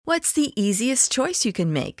What's the easiest choice you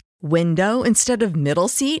can make? Window instead of middle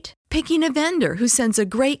seat? Picking a vendor who sends a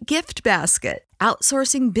great gift basket?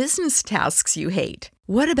 Outsourcing business tasks you hate?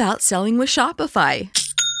 What about selling with Shopify?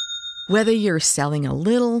 Whether you're selling a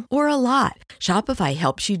little or a lot, Shopify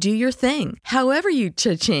helps you do your thing, however you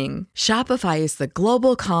cha-ching. Shopify is the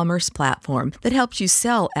global commerce platform that helps you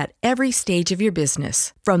sell at every stage of your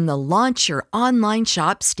business. From the launch your online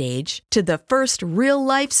shop stage to the first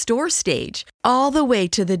real-life store stage, all the way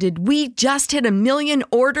to the did we just hit a million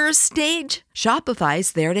orders stage.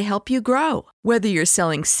 Shopify's there to help you grow. Whether you're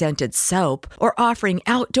selling scented soap or offering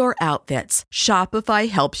outdoor outfits, Shopify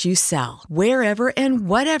helps you sell. Wherever and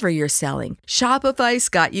whatever you're selling, Shopify's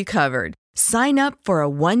got you covered. Sign up for a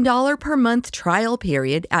 $1 per month trial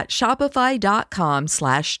period at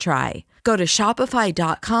shopify.com/try. Go to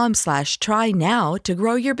shopify.com/try now to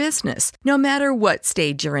grow your business, no matter what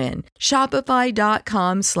stage you're in.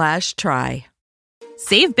 Shopify.com/try.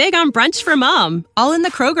 Save big on brunch for mom, all in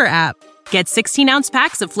the Kroger app. Get 16-ounce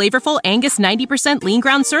packs of flavorful Angus 90% lean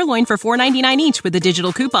ground sirloin for $4.99 each with a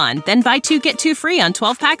digital coupon. Then buy 2, get 2 free on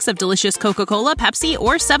 12 packs of delicious Coca-Cola, Pepsi,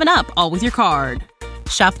 or 7-Up, all with your card.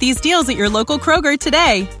 Shop these deals at your local Kroger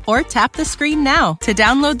today, or tap the screen now to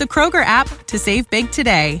download the Kroger app to save big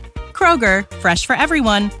today. Kroger, fresh for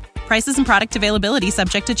everyone. Prices and product availability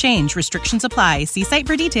subject to change. Restrictions apply. See site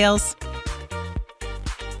for details.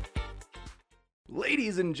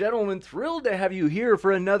 Ladies and gentlemen, thrilled to have you here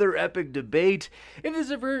for another epic debate. If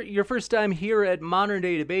this is your first time here at Modern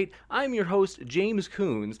Day Debate, I'm your host, James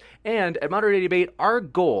Coons, and at Modern Day Debate, our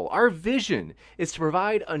goal, our vision, is to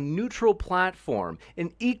provide a neutral platform,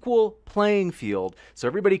 an equal playing field, so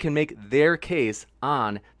everybody can make their case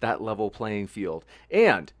on that level playing field.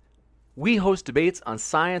 And we host debates on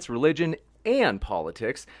science, religion, and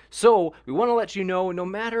politics. So we want to let you know, no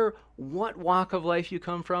matter what walk of life you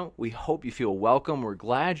come from, we hope you feel welcome. We're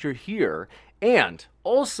glad you're here. And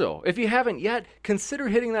also, if you haven't yet, consider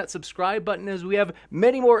hitting that subscribe button, as we have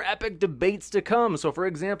many more epic debates to come. So for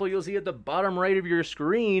example, you'll see at the bottom right of your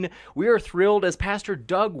screen, we are thrilled as Pastor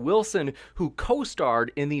Doug Wilson, who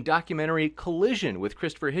co-starred in the documentary Collision with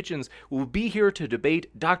Christopher Hitchens, will be here to debate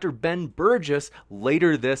Dr. Ben Burgess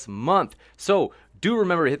later this month. So do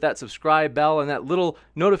remember to hit that subscribe bell and that little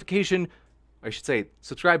notification, I should say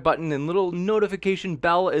subscribe button and little notification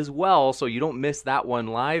bell as well, so you don't miss that one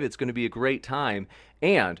live. It's going to be a great time.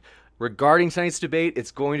 And regarding tonight's debate,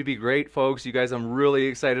 it's going to be great, folks. You guys, I'm really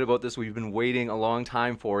excited about this. We've been waiting a long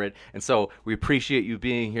time for it. And so we appreciate you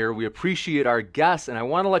being here. We appreciate our guests. And I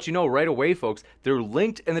want to let you know right away, folks, they're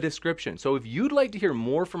linked in the description. So if you'd like to hear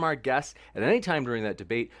more from our guests at any time during that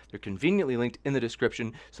debate, they're conveniently linked in the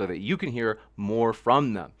description so that you can hear more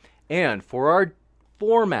from them. And for our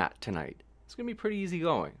format tonight, it's going to be pretty easy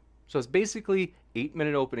going. So it's basically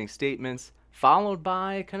 8-minute opening statements, followed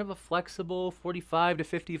by kind of a flexible 45 to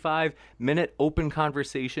 55 minute open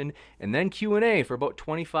conversation, and then Q&A for about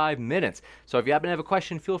 25 minutes. So if you happen to have a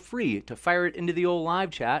question, feel free to fire it into the old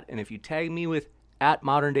live chat, and if you tag me with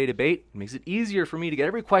 @ModernDayDebate, it makes it easier for me to get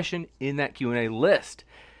every question in that Q&A list.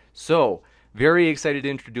 So very excited to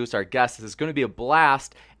introduce our guests. This is going to be a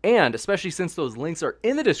blast, and especially since those links are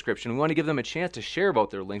in the description, we want to give them a chance to share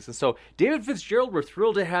about their links. And so, David Fitzgerald, we're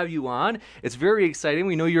thrilled to have you on. It's very exciting.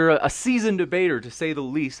 We know you're a seasoned debater, to say the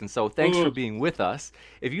least, and so thanks for being with us.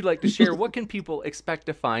 If you'd like to share, what can people expect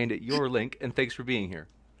to find at your link, and thanks for being here.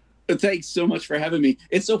 Thanks so much for having me.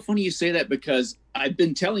 It's so funny you say that, because I've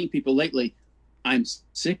been telling people lately, I'm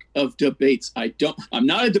sick of debates. I'm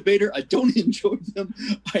not a debater. I don't enjoy them.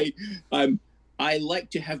 I like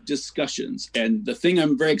to have discussions. And the thing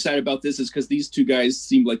I'm very excited about this is because these two guys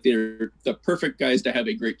seem like they're the perfect guys to have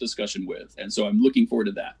a great discussion with. And so I'm looking forward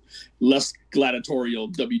to that. Less gladiatorial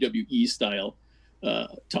WWE style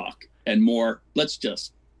talk and more. Let's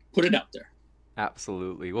just put it out there.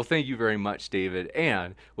 Absolutely. Well, thank you very much, David.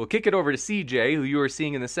 And we'll kick it over to CJ, who you are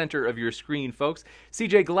seeing in the center of your screen, folks.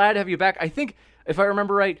 CJ, glad to have you back. I think, if I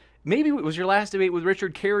remember right, maybe it was your last debate with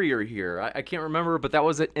Richard Carrier here. I can't remember, but that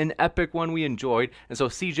was an epic one we enjoyed. And so,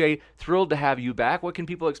 CJ, thrilled to have you back. What can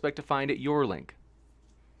people expect to find at your link?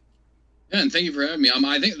 Yeah, and thank you for having me.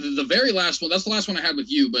 I think the very last one, that's the last one I had with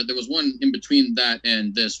you, but there was one in between that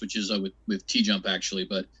and this, which is with T-Jump, actually.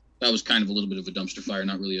 But that was kind of a little bit of a dumpster fire,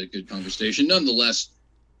 not really a good conversation. Nonetheless,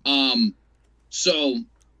 my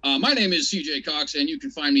name is CJ Cox, and you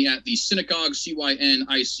can find me at the Cynicogue,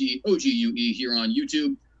 CYNICOGUE, here on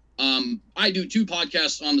YouTube. I do 2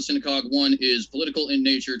 podcasts on the Cynicogue. One is political in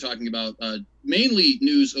nature, talking about mainly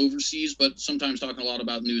news overseas, but sometimes talking a lot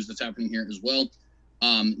about news that's happening here as well,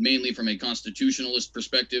 mainly from a constitutionalist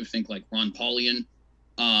perspective, think like Ron Paulian.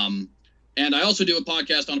 And I also do a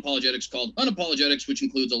podcast on apologetics called Unapologetics, which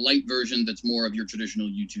includes a light version that's more of your traditional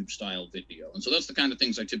YouTube style video. And so that's the kind of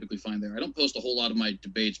things I typically find there. I don't post a whole lot of my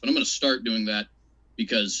debates, but I'm going to start doing that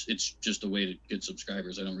because it's just a way to get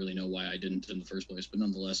subscribers. I don't really know why I didn't in the first place, but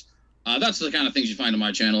nonetheless, that's the kind of things you find on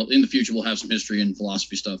my channel. In the future, we'll have some history and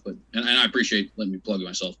philosophy stuff, but and I appreciate letting me plug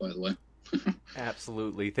myself, by the way.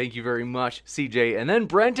 Absolutely. Thank you very much, CJ. And then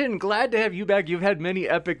Brenton, glad to have you back. You've had many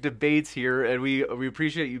epic debates here, and we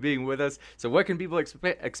appreciate you being with us. So what can people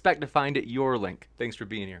expect to find at your link? Thanks for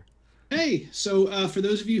being here. Hey, so for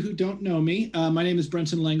those of you who don't know me, my name is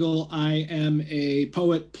Brenton Lengel. I am a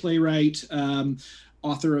poet, playwright,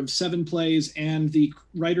 author of 7 plays, and the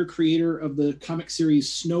writer-creator of the comic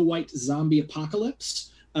series Snow White Zombie Apocalypse.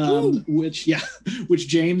 Which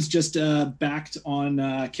James just backed on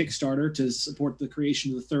Kickstarter to support the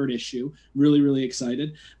creation of the 3rd issue. Really, really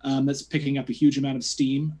excited. That's picking up a huge amount of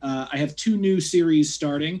steam. I have 2 new series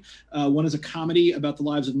starting. One is a comedy about the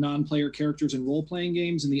lives of non-player characters in role-playing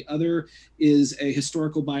games, and the other is a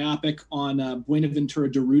historical biopic on Buenaventura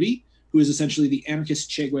Durruti, who is essentially the anarchist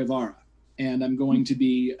Che Guevara. And I'm going to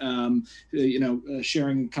be,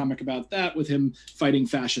 sharing a comic about that with him fighting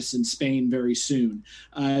fascists in Spain very soon.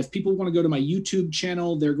 If people want to go to my YouTube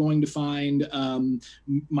channel, they're going to find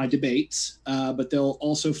my debates, but they'll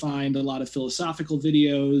also find a lot of philosophical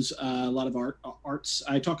videos, a lot of arts.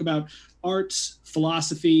 I talk about arts,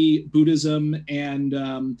 philosophy, Buddhism, and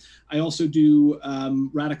I also do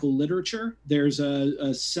radical literature. There's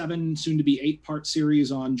a 7, soon to be 8-part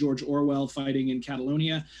series on George Orwell fighting in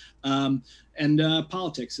Catalonia, and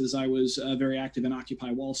politics, as I was very active in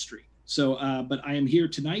Occupy Wall Street. So, but I am here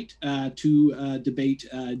tonight to debate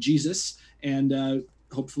Jesus and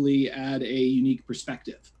hopefully add a unique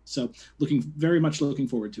perspective. So very much looking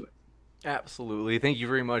forward to it. Absolutely. Thank you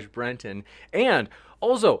very much, Brenton. And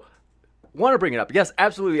also, want to bring it up. Yes,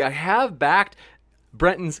 absolutely. I have backed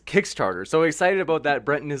Brenton's Kickstarter. So excited about that.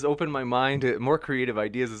 Brenton has opened my mind to more creative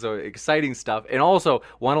ideas and so exciting stuff. And also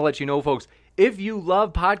want to let you know, folks, if you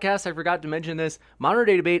love podcasts, I forgot to mention this, Modern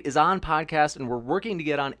Day Debate is on podcast, and we're working to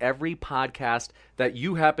get on every podcast that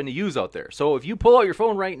you happen to use out there. So if you pull out your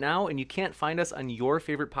phone right now and you can't find us on your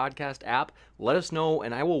favorite podcast app, let us know,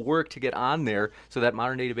 and I will work to get on there so that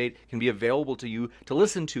Modern Day Debate can be available to you to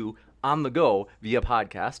listen to on the go via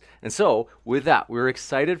podcast. And so with that, we're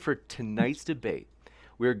excited for tonight's debate.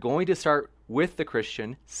 We're going to start with the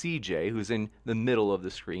Christian, CJ, who's in the middle of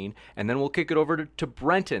the screen, and then we'll kick it over to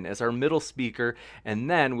Brenton as our middle speaker, and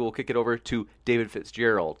then we'll kick it over to David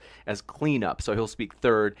Fitzgerald as cleanup, so he'll speak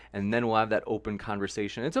third, and then we'll have that open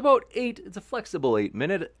conversation. It's a flexible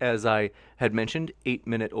 8-minute, as I had mentioned,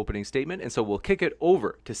 8-minute opening statement, and so we'll kick it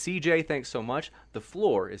over to CJ. Thanks so much. The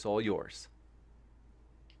floor is all yours.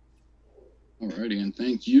 Alrighty, and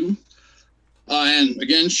thank you. And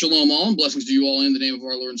again, shalom all, and blessings to you all in the name of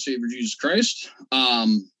our Lord and Savior Jesus Christ.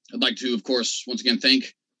 I'd like to, of course, once again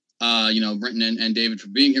thank Brenton and David for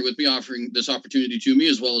being here with me, offering this opportunity to me,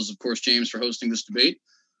 as well as, of course, James for hosting this debate.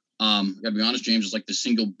 Gotta be honest, James is like the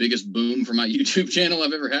single biggest boom for my YouTube channel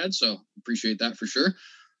I've ever had, so appreciate that for sure.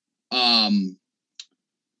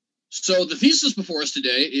 So the thesis before us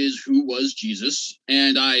today is, who was Jesus?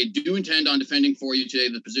 And I do intend on defending for you today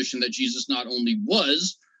the position that Jesus not only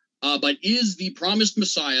was, but is the promised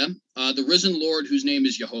Messiah, the risen Lord whose name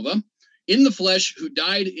is Jehovah, in the flesh, who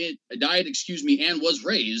died, and was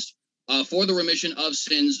raised for the remission of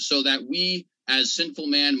sins, so that we as sinful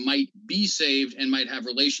man might be saved and might have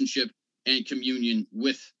relationship and communion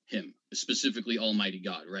with him, specifically Almighty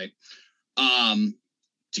God, right?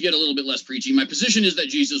 To get a little bit less preachy, my position is that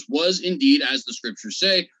Jesus was indeed, as the scriptures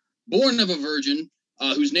say, born of a virgin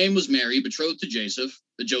whose name was Mary, betrothed to Joseph,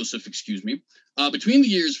 between the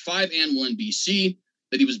years 5 and 1 BC,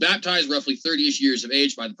 that he was baptized roughly 30-ish years of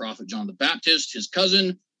age by the prophet John the Baptist, his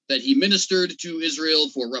cousin, that he ministered to Israel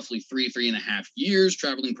for roughly 3.5 years,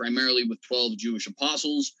 traveling primarily with 12 Jewish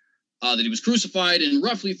apostles, that he was crucified in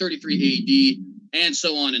roughly 33 AD, and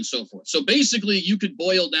so on and so forth. So basically, you could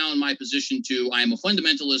boil down my position to, I am a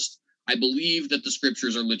fundamentalist. I believe that the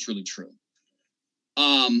scriptures are literally true.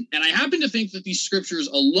 And I happen to think that these scriptures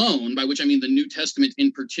alone, by which I mean the New Testament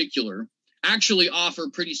in particular, actually offer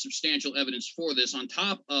pretty substantial evidence for this on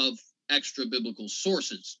top of extra biblical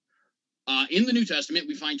sources. In the New Testament,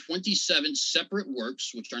 we find 27 separate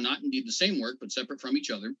works, which are not indeed the same work, but separate from each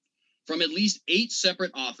other, from at least 8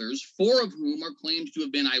 separate authors, 4 of whom are claimed to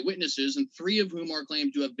have been eyewitnesses, and 3 of whom are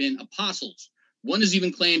claimed to have been apostles. One is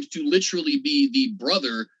even claimed to literally be the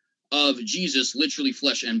brother of Jesus, literally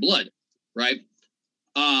flesh and blood, right?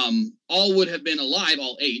 All would have been alive,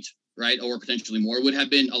 all 8, right, or potentially more, would have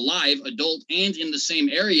been alive, adult, and in the same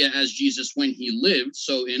area as Jesus when he lived.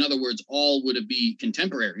 So in other words, all would be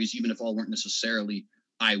contemporaries, even if all weren't necessarily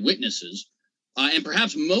eyewitnesses. And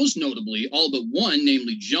perhaps most notably, all but one,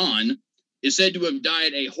 namely John, is said to have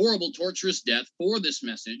died a horrible, torturous death for this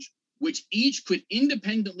message, which each could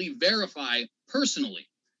independently verify personally,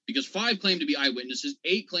 because 5 claim to be eyewitnesses,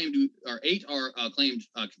 8 are claimed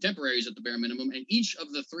contemporaries at the bare minimum, and each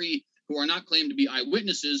of the 3 who are not claimed to be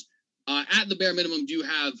eyewitnesses, at the bare minimum, do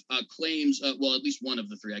have claims. Well, at least one of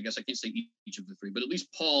the 3. I guess I can't say each of the 3, but at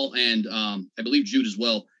least Paul and I believe Jude as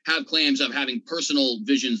well have claims of having personal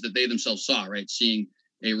visions that they themselves saw, right, seeing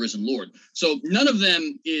a risen Lord. So none of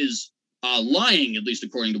them is lying, at least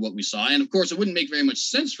according to what we saw. And of course, it wouldn't make very much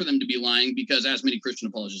sense for them to be lying because, as many Christian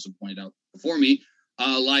apologists have pointed out before me,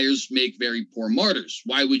 liars make very poor martyrs.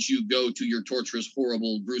 Why would you go to your torturous,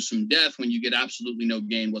 horrible, gruesome death when you get absolutely no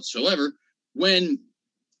gain whatsoever, when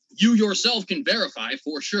you yourself can verify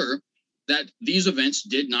for sure that these events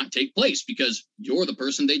did not take place because you're the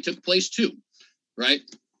person they took place to, right?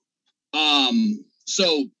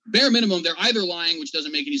 So bare minimum, they're either lying, which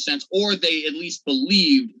doesn't make any sense, or they at least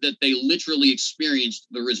believed that they literally experienced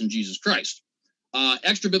the risen Jesus Christ.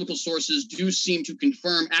 Extra biblical sources do seem to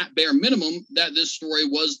confirm at bare minimum that this story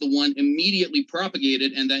was the one immediately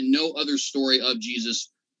propagated and that no other story of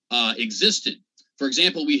Jesus existed. For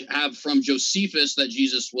example, we have from Josephus that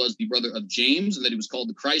Jesus was the brother of James and that he was called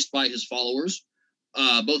the Christ by his followers.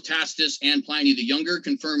 Both Tacitus and Pliny the Younger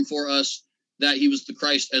confirm for us that he was the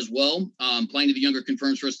Christ as well. Pliny the Younger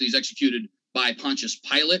confirms for us that he's executed by Pontius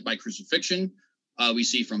Pilate by crucifixion. We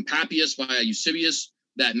see from Papias via Eusebius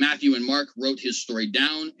that Matthew and Mark wrote his story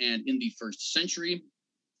down, and in the 1st century,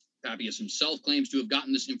 Papias himself claims to have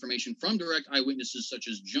gotten this information from direct eyewitnesses such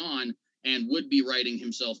as John, and would be writing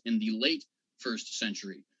himself in the late 1st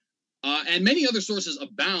century. And many other sources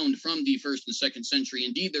abound from the 1st and 2nd century.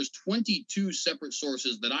 Indeed, there's 22 separate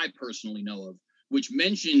sources that I personally know of which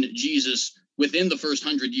mention Jesus within the first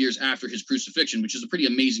 100 years after his crucifixion, which is a pretty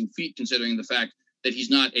amazing feat considering the fact that he's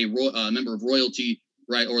not a member of royalty,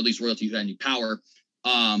 right, or at least royalty who had any power,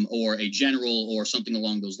 or a general or something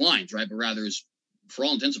along those lines, right, but rather is, for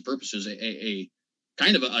all intents and purposes, a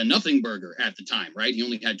kind of a nothing burger at the time, right? He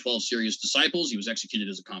only had 12 serious disciples. He was executed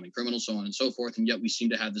as a common criminal, so on and so forth, and yet we seem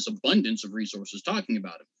to have this abundance of resources talking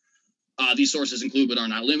about him. These sources include, but are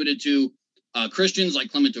not limited to, Christians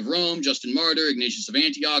like Clement of Rome, Justin Martyr, Ignatius of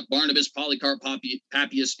Antioch, Barnabas, Polycarp,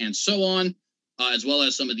 Papias, and so on, as well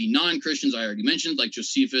as some of the non-Christians I already mentioned, like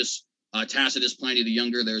Josephus, Tacitus, Pliny the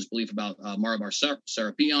Younger. There's belief about Marabar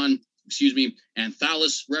Serapion, and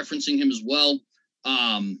Thales referencing him as well.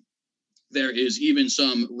 There is even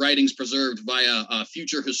some writings preserved via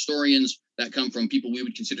future historians that come from people we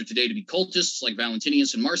would consider today to be cultists, like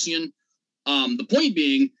Valentinius and Marcion. The point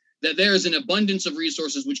being that there is an abundance of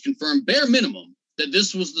resources which confirm bare minimum that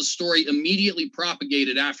this was the story immediately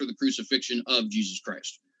propagated after the crucifixion of Jesus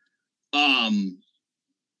Christ. And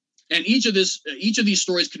each of these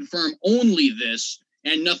stories confirm only this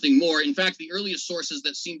and nothing more. In fact, the earliest sources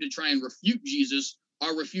that seem to try and refute Jesus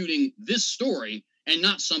are refuting this story and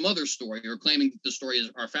not some other story, or claiming that the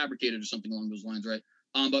stories are fabricated or something along those lines, right?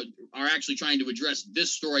 But are actually trying to address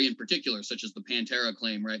this story in particular, such as the Pantera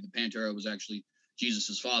claim, right? The Pantera was actually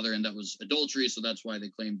Jesus's father, and that was adultery, so that's why they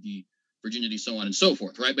claimed the virginity, so on and so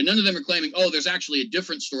forth, right? But none of them are claiming, oh, there's actually a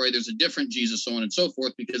different story, there's a different Jesus, so on and so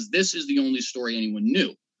forth, because this is the only story anyone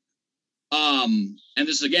knew. And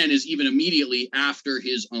this, again, is even immediately after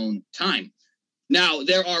his own time. Now,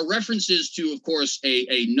 there are references to, of course,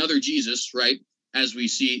 another Jesus, right, as we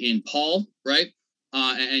see in Paul, right?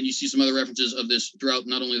 And you see some other references of this throughout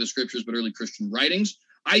not only the scriptures, but early Christian writings.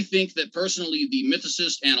 I think that personally, the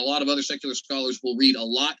mythicists and a lot of other secular scholars will read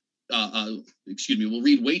will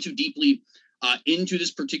read way too deeply into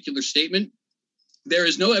this particular statement. There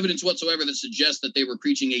is no evidence whatsoever that suggests that they were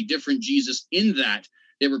preaching a different Jesus, in that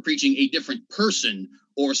they were preaching a different person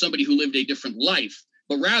or somebody who lived a different life,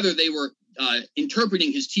 but rather they were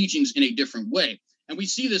interpreting his teachings in a different way. And we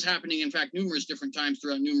see this happening, in fact, numerous different times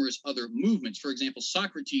throughout numerous other movements. For example,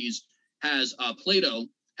 Socrates has Plato,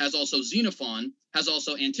 has also Xenophon, has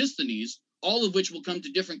also Antisthenes, all of which will come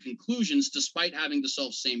to different conclusions despite having the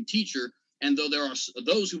self-same teacher. And though there are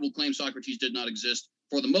those who will claim Socrates did not exist,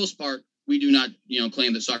 for the most part, we do not,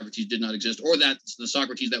 claim that Socrates did not exist, or that the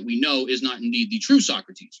Socrates that we know is not indeed the true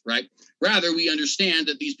Socrates, right? Rather, we understand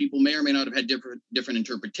that these people may or may not have had different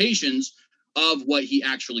interpretations of what he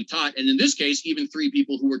actually taught. And in this case, even 3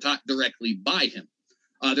 people who were taught directly by him.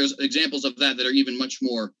 There's examples of that are even much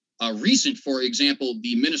more recent. For example,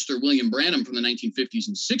 the minister William Branham from the 1950s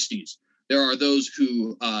and 60s. There are those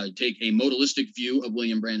who take a modalistic view of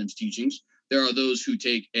William Branham's teachings. There are those who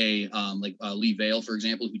take like Lee Vale, for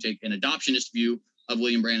example, who take an adoptionist view of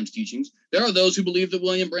William Branham's teachings. There are those who believe that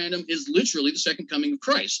William Branham is literally the second coming of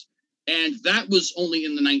Christ. And that was only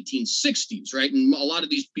in the 1960s, right? And a lot of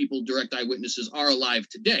these people, direct eyewitnesses, are alive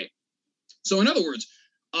today. So in other words,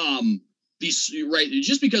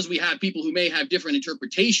 just because we have people who may have different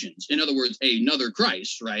interpretations, in other words, another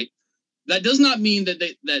Christ, right? That does not mean that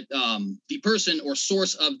the person or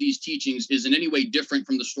source of these teachings is in any way different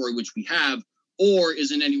from the story which we have, or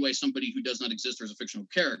is in any way somebody who does not exist or is a fictional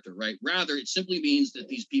character, right? Rather, it simply means that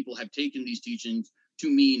these people have taken these teachings to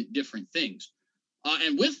mean different things.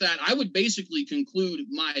 And with that, I would basically conclude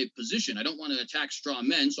my position. I don't want to attack straw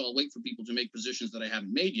men, so I'll wait for people to make positions that I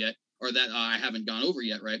haven't made yet, or that I haven't gone over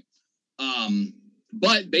yet, right?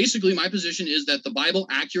 But basically, my position is that the Bible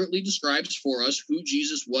accurately describes for us who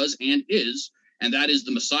Jesus was and is, and that is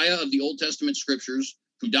the Messiah of the Old Testament scriptures,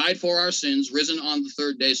 who died for our sins, risen on the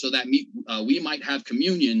third day, so that we might have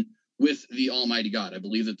communion with the Almighty God. I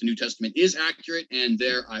believe that the New Testament is accurate, and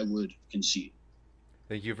there I would concede.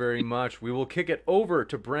 Thank you very much. We will kick it over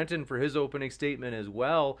to Brenton for his opening statement as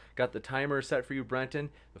well. Got the timer set for you, Brenton.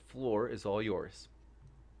 The floor is all yours.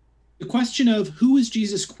 The question of who is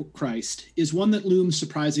Jesus Christ is one that looms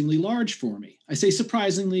surprisingly large for me. I say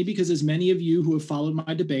surprisingly because, as many of you who have followed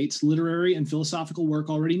my debates, literary and philosophical work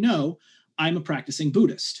already know, I'm a practicing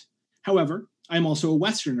Buddhist. However, I'm also a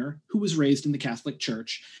Westerner who was raised in the Catholic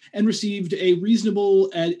Church and received a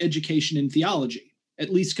reasonable education in theology,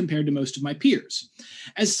 at least compared to most of my peers.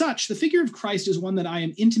 As such, the figure of Christ is one that I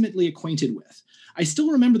am intimately acquainted with. I still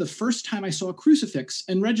remember the first time I saw a crucifix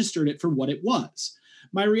and registered it for what it was.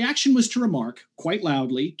 My reaction was to remark, quite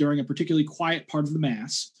loudly, during a particularly quiet part of the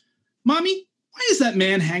Mass, "Mommy, why is that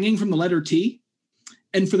man hanging from the letter T?"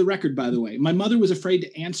 And for the record, by the way, my mother was afraid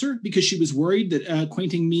to answer because she was worried that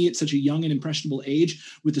acquainting me at such a young and impressionable age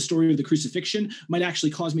with the story of the crucifixion might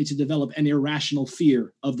actually cause me to develop an irrational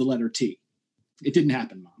fear of the letter T. It didn't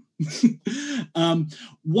happen, Mom.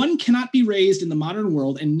 One cannot be raised in the modern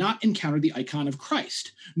world and not encounter the icon of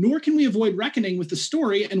Christ, nor can we avoid reckoning with the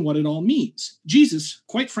story and what it all means. Jesus,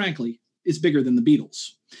 quite frankly, is bigger than the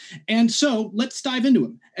Beatles. And so let's dive into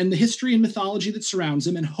him and the history and mythology that surrounds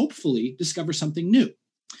him and hopefully discover something new.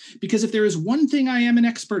 Because if there is one thing I am an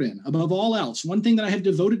expert in, above all else, one thing that I have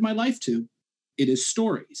devoted my life to, it is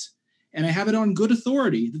stories. And I have it on good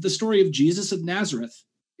authority that the story of Jesus of Nazareth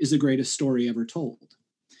is the greatest story ever told.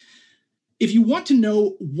 If you want to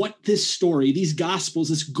know what this story, these gospels,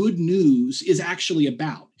 this good news is actually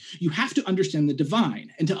about, you have to understand the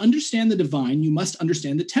divine. And to understand the divine, you must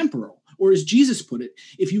understand the temporal. Or as Jesus put it,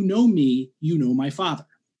 if you know me, you know my Father.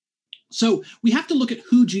 So we have to look at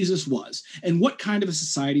who Jesus was and what kind of a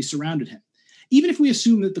society surrounded him. Even if we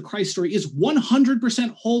assume that the Christ story is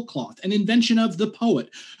 100% whole cloth, an invention of the poet,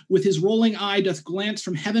 with his rolling eye doth glance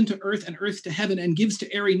from heaven to earth and earth to heaven, and gives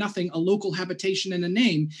to airy nothing a local habitation and a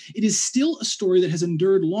name, it is still a story that has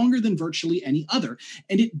endured longer than virtually any other,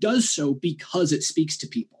 and it does so because it speaks to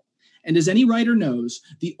people. And as any writer knows,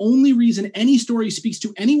 the only reason any story speaks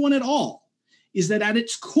to anyone at all is that at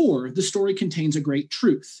its core, the story contains a great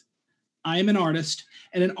truth. I am an artist,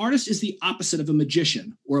 and an artist is the opposite of a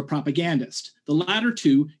magician or a propagandist. The latter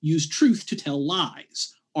two use truth to tell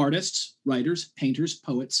lies. Artists, writers, painters,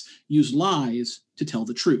 poets use lies to tell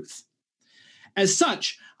the truth. As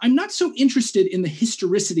such, I'm not so interested in the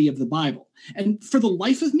historicity of the Bible, and for the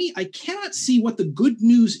life of me, I cannot see what the good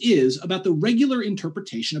news is about the regular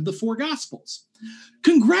interpretation of the four Gospels.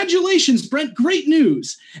 Congratulations, Brent, great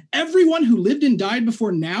news. Everyone who lived and died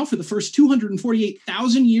before now for the first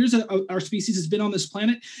 248,000 years that our species has been on this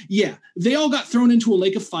planet, yeah, they all got thrown into a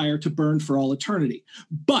lake of fire to burn for all eternity.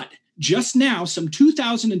 But just now, some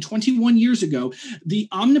 2,021 years ago, the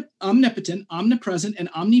omnipotent, omnipresent, and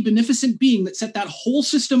omnibeneficent being that set that whole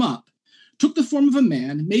system up took the form of a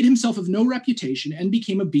man, made himself of no reputation, and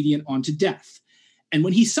became obedient unto death. And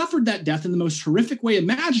when he suffered that death in the most horrific way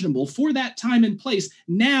imaginable for that time and place,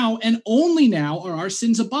 now and only now are our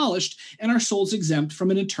sins abolished and our souls exempt from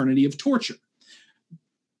an eternity of torture.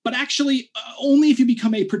 But actually, only if you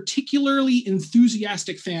become a particularly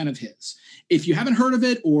enthusiastic fan of his. If you haven't heard of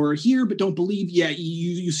it or hear but don't believe, yeah,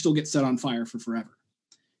 you still get set on fire for forever.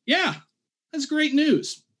 Yeah, that's great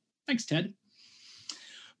news. Thanks, Ted.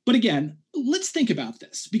 But again, let's think about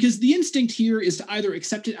this, because the instinct here is to either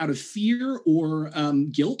accept it out of fear or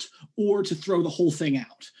guilt, or to throw the whole thing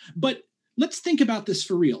out. But let's think about this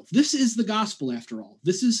for real. This is the gospel, after all.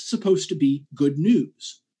 This is supposed to be good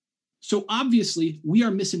news. So obviously, we are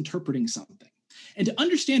misinterpreting something. And to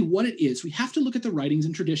understand what it is, we have to look at the writings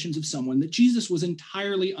and traditions of someone that Jesus was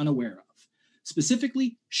entirely unaware of.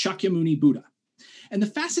 specifically Shakyamuni Buddha. And the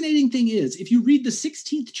fascinating thing is, if you read the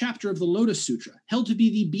 16th chapter of the Lotus Sutra, held to be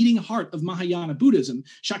the beating heart of Mahayana Buddhism,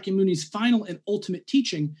 Shakyamuni's final and ultimate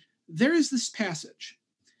teaching, there is this passage.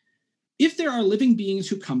 If there are living beings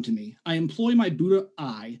who come to me, I employ my Buddha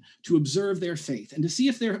eye to observe their faith and to see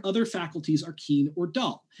if their other faculties are keen or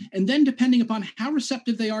dull. And then, depending upon how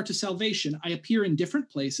receptive they are to salvation, I appear in different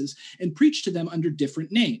places and preach to them under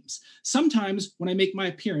different names. Sometimes, when I make my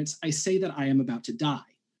appearance, I say that I am about to die,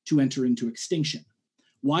 to enter into extinction.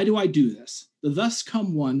 Why do I do this? The thus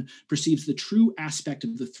come one perceives the true aspect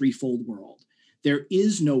of the threefold world. There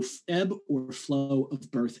is no ebb or flow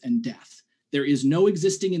of birth and death. There is no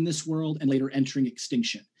existing in this world and later entering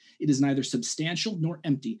extinction. It is neither substantial nor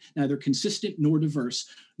empty, neither consistent nor diverse,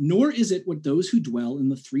 nor is it what those who dwell in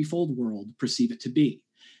the threefold world perceive it to be.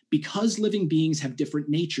 Because living beings have different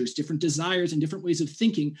natures, different desires, and different ways of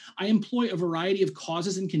thinking, I employ a variety of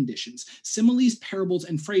causes and conditions, similes, parables,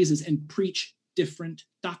 and phrases, and preach different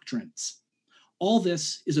doctrines. All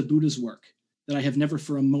this is a Buddha's work that I have never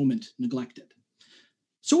for a moment neglected.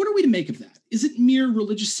 So what are we to make of that? Is it mere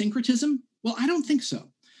religious syncretism? Well, I don't think so.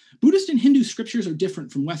 Buddhist and Hindu scriptures are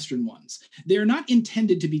different from Western ones. They are not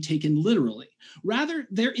intended to be taken literally. Rather,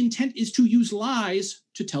 their intent is to use lies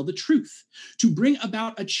to tell the truth, to bring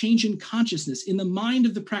about a change in consciousness in the mind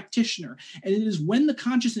of the practitioner. And it is when the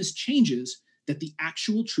consciousness changes that the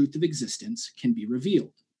actual truth of existence can be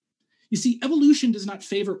revealed. You see, evolution does not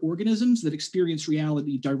favor organisms that experience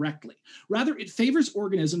reality directly. Rather, it favors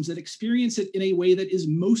organisms that experience it in a way that is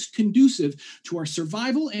most conducive to our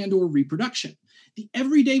survival and or reproduction. The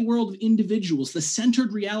everyday world of individuals, the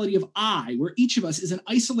centered reality of I, where each of us is an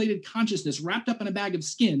isolated consciousness wrapped up in a bag of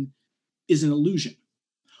skin, is an illusion.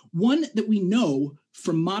 One that we know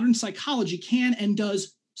from modern psychology can and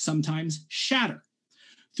does sometimes shatter,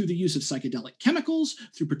 through the use of psychedelic chemicals,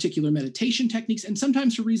 through particular meditation techniques, and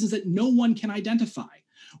sometimes for reasons that no one can identify.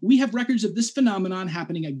 We have records of this phenomenon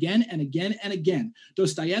happening again and again and again.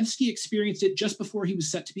 Dostoevsky experienced it just before he was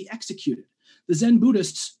set to be executed. The Zen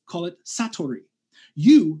Buddhists call it satori.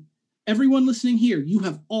 You, everyone listening here, you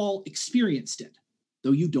have all experienced it,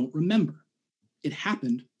 though you don't remember. It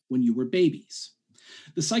happened when you were babies.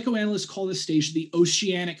 The psychoanalysts call this stage the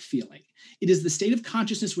oceanic feeling. It is the state of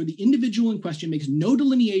consciousness where the individual in question makes no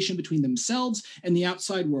delineation between themselves and the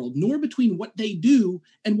outside world, nor between what they do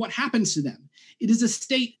and what happens to them. It is a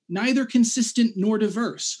state neither consistent nor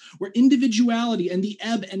diverse, where individuality and the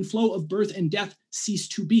ebb and flow of birth and death cease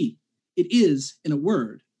to be. It is, in a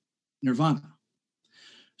word, nirvana.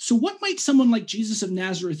 So what might someone like Jesus of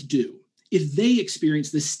Nazareth do if they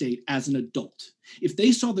experienced this state as an adult? If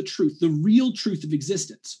they saw the truth, the real truth of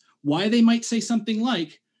existence? Why they might say something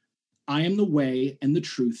like, I am the way and the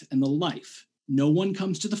truth and the life. No one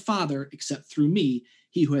comes to the Father except through me.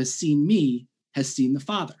 He who has seen me has seen the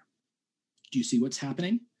Father. Do you see what's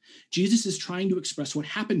happening? Jesus is trying to express what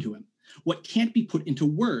happened to him, what can't be put into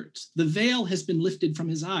words. The veil has been lifted from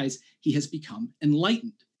his eyes. He has become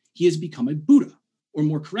enlightened. He has become a Buddha, or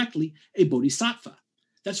more correctly, a bodhisattva.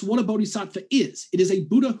 That's what a bodhisattva is. It is a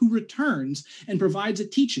Buddha who returns and provides a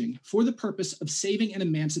teaching for the purpose of saving and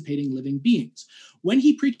emancipating living beings. When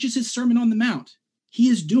he preaches his Sermon on the Mount, he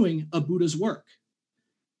is doing a Buddha's work.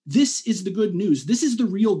 This is the good news. This is the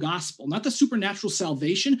real gospel, not the supernatural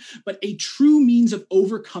salvation, but a true means of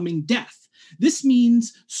overcoming death. This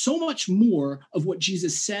means so much more of what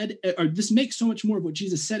Jesus said, or this makes so much more of what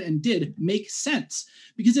Jesus said and did make sense.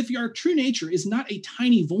 Because if your true nature is not a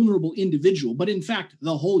tiny, vulnerable individual, but in fact,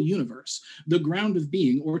 the whole universe, the ground of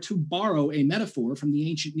being, or to borrow a metaphor from the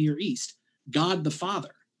ancient Near East, God the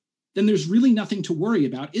Father, then there's really nothing to worry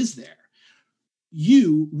about, is there?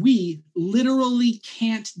 We literally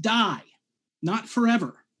can't die, not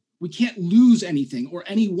forever. We can't lose anything or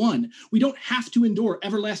anyone. We don't have to endure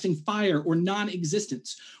everlasting fire or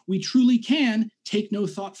non-existence. We truly can take no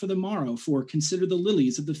thought for the morrow, for consider the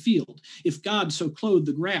lilies of the field. If God so clothed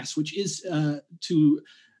the grass, which is to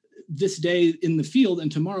this day in the field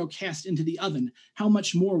and tomorrow cast into the oven, how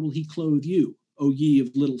much more will he clothe you, O ye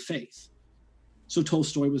of little faith? So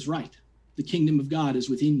Tolstoy was right. The kingdom of God is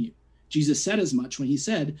within you. Jesus said as much when he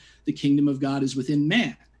said, the kingdom of God is within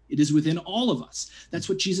man. It is within all of us. That's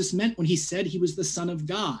what Jesus meant when he said he was the Son of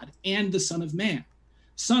God and the Son of Man.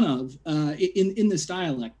 Son of, in this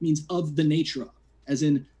dialect, means of the nature of, as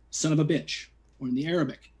in son of a bitch, or in the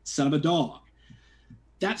Arabic, son of a dog.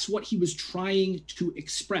 That's what he was trying to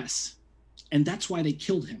express, and that's why they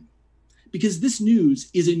killed him. Because this news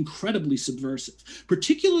is incredibly subversive,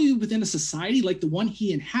 particularly within a society like the one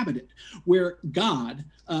he inhabited, where God,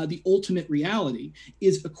 the ultimate reality,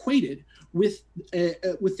 is equated with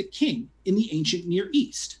the king in the ancient Near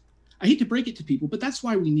East. I hate to break it to people, but that's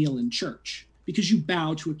why we kneel in church, because you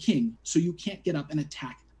bow to a king, so you can't get up and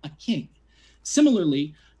attack a king.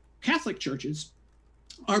 Similarly, Catholic churches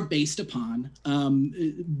are based upon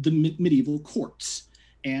the medieval courts,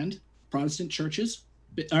 and Protestant churches,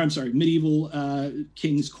 medieval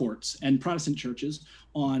king's courts, and Protestant churches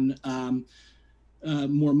on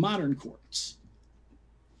more modern courts.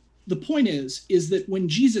 The point is that when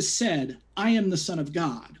Jesus said, "I am the Son of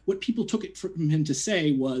God," what people took it from him to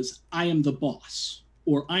say was, "I am the boss,"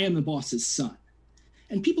 or "I am the boss's son."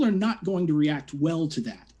 And people are not going to react well to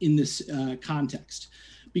that in this context,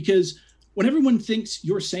 because when everyone thinks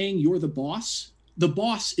you're saying you're the boss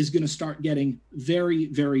is going to start getting very,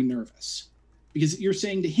 very nervous, because you're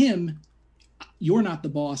saying to him, "You're not the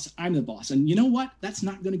boss, I'm the boss." And you know what? That's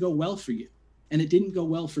not going to go well for you. And it didn't go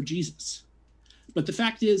well for Jesus. But the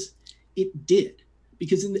fact is, it did,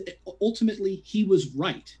 because ultimately he was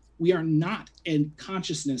right. We are not a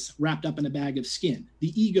consciousness wrapped up in a bag of skin.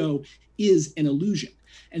 The ego is an illusion.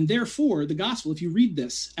 And therefore, the gospel, if you read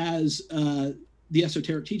this as the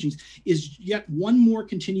esoteric teachings, is yet one more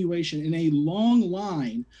continuation in a long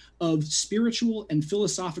line of spiritual and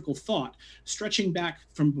philosophical thought stretching back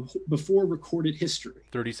from before recorded history.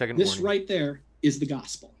 30-second This warning. right there is the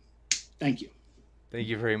gospel. Thank you. Thank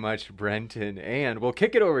you very much, Brenton. And we'll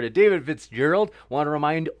kick it over to David Fitzgerald. Want to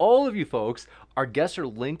remind all of you folks, our guests are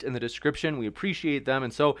linked in the description. We appreciate them.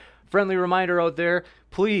 And so, friendly reminder out there,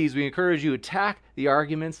 please, we encourage you to attack the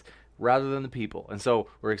arguments rather than the people. And so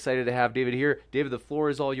we're excited to have David here. David, the floor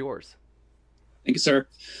is all yours. Thank you, sir.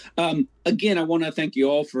 Again, I want to thank you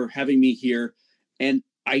all for having me here. And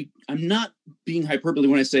I'm not being hyperbole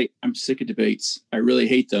when I say I'm sick of debates. I really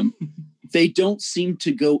hate them. They don't seem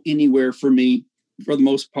to go anywhere for me for the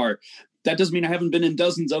most part. That doesn't mean I haven't been in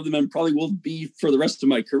dozens of them and probably will be for the rest of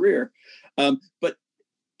my career. But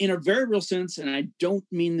in a very real sense, and I don't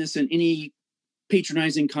mean this in any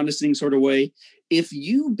patronizing, condescending sort of way, if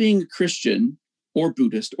you being a Christian or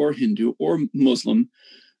Buddhist or Hindu or Muslim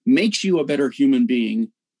makes you a better human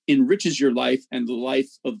being, enriches your life and the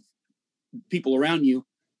life of people around you,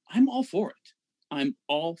 I'm all for it. I'm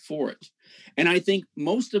all for it. And I think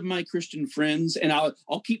most of my Christian friends, and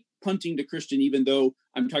I'll keep punting to Christian, even though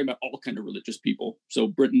I'm talking about all kind of religious people. So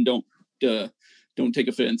Britain, don't take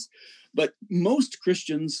offense. But most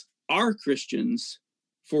Christians are Christians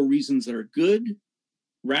for reasons that are good,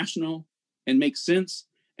 rational, and make sense,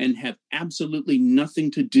 and have absolutely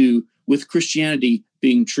nothing to do with Christianity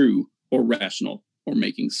being true or rational or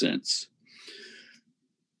making sense.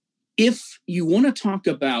 If you want to talk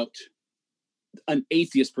about an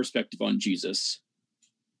atheist perspective on Jesus,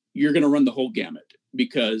 you're going to run the whole gamut,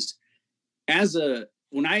 because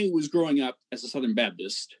when I was growing up as a Southern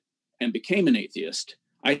Baptist and became an atheist,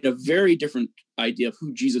 I had a very different idea of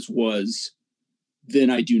who Jesus was than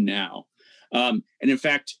I do now. And in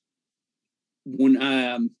fact, when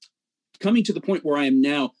coming to the point where I am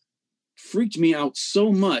now freaked me out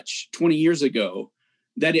so much 20 years ago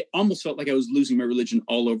that it almost felt like I was losing my religion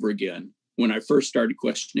all over again when I first started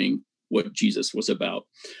questioning what Jesus was about.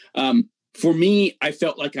 For me, I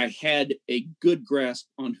felt like I had a good grasp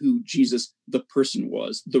on who Jesus, the person,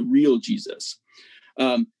 was, the real Jesus.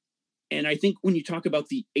 And I think when you talk about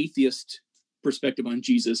the atheist perspective on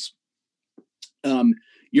Jesus,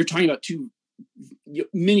 you're talking about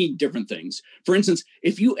many different things. For instance,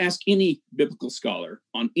 if you ask any biblical scholar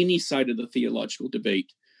on any side of the theological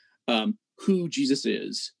debate who Jesus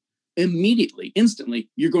is, immediately, instantly,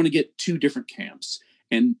 you're going to get two different camps.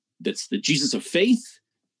 And that's the Jesus of faith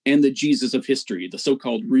and the Jesus of history, the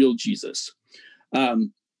so-called real Jesus.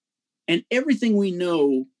 And everything we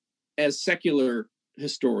know as secular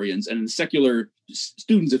historians and secular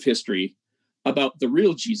students of history about the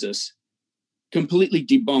real Jesus completely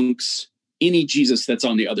debunks any Jesus that's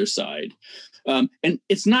on the other side. And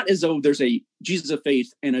it's not as though there's a Jesus of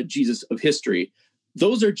faith and a Jesus of history.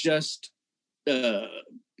 Those are just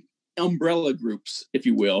umbrella groups, if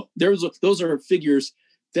you will. Those are figures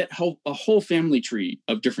that hold a whole family tree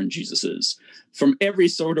of different Jesuses from every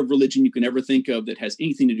sort of religion you can ever think of that has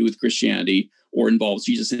anything to do with Christianity or involves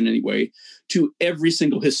Jesus in any way, to every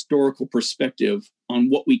single historical perspective on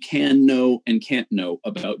what we can know and can't know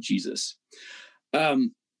about Jesus.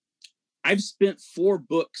 I've spent 4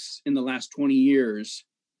 books in the last 20 years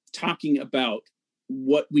talking about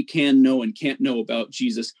what we can know and can't know about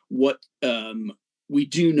Jesus, what we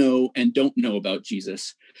do know and don't know about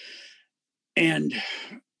Jesus. And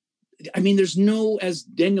I mean, there's no, as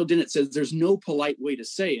Daniel Dennett says, there's no polite way to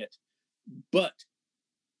say it, but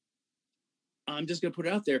I'm just going to put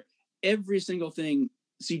it out there. Every single thing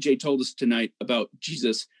CJ told us tonight about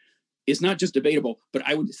Jesus is not just debatable, but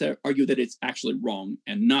I would argue that it's actually wrong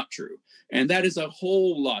and not true. And that is a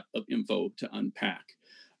whole lot of info to unpack.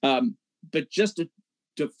 But just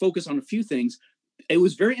to focus on a few things, it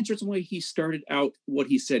was very interesting the way he started out what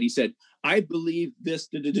he said. He said, I believe this,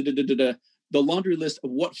 the laundry list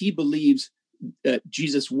of what he believes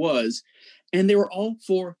Jesus was. And they were all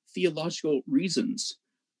for theological reasons.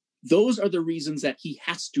 Those are the reasons that he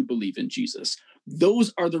has to believe in Jesus.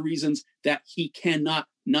 Those are the reasons that he cannot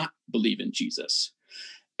not believe in Jesus.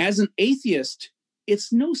 As an atheist,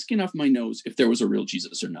 it's no skin off my nose if there was a real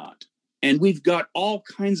Jesus or not. And we've got all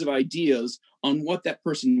kinds of ideas on what that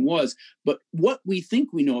person was. But what we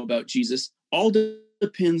think we know about Jesus all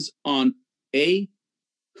depends on A,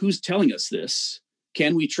 who's telling us this?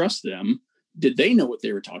 Can we trust them? Did they know what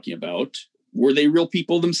they were talking about? Were they real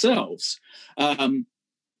people themselves?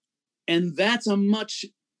 And that's a much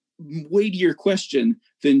weightier question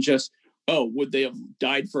than just, oh, would they have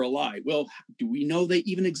died for a lie? Well, do we know they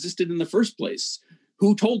even existed in the first place?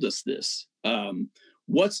 Who told us this?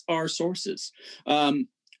 What's our sources? I'm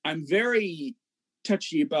very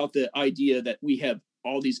touchy about the idea that we have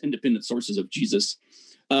all these independent sources of Jesus,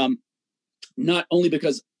 not only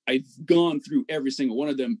because I've gone through every single one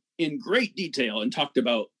of them in great detail and talked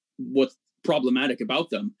about what's problematic about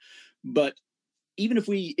them, but even if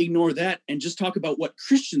we ignore that and just talk about what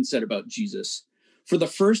Christians said about Jesus, for the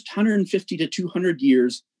first 150 to 200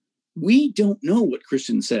 years, we don't know what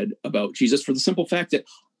Christians said about Jesus for the simple fact that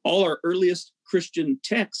all our earliest Christian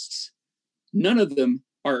texts, none of them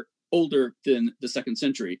are older than the 2nd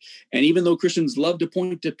century. And even though Christians love to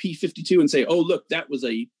point to P52 and say, oh, look, that was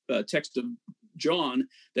a text of John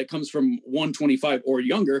that comes from 125 or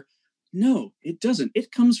younger. No, it doesn't.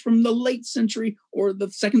 It comes from the late century or the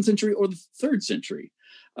 2nd century or the 3rd century.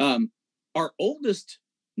 Our oldest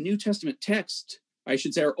New Testament text, I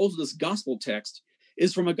should say our oldest gospel text,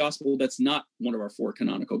 is from a gospel that's not one of our 4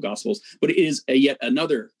 canonical gospels, but it is yet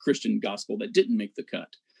another Christian gospel that didn't make the cut.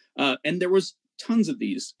 And there was tons of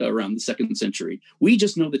these around the 2nd century. We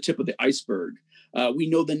just know the tip of the iceberg. We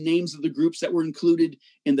know the names of the groups that were included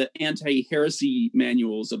in the anti-heresy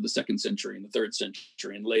manuals of the 2nd century and the 3rd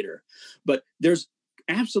century and later. But there's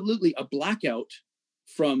absolutely a blackout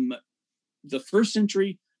from the 1st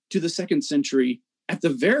century to the 2nd century at the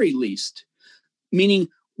very least, meaning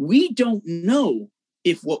we don't know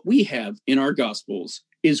if what we have in our gospels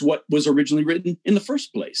is what was originally written in the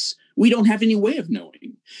first place. We don't have any way of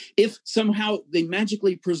knowing. If somehow they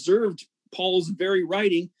magically preserved Paul's very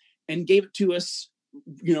writing and gave it to us,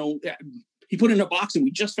 he put it in a box and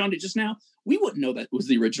we just found it just now, we wouldn't know that was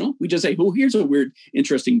the original. We just say, oh, here's a weird,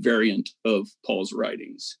 interesting variant of Paul's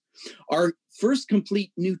writings. Our first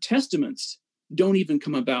complete New Testaments don't even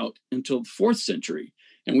come about until the 4th century.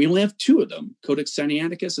 And we only have 2 of them, Codex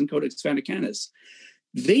Sinaiticus and Codex Vaticanus.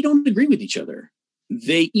 They don't agree with each other.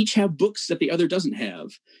 They each have books that the other doesn't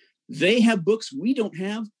have. They have books we don't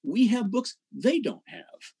have. We have books they don't have.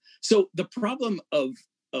 So the problem of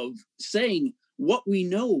saying what we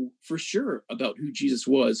know for sure about who Jesus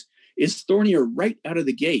was is thornier right out of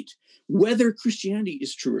the gate. Whether Christianity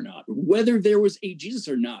is true or not, whether there was a Jesus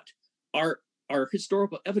or not, our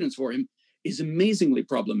historical evidence for him is amazingly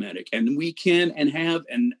problematic. And we can and have,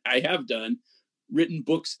 and I have done, written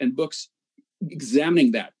books and books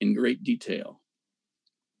examining that in great detail.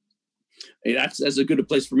 That's as good a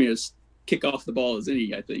place for me to kick off the ball as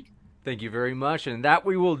any, I think. Thank you very much, and that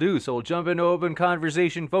we will do. So we'll jump into open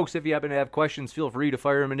conversation. Folks, if you happen to have questions, feel free to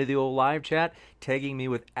fire them into the old live chat, tagging me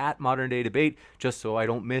with @ModernDayDebate, just so I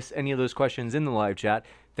don't miss any of those questions in the live chat.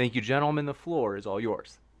 Thank you, gentlemen. The floor is all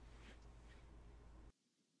yours.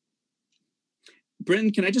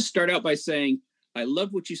 Brenton, can I just start out by saying I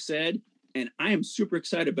love what you said, and I am super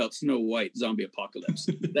excited about Snow White Zombie Apocalypse.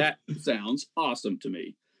 That sounds awesome to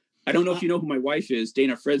me. I don't know if you know who my wife is,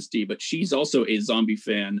 Dana Fredsty, but she's also a zombie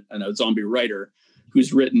fan and a zombie writer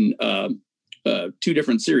who's written 2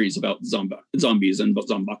 different series about zombies and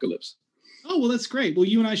Zombocalypse. Oh, well, that's great. Well,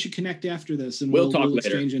 you and I should connect after this, and we'll talk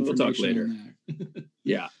later. Exchange information on that.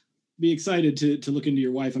 Yeah. Be excited to look into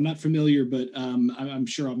your wife. I'm not familiar, but I'm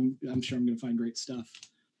sure I'm going to find great stuff.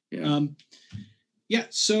 Yeah.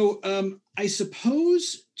 So I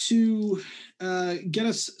suppose to get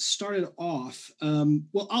us started off,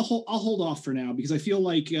 well, I'll hold off for now because I feel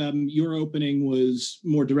like your opening was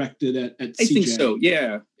more directed at CJ. I think so.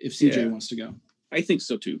 Yeah. If CJ wants to go, I think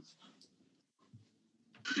so too.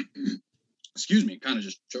 Excuse me, kind of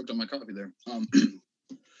just choked on my coffee there.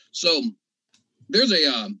 So there's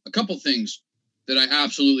a couple things that I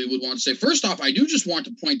absolutely would want to say. First off, I do just want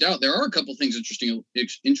to point out there are a couple things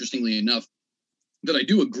interestingly enough that I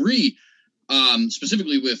do agree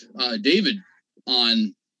specifically with David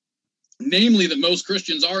on namely that most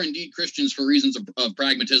Christians are indeed Christians for reasons of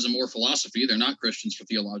pragmatism or philosophy. They're not Christians for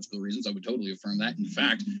theological reasons. I would totally affirm that. In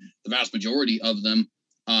fact, the vast majority of them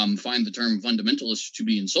find the term fundamentalist to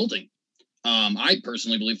be insulting. I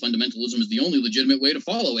personally believe fundamentalism is the only legitimate way to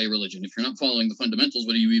follow a religion. If you're not following the fundamentals,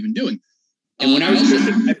 what are you even doing? And when I was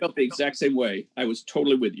Christian, I felt the exact same way. I was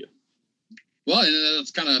totally with you. Well, and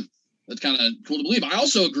that's kind of cool to believe. I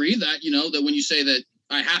also agree that, that when you say that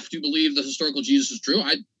I have to believe the historical Jesus is true,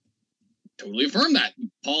 I totally affirm that.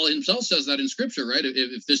 Paul himself says that in Scripture, right?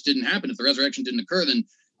 If this didn't happen, if the resurrection didn't occur, then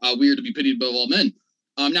we are to be pitied above all men.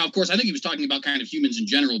 Now, of course, I think he was talking about kind of humans in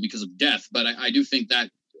general because of death, but I do think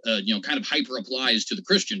that kind of hyper applies to the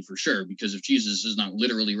Christian for sure, because if Jesus is not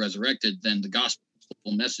literally resurrected, then the gospel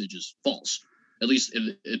message is false. At least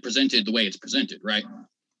it presented the way it's presented, right?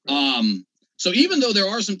 So even though there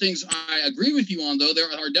are some things I agree with you on, though,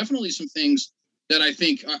 there are definitely some things that I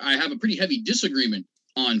think I have a pretty heavy disagreement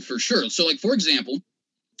on for sure. So, like, for example,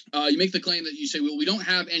 you make the claim that you say, well, we don't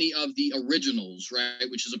have any of the originals, right?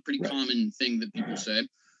 Which is a pretty common thing that people say.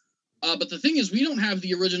 But the thing is, we don't have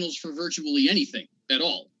the originals for virtually anything at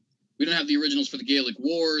all. We don't have the originals for the Gallic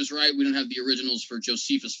Wars, right? We don't have the originals for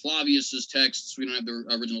Josephus Flavius's texts. We don't have the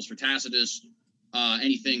originals for Tacitus,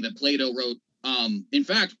 anything that Plato wrote. In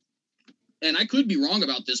fact, and I could be wrong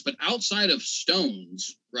about this, but outside of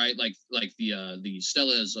stones, right, like the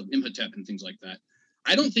stelas of Imhotep and things like that,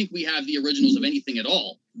 I don't think we have the originals of anything at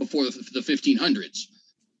all before the 1500s.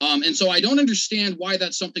 And so I don't understand why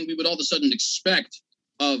that's something we would all of a sudden expect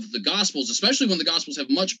of the Gospels, especially when the Gospels have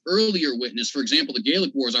much earlier witness. For example, the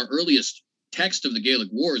Gallic Wars, our earliest text of the Gallic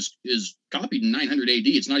Wars is copied in 900 AD.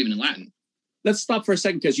 It's not even in Latin. Let's stop for a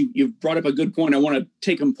second because you've brought up a good point. I want to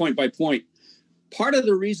take them point by point. Part of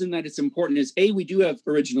the reason that it's important is, A, we do have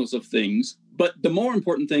originals of things, but the more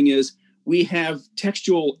important thing is we have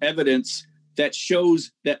textual evidence that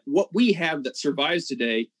shows that what we have that survives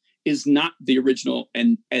today is not the original,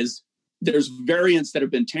 and as there's variants that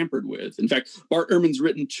have been tampered with. In fact, Bart Ehrman's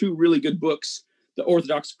written 2 really good books, The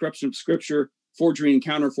Orthodox Corruption of Scripture, Forgery and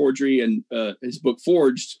Counter-Forgery, and his book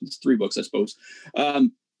Forged. It's 3 books, I suppose,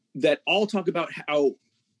 that all talk about how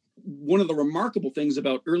one of the remarkable things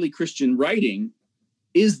about early Christian writing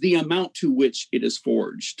is the amount to which it is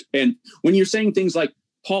forged. And when you're saying things like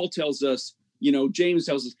Paul tells us, James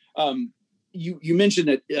tells us, you mentioned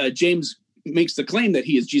that James makes the claim that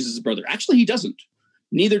he is Jesus' brother. Actually, he doesn't.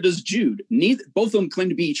 Neither does Jude. Both of them claim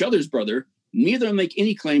to be each other's brother. Neither of them make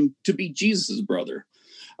any claim to be Jesus' brother.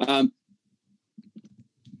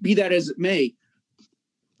 Be that as it may,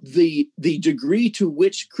 the degree to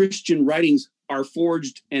which Christian writings are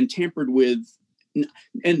forged and tampered with,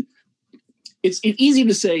 and it's easy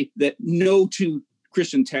to say that no 2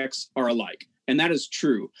 Christian texts are alike, and that is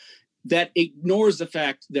true. That ignores the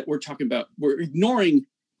fact that we're ignoring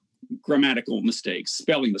grammatical mistakes,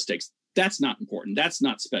 spelling mistakes. That's not important. That's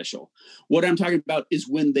not special. What I'm talking about is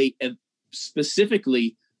when they have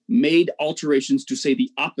specifically made alterations to say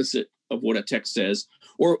the opposite of what a text says,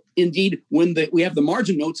 or indeed when we have the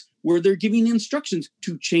margin notes where they're giving instructions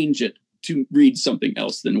to change it to read something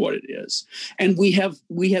else than what it is. And we have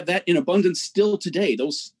that in abundance still today.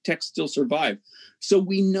 Those texts still survive. So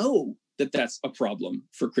we know that that's a problem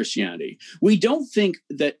for Christianity. We don't think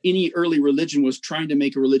that any early religion was trying to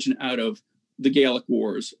make a religion out of the Gallic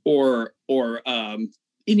Wars or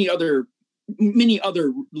many other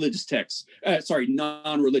religious texts.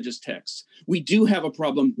 Non-religious texts. We do have a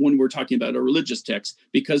problem when we're talking about a religious text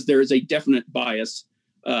because there is a definite bias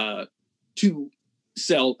to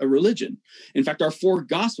sell a religion. In fact, of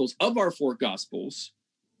our 4 Gospels,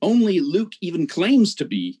 only Luke even claims to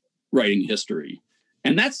be writing history.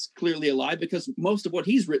 And that's clearly a lie because most of what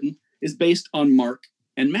he's written is based on Mark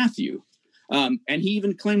and Matthew. And he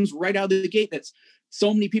even claims right out of the gate that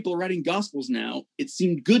so many people are writing Gospels now, it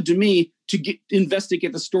seemed good to me to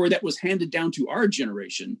investigate the story that was handed down to our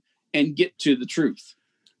generation and get to the truth,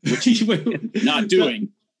 which he's not doing.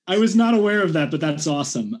 I was not aware of that, but that's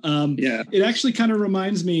awesome. Yeah. It actually kind of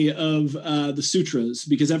reminds me of the sutras,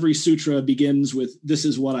 because every sutra begins with, "This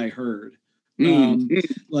is what I heard."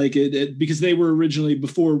 Because they were originally,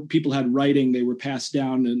 before people had writing, they were passed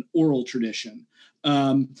down an oral tradition.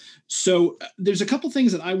 So there's a couple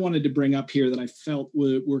things that I wanted to bring up here that I felt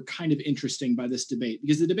were kind of interesting by this debate,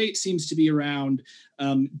 because the debate seems to be around,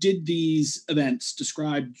 did these events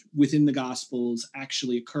described within the Gospels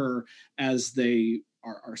actually occur as they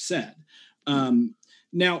are said?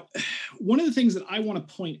 Now, one of the things that I want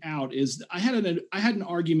to point out is that I had an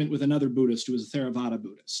argument with another Buddhist who was a Theravada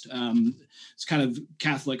Buddhist. It's kind of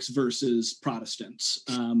Catholics versus Protestants,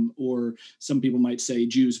 or some people might say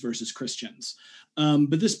Jews versus Christians.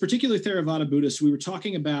 But this particular Theravada Buddhist, we were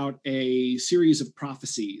talking about a series of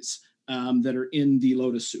prophecies that are in the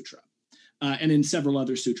Lotus Sutra. And in several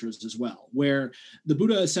other sutras as well, where the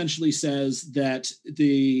Buddha essentially says that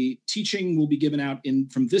the teaching will be given out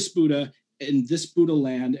from this Buddha in this Buddha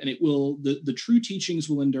land, and the true teachings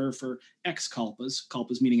will endure for X kalpas,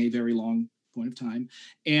 kalpas meaning a very long point of time,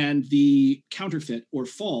 and the counterfeit or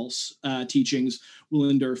false teachings will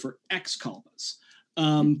endure for X kalpas.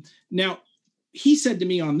 Now, he said to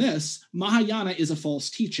me on this, Mahayana is a false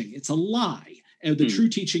teaching. It's a lie. And the true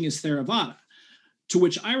teaching is Theravada. To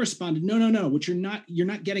which I responded, no, which you're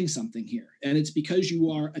not getting something here. And it's because you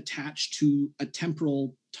are attached to a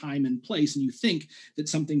temporal time and place, and you think that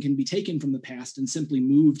something can be taken from the past and simply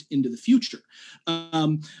moved into the future.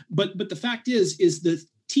 But the fact is the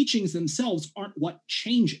teachings themselves aren't what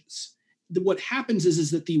changes. What happens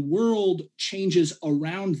is that the world changes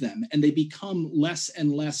around them, and they become less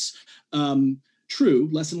and less true,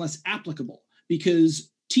 less and less applicable, because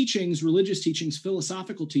teachings, religious teachings,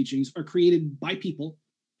 philosophical teachings are created by people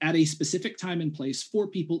at a specific time and place for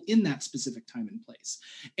people in that specific time and place.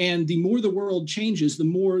 And the more the world changes, the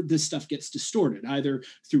more this stuff gets distorted, either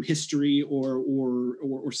through history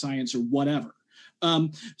or science or whatever.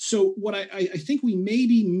 So what I think we may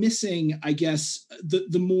be missing, I guess,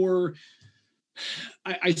 the more,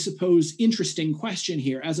 I suppose, interesting question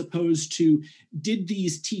here, as opposed to did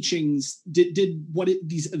these teachings,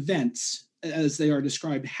 these events, as they are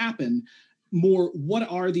described, happen, more what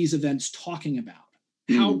are these events talking about?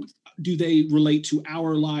 How do they relate to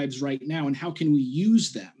our lives right now, and how can we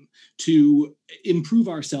use them to improve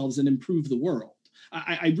ourselves and improve the world?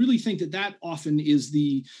 I really think that often is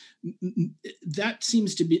that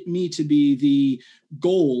seems to me to be the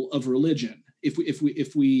goal of religion,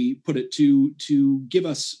 if we put it to give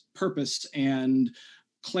us purpose and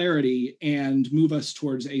clarity and move us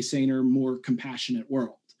towards a saner, more compassionate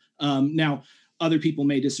world. Now, other people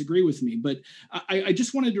may disagree with me, but I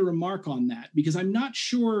just wanted to remark on that, because I'm not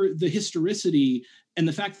sure the historicity and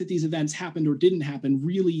the fact that these events happened or didn't happen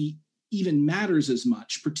really even matters as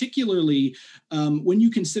much, particularly when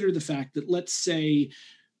you consider the fact that, let's say,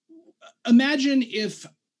 imagine if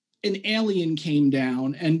an alien came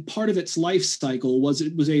down and part of its life cycle was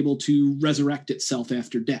it was able to resurrect itself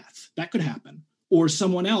after death. That could happen. Or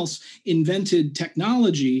someone else invented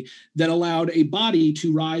technology that allowed a body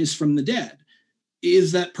to rise from the dead.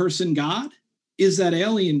 Is that person God? Is that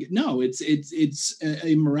alien? No, it's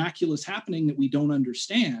a miraculous happening that we don't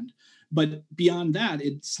understand. But beyond that,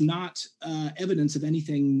 it's not evidence of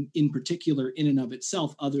anything in particular in and of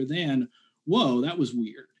itself, other than, whoa, that was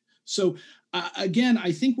weird. So again,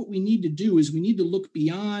 I think what we need to do is we need to look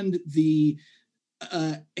beyond the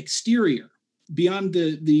exterior, beyond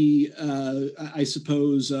the I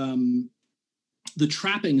suppose, the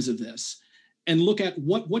trappings of this, and look at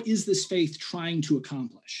what is this faith trying to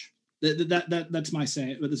accomplish. That's my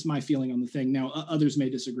saying. That's my feeling on the thing. Now, others may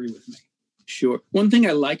disagree with me. Sure. One thing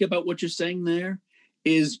I like about what you're saying there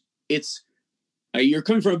is you're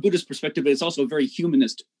coming from a Buddhist perspective, but it's also a very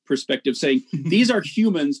humanist perspective, saying these are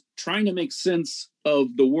humans trying to make sense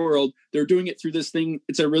of the world. They're doing it through this thing.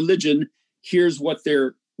 It's a religion. Here's what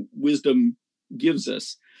their wisdom gives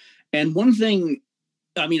us. And one thing,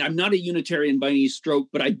 I mean, I'm not a Unitarian by any stroke,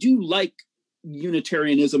 but I do like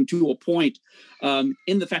Unitarianism to a point,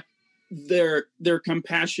 in the fact their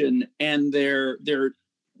compassion and their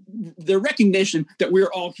recognition that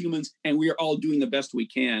we're all humans and we are all doing the best we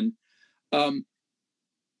can.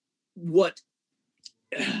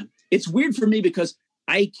 It's weird for me because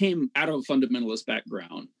I came out of a fundamentalist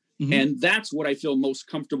background. Mm-hmm. And that's what I feel most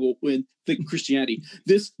comfortable with the Christianity.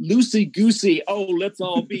 This loosey-goosey, let's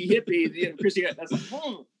all be hippie, Christianity.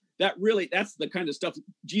 That's the kind of stuff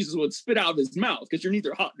Jesus would spit out of his mouth, because you're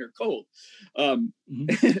neither hot nor cold. Mm-hmm.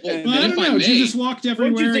 I don't know. Jesus walked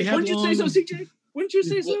everywhere. Wouldn't you say so, CJ? Wouldn't you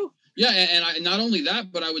say so? Yeah, and not only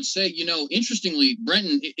that, but I would say, interestingly,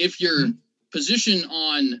 Brenton, if your position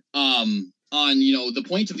on the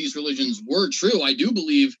points of these religions were true, I do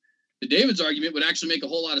believe that David's argument would actually make a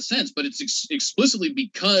whole lot of sense. But it's explicitly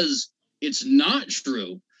because it's not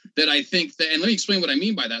true that I think that, and let me explain what I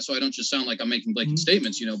mean by that, so I don't just sound like I'm making blanket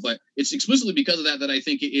statements, but it's explicitly because of that I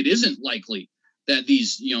think it isn't likely that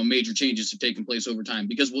these, major changes have taken place over time.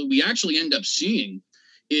 Because what we actually end up seeing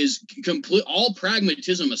is all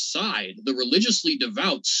pragmatism aside, the religiously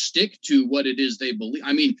devout stick to what it is they believe.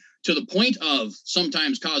 I mean, to the point of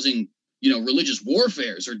sometimes causing, religious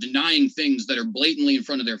warfares or denying things that are blatantly in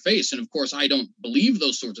front of their face. And of course, I don't believe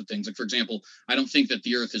those sorts of things. Like, for example, I don't think that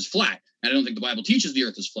the earth is flat, and I don't think the Bible teaches the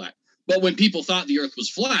earth is flat. But when people thought the earth was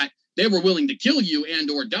flat, they were willing to kill you and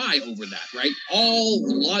or die over that, right? All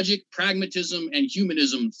logic, pragmatism, and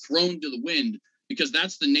humanism thrown to the wind, because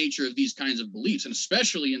that's the nature of these kinds of beliefs, and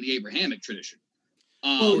especially in the Abrahamic tradition.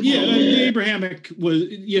 The Abrahamic was,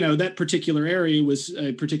 that particular area was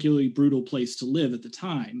a particularly brutal place to live at the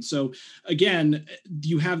time. So again,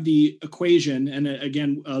 you have the equation, and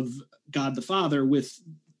again, of God the Father with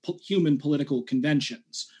human political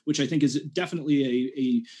conventions, which I think is definitely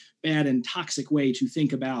a bad and toxic way to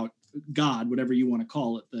think about God, whatever you want to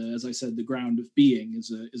call it. As I said, the ground of being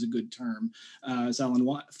is a good term. As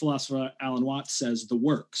philosopher Alan Watts says, the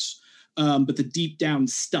works. But the deep down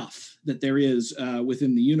stuff that there is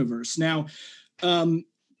within the universe. Now,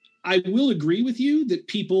 I will agree with you that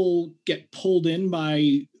people get pulled in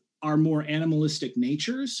by our more animalistic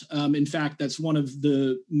natures. In fact, that's one of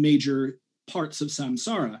the major parts of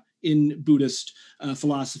samsara in Buddhist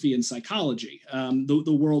philosophy and psychology.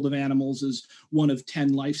 The world of animals is one of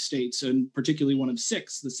 10 life states, and particularly one of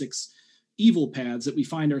 6, the 6 evil paths that we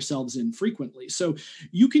find ourselves in frequently. So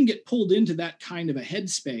you can get pulled into that kind of a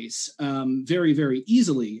headspace very, very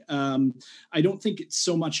easily. I don't think it's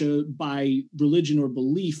so much by religion or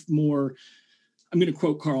belief, more, I'm going to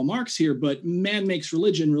quote Karl Marx here, but man makes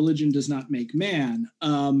religion, religion does not make man,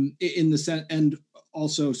 in the sense, and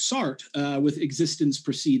also Sartre with existence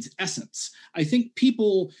precedes essence. I think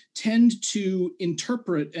people tend to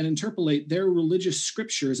interpret and interpolate their religious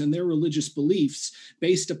scriptures and their religious beliefs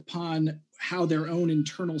based upon how their own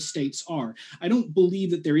internal states are. I don't believe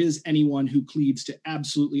that there is anyone who cleaves to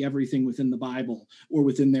absolutely everything within the Bible or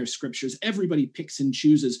within their scriptures. Everybody picks and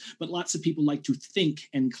chooses, but lots of people like to think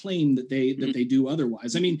and claim that they do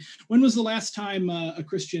otherwise. I mean, when was the last time a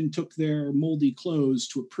Christian took their moldy clothes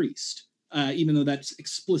to a priest? Even though that's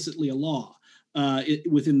explicitly a law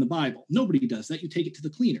within the Bible. Nobody does that. You take it to the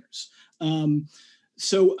cleaners.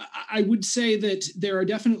 So I would say that there are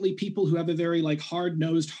definitely people who have a very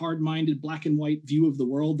hard-nosed, hard-minded, black and white view of the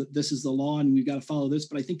world, that this is the law and we've got to follow this.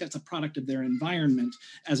 But I think that's a product of their environment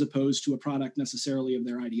as opposed to a product necessarily of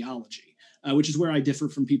their ideology, which is where I differ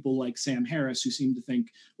from people like Sam Harris, who seem to think,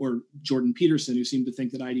 or Jordan Peterson, who seem to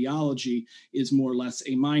think that ideology is more or less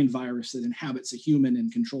a mind virus that inhabits a human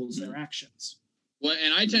and controls their actions. Well,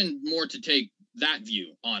 and I tend more to take that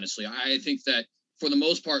view, honestly. I think that for the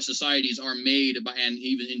most part, societies are made by, and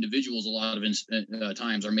even individuals a lot of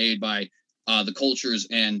times are made by the cultures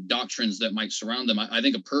and doctrines that might surround them. I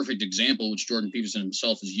think a perfect example, which Jordan Peterson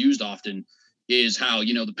himself has used often, is how,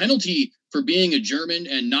 the penalty for being a German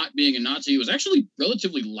and not being a Nazi was actually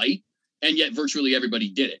relatively light, and yet virtually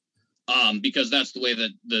everybody did it. Because that's the way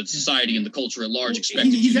that the society and the culture at large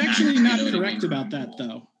expected. He's actually not correct about that,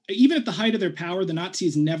 though. Even at the height of their power, the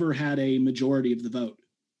Nazis never had a majority of the vote.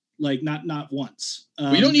 Not once.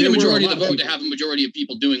 You don't need a majority of the vote to have a majority of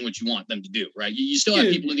people doing what you want them to do, right? You still have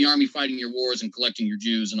people in the army fighting your wars and collecting your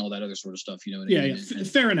Jews and all that other sort of stuff. You know what I mean? Yeah.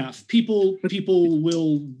 Fair enough. People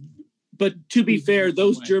will. But to be fair,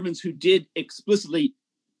 those Germans who did explicitly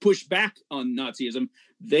push back on Nazism,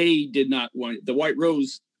 they did not want the White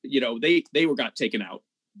Rose. They got taken out.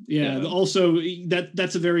 Yeah. Also,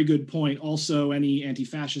 that's a very good point. Also, any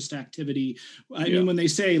anti-fascist activity. I mean, when they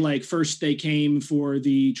say first they came for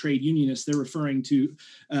the trade unionists, they're referring to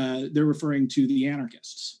the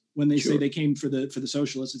anarchists. When they say they came for the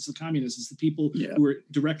socialists, it's the communists. It's the people who were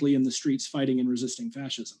directly in the streets fighting and resisting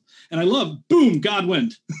fascism. And I love, boom,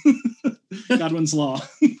 Godwin. Godwin's law.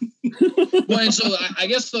 Well, and so I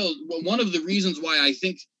guess, though, one of the reasons why I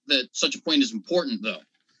think that such a point is important, though,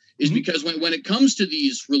 is because when it comes to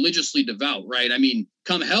these religiously devout, right? I mean,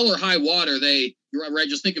 come hell or high water, you're right.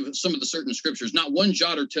 Just think of some of the certain scriptures, not one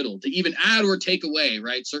jot or tittle to even add or take away,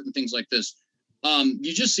 right? Certain things like this.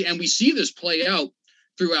 You just see, and we see this play out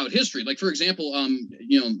throughout history. Like, for example,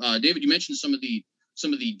 David, you mentioned some of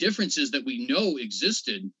the differences that we know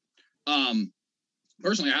existed.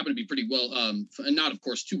 Personally, I happen to be pretty well, not of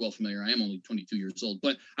course too well familiar. I am only 22 years old,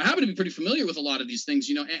 but I happen to be pretty familiar with a lot of these things,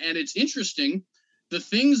 and it's interesting. The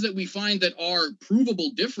things that we find that are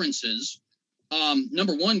provable differences,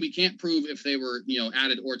 number one, we can't prove if they were,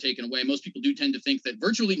 added or taken away. Most people do tend to think that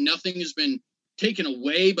virtually nothing has been taken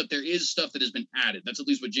away, but there is stuff that has been added. That's at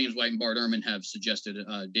least what James White and Bart Ehrman have suggested.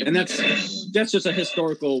 David, and that's just a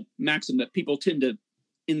historical maxim that people tend to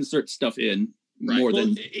insert stuff in. Right. More well,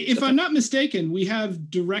 than if I'm not mistaken, we have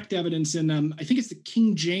direct evidence in I think it's the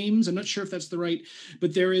King James. I'm not sure if that's the right,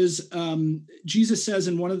 but there is Jesus says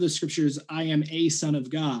in one of the scriptures, "I am a son of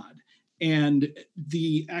God," and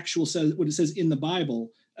the actual says what it says in the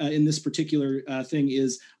Bible in this particular thing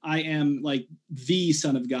is, "I am the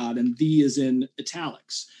son of God," and "the" is in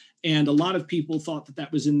italics. And a lot of people thought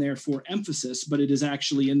that was in there for emphasis, but it is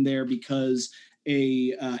actually in there because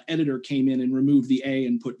editor came in and removed the A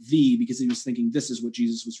and put the, because he was thinking this is what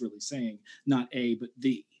Jesus was really saying, not a, but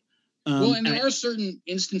the. Well, and there are certain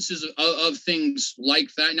instances of things like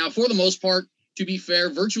that. Now, for the most part, to be fair,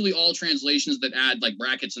 virtually all translations that add like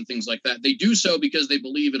brackets and things like that, they do so because they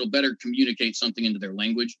believe it'll better communicate something into their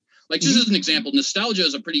language. Like just as an example, nostalgia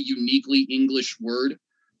is a pretty uniquely English word.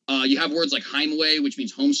 You have words like Heimweh, which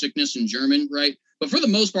means homesickness in German, right? But for the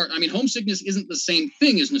most part, I mean, homesickness isn't the same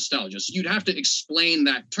thing as nostalgia. So you'd have to explain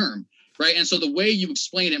that term, right? And so the way you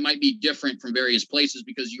explain it might be different from various places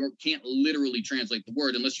because you can't literally translate the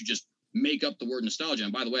word unless you just make up the word nostalgia.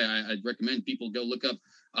 And by the way, I'd recommend people go look up,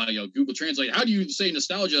 Google Translate. How do you say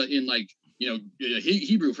nostalgia in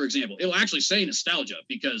Hebrew, for example? It'll actually say nostalgia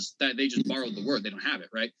because they just borrowed the word. They don't have it,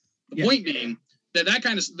 right? The point being that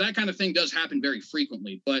kind of thing does happen very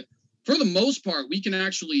frequently. But for the most part, we can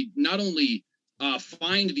actually not only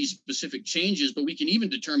find these specific changes, but we can even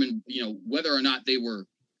determine, whether or not they were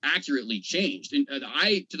accurately changed. And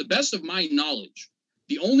to the best of my knowledge,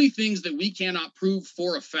 the only things that we cannot prove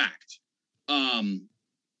for a fact,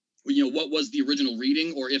 what was the original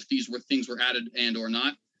reading, or if these things were added and or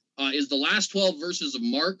not, is the last 12 verses of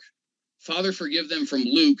Mark, Father forgive them from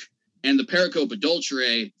Luke, and the pericope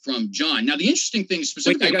adulterae from John. Now, the interesting thing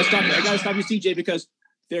specifically... Wait, I gotta stop you, CJ, because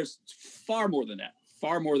there's far more than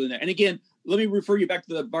that. And again, let me refer you back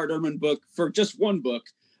to the Bart Ehrman book for just one book,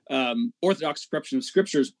 Orthodox Corruption of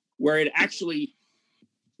Scriptures, where it actually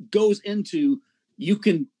goes into, you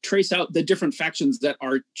can trace out the different factions that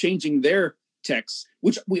are changing their texts,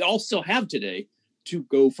 which we all still have today, to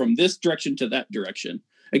go from this direction to that direction.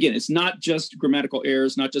 Again, it's not just grammatical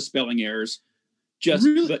errors, not just spelling errors,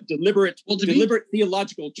 but deliberate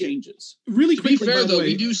theological changes. Really to be fair, though,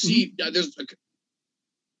 we do see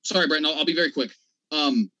sorry, Brent, I'll be very quick.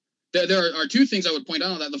 There are two things I would point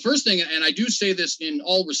out on that. The first thing, and I do say this in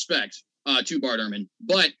all respect to Bart Ehrman,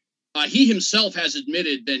 but he himself has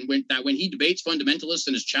admitted that when he debates fundamentalists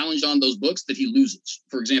and is challenged on those books, that he loses.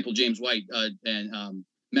 For example, James White and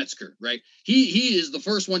Metzger, right? He is the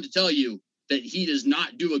first one to tell you that he does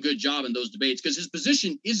not do a good job in those debates because his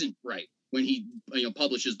position isn't right when he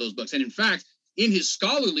publishes those books. And in fact, in his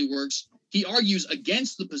scholarly works, he argues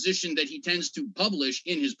against the position that he tends to publish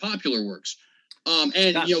in his popular works. For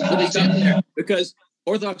example, because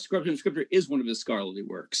Orthodox Corruption of Scripture is one of his scholarly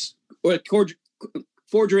works.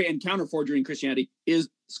 Forgery and counter-forgery in Christianity is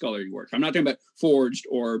scholarly work. I'm not talking about forged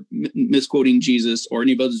or misquoting Jesus or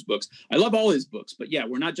any of his books. I love all his books, but yeah,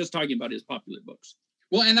 we're not just talking about his popular books.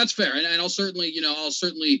 Well, and that's fair. And I'll certainly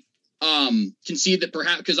concede that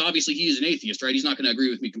perhaps, because obviously he is an atheist, right? He's not going to agree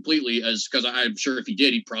with me completely, because I'm sure if he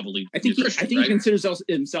did, he'd probably. I think he considers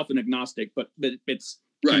himself an agnostic, but it's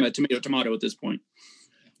kind of a tomato at this point.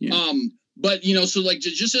 Yeah. But so like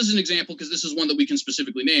just as an example, because this is one that we can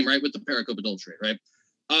specifically name, right, with the pericope adulterate, right?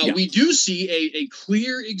 We do see a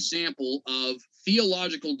clear example of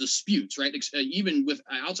theological disputes, right? Even with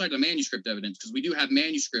outside of the manuscript evidence, because we do have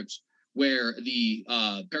manuscripts where the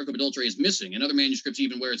pericope adulterate is missing, and other manuscripts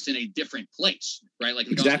even where it's in a different place, right? Like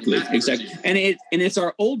in exactly. And it's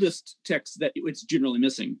our oldest text that it's generally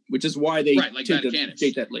missing, which is why they tend to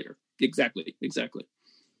date that later. Exactly.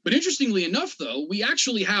 But interestingly enough, though, we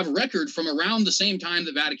actually have record from around the same time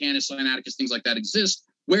that Vaticanus, Sinaiticus, things like that exist,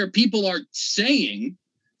 where people are saying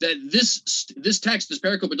that this text, this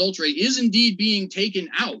pericope adulterate, is indeed being taken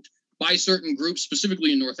out by certain groups,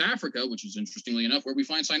 specifically in North Africa, which is interestingly enough where we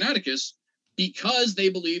find Sinaiticus, because they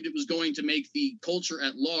believed it was going to make the culture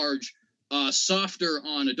at large softer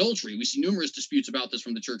on adultery. We see numerous disputes about this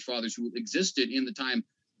from the church fathers who existed in the time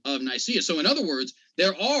of Nicaea. So in other words,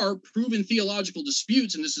 there are proven theological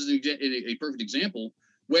disputes, and this is a perfect example,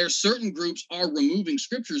 where certain groups are removing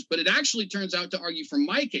scriptures, but it actually turns out to argue from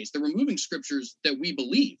my case, they're removing scriptures that we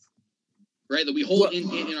believe, right, that we hold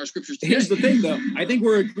in our scriptures today. Here's the thing, though. I think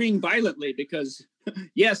we're agreeing violently because,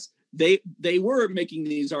 yes, they were making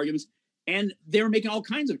these arguments, and they were making all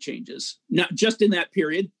kinds of changes, not just in that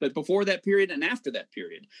period, but before that period and after that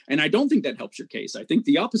period. And I don't think that helps your case. I think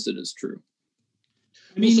the opposite is true.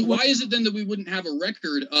 So why is it then that we wouldn't have a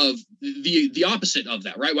record of the opposite of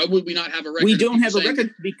that, right? Why would we not have a record? We don't have a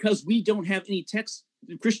record because we don't have any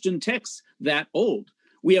Christian texts that old.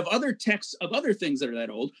 We have other texts of other things that are that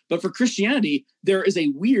old, but for Christianity, there is a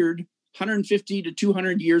weird 150 to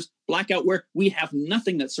 200 years blackout where we have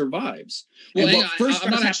nothing that survives. Well, and what first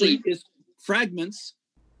starts happening is fragments.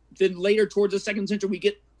 Then later, towards the 2nd century, we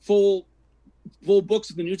get full books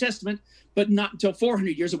of the New Testament, but not until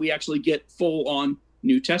 400 years that we actually get full-on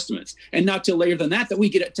New Testaments, and not till later than that we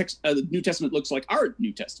get a text. The New Testament looks like our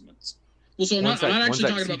New Testaments. Well, so I'm not actually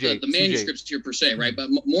talking about the manuscripts here per se, right? But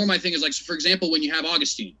more my thing is like, so for example, when you have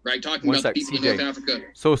Augustine, right, talking about the people in North Africa.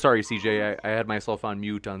 So sorry, CJ, I had myself on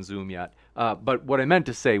mute on Zoom yet. But what I meant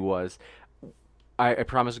to say was, I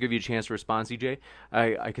promise to give you a chance to respond, CJ.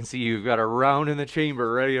 I can see you've got a round in the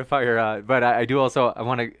chamber ready to fire. But I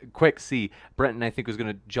want to quick see. Brenton, I think, was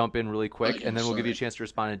going to jump in really quick, and then we'll give you a chance to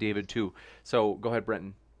respond to David, too. So go ahead,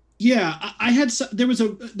 Brenton. Yeah, there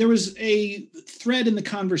was a thread in the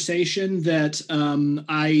conversation that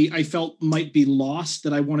I felt might be lost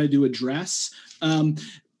that I wanted to address.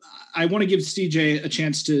 I want to give CJ a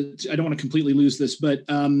chance to I don't want to completely lose this, but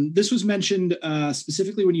this was mentioned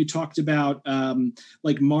specifically when you talked about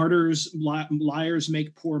like martyrs, liars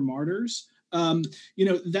make poor martyrs.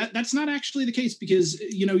 That's not actually the case, because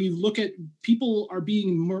you look at people are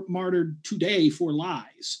being martyred today for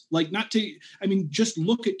lies. Just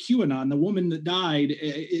look at QAnon, the woman that died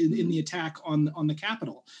in the attack on the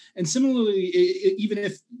Capitol. And similarly, even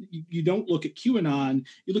if you don't look at QAnon,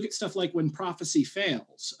 you look at stuff like when prophecy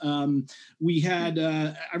fails. We had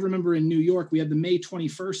I remember in New York, we had the May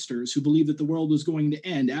 21sters who believed that the world was going to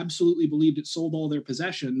end, absolutely believed it, sold all their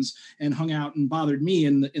possessions and hung out and bothered me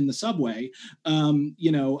in the subway.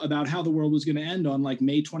 About how the world was going to end on like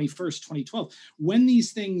May 21st, 2012. When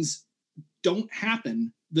these things don't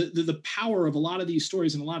happen, the power of a lot of these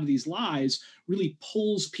stories and a lot of these lies really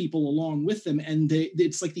pulls people along with them. And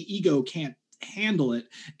it's like the ego can't handle it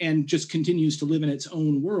and just continues to live in its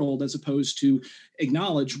own world as opposed to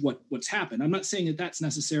acknowledge what's happened. I'm not saying that that's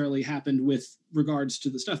necessarily happened with regards to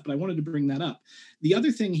the stuff, but I wanted to bring that up. The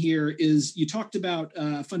other thing here is you talked about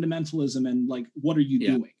fundamentalism and like, what are you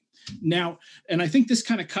doing? Now, and I think this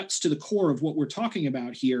kind of cuts to the core of what we're talking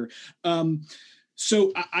about here.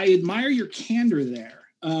 So I admire your candor there,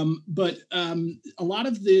 but a lot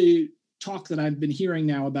of the talk that I've been hearing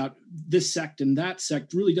now about this sect and that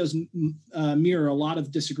sect really does mirror a lot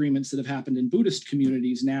of disagreements that have happened in Buddhist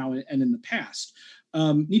communities now and in the past.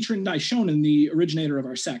 Nichiren Daishonin, the originator of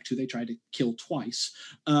our sect, who they tried to kill twice,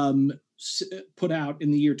 put out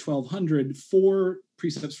in the year 1200 4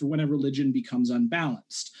 precepts for when a religion becomes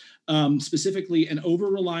unbalanced. Specifically, an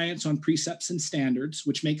over-reliance on precepts and standards,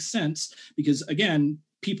 which makes sense because, again,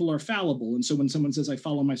 people are fallible. And so when someone says, I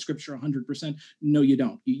follow my scripture 100%, no, you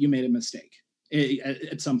don't. You made a mistake.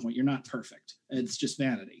 At some point, you're not perfect. It's just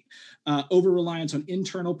vanity. Over-reliance on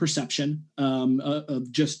internal perception of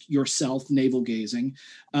just yourself, navel-gazing.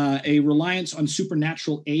 A reliance on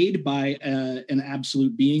supernatural aid by an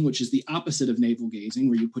absolute being, which is the opposite of navel-gazing,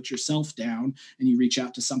 where you put yourself down and you reach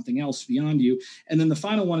out to something else beyond you. And then the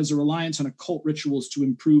final one is a reliance on occult rituals to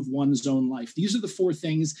improve one's own life. These are the 4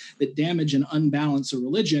 things that damage and unbalance a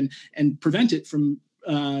religion and prevent it from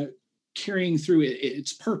carrying through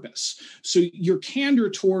its purpose. So your candor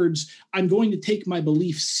towards, I'm going to take my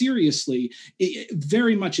belief seriously, it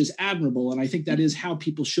very much is admirable. And I think that is how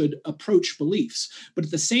people should approach beliefs. But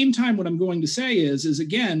at the same time, what I'm going to say is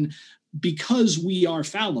again, because we are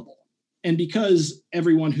fallible, and because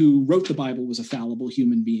everyone who wrote the Bible was a fallible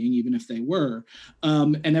human being, even if they were,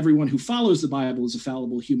 and everyone who follows the Bible is a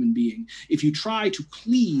fallible human being, if you try to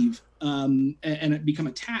cleave and become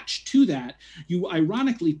attached to that, you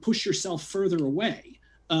ironically push yourself further away,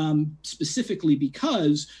 specifically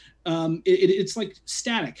because it's like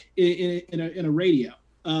static in a radio.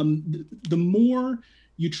 The more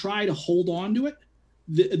you try to hold on to it,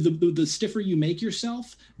 the stiffer you make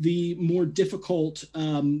yourself, the more difficult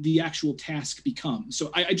the actual task becomes. So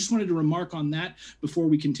I just wanted to remark on that before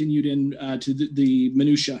we continued in to the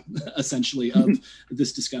minutia, essentially, of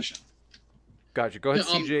this discussion. Gotcha. Go ahead,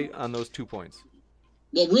 CJ, on those 2 points.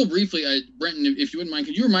 Well, real briefly, Brenton, if you wouldn't mind,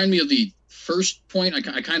 could you remind me of the first point?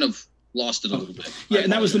 I kind of lost it a little bit. Yeah,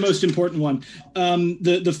 and that was the most important one.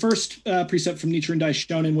 The first precept from Nichiren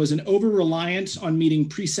Daishonin was an over-reliance on meeting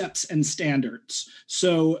precepts and standards.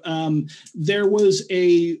 So there was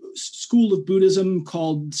a school of Buddhism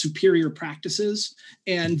called Superior Practices,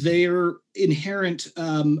 and their inherent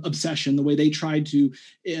obsession, the way they tried to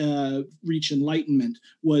reach enlightenment,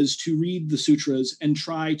 was to read the sutras and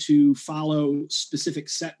try to follow specific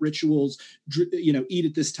set rituals, eat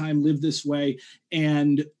at this time, live this way,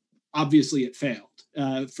 and obviously it failed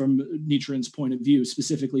from Nichiren's point of view,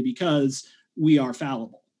 specifically because we are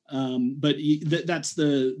fallible. But that's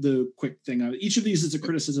the quick thing. Each of these is a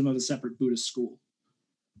criticism of a separate Buddhist school.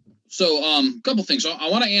 So a couple things. So I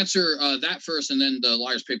want to answer that first, and then the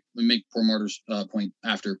liars make poor martyrs point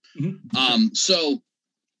after. Mm-hmm.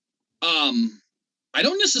 I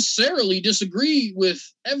don't necessarily disagree with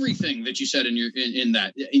everything that you said in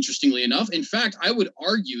that, interestingly enough. In fact, I would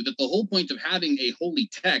argue that the whole point of having a holy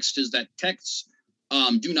text is that texts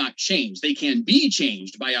do not change. They can be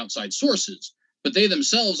changed by outside sources, but they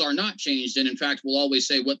themselves are not changed, and in fact will always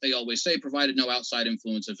say what they always say, provided no outside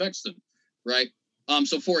influence affects them, right?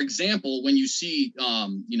 So, for example, when you see,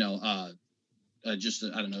 just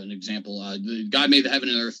I don't know, an example, God made the heaven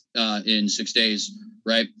and earth in 6 days,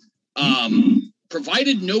 right?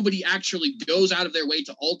 Provided nobody actually goes out of their way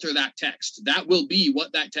to alter that text, that will be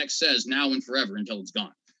what that text says now and forever until it's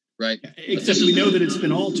gone, right? Except we know that it's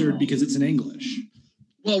been altered because it's in English.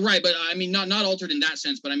 Well, right, but I mean, not altered in that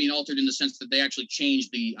sense, but I mean altered in the sense that they actually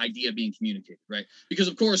changed the idea being communicated, right? Because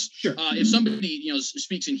of course, sure. If somebody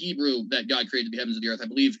speaks in Hebrew that God created the heavens and the earth, I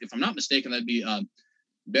believe, if I'm not mistaken, that'd be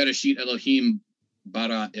Bereshit Elohim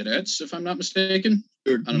bara eretz, if I'm not mistaken.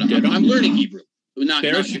 I don't know. I'm learning Hebrew. Not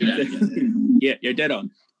Yeah, you're dead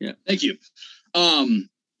on. Yeah. Thank you. But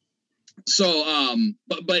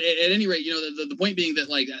at any rate, the point being that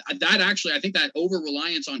that actually, I think that over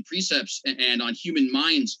reliance on precepts and on human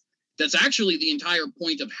minds, that's actually the entire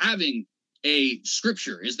point of having a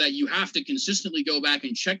scripture, is that you have to consistently go back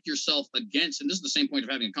and check yourself against, and this is the same point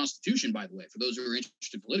of having a constitution, by the way, for those who are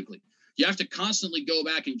interested politically. You have to constantly go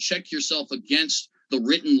back and check yourself against the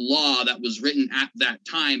written law that was written at that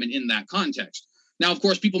time and in that context. Now, of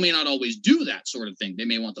course, people may not always do that sort of thing. They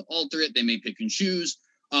may want to alter it. They may pick and choose.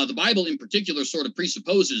 The Bible in particular sort of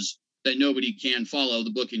presupposes that nobody can follow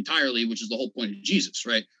the book entirely, which is the whole point of Jesus,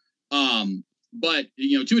 right? But,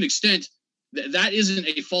 to an extent, that isn't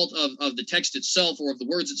a fault of the text itself or of the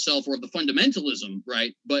words itself or of the fundamentalism,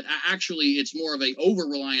 right? But actually, it's more of a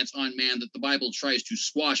over-reliance on man that the Bible tries to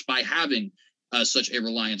squash by having such a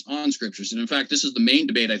reliance on scriptures. And in fact, this is the main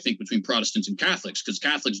debate, I think, between Protestants and Catholics, because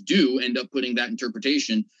Catholics do end up putting that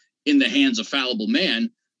interpretation in the hands of fallible man.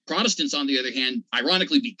 Protestants, on the other hand,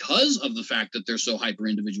 ironically, because of the fact that they're so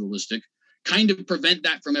hyper-individualistic, kind of prevent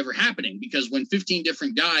that from ever happening. Because when 15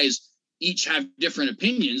 different guys each have different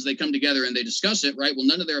opinions, they come together and they discuss it, right? Well,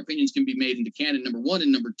 none of their opinions can be made into canon, number one.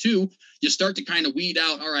 And number two, you start to kind of weed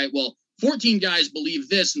out, all right, well, 14 guys believe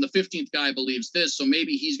this and the 15th guy believes this, so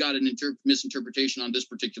maybe he's got an misinterpretation on this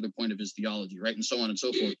particular point of his theology, right? And so on and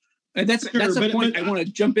so forth. And that's a point I want to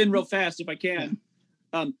jump in real fast if I can,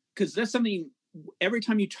 because that's something. Every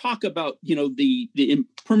time you talk about the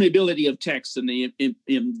impermeability of text and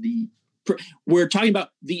we're talking about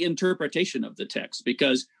the interpretation of the text,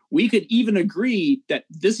 because we could even agree that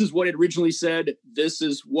this is what it originally said, this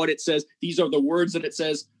is what it says, these are the words that it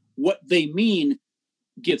says. What they mean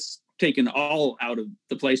gets taken all out of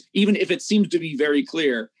the place, even if it seems to be very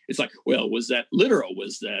clear. It's like, well, was that literal?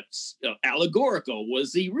 Was that allegorical?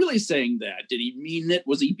 Was he really saying that? Did he mean it?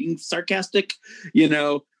 Was he being sarcastic?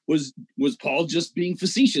 Was Paul just being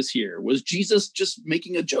facetious here? Was Jesus just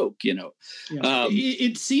making a joke? Yeah.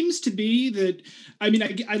 It seems to be that,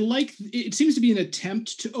 it seems to be an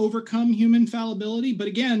attempt to overcome human fallibility. But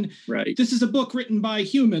again, right. This is a book written by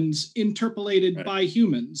humans, interpolated by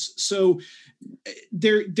humans. So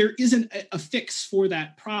there isn't a fix for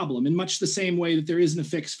that problem, in much the same way that there isn't a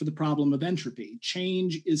fix for the problem of entropy.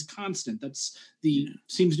 Change is constant. That's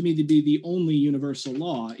seems to me to be the only universal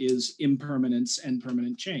law, is impermanence and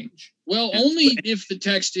permanent change. Well, only if the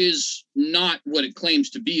text is not what it claims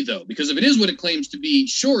to be, though, because if it is what it claims to be,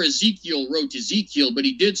 sure, Ezekiel wrote Ezekiel, but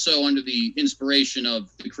he did so under the inspiration of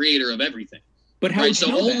the creator of everything. But how would you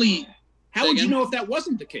know that? How would you know if that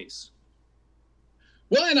wasn't the case?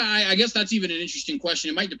 Well, and I guess that's even an interesting question.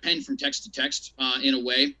 It might depend from text to text in a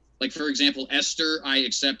way. Like, for example, Esther, I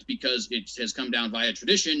accept because it has come down via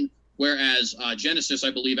tradition, whereas Genesis,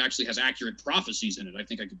 I believe, actually has accurate prophecies in it. I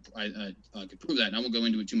think I could prove that, and I won't go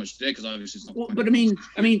into it too much today because obviously it's not. Well, but I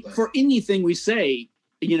mean, for anything we say,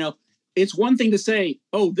 it's one thing to say,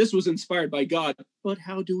 "Oh, this was inspired by God," but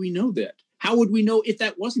how do we know that? How would we know if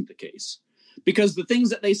that wasn't the case? Because the things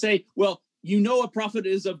that they say, well, a prophet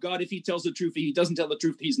is of God if he tells the truth. If he doesn't tell the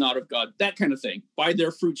truth, he's not of God. That kind of thing. By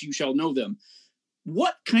their fruits you shall know them.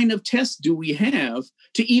 What kind of test do we have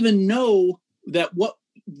to even know that what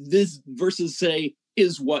these verses say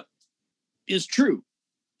is what is true?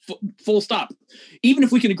 Full stop. Even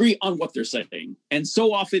if we can agree on what they're saying. And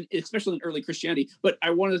so often, especially in early Christianity, but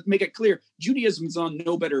I want to make it clear, Judaism is on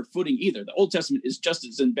no better footing either. The Old Testament is just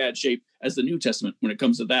as in bad shape as the New Testament when it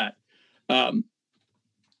comes to that.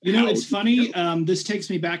 It's funny. This takes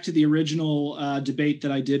me back to the original debate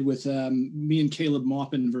that I did with me and Caleb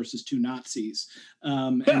Maupin versus two Nazis.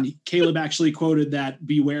 And Caleb actually quoted that,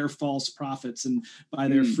 "Beware false prophets, and by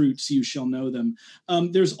their fruits you shall know them."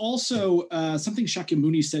 There's also something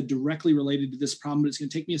Shakyamuni said directly related to this problem, but it's going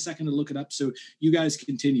to take me a second to look it up. So you guys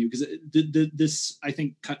continue, because this, I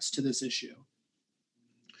think, cuts to this issue.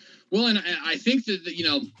 Well, and I think that,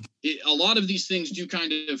 a lot of these things do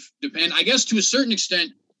kind of depend, I guess, to a certain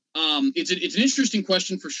extent. It's an interesting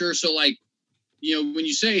question for sure. So, like, when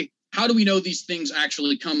you say, how do we know these things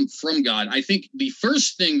actually come from God? I think the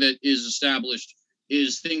first thing that is established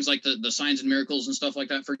is things like the signs and miracles and stuff like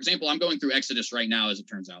that. For example, I'm going through Exodus right now, as it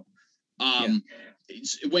turns out.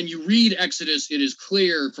 When you read Exodus, it is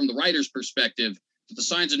clear from the writer's perspective that the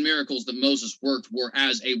signs and miracles that Moses worked were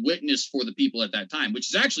as a witness for the people at that time, which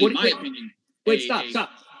is actually, in my opinion. Stop.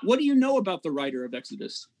 What do you know about the writer of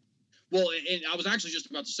Exodus? Well, and I was actually just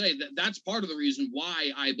about to say that that's part of the reason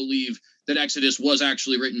why I believe that Exodus was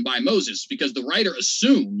actually written by Moses, because the writer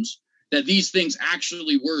assumes that these things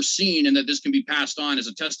actually were seen and that this can be passed on as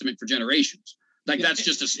a testament for generations. Like, that's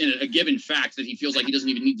just a given fact that he feels like he doesn't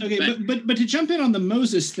even need to defend. But to jump in on the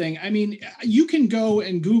Moses thing, I mean, you can go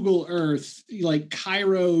and Google Earth, like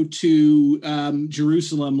Cairo to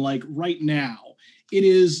Jerusalem, like right now. It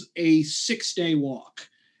is a 6-day walk.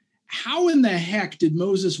 How in the heck did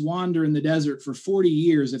Moses wander in the desert for 40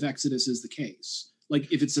 years if Exodus is the case?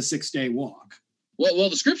 Like, if it's a 6-day walk? Well,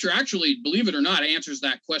 the scripture actually, believe it or not, answers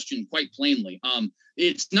that question quite plainly.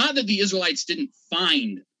 It's not that the Israelites didn't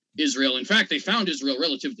find Israel. In fact, they found Israel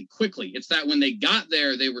relatively quickly. It's that when they got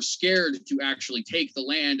there, they were scared to actually take the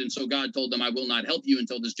land. And so God told them, I will not help you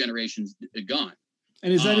until this generation's gone.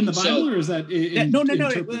 And is that in the Bible, or is that No,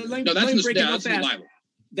 that's in the Bible.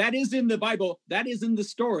 That is in the Bible. That is in the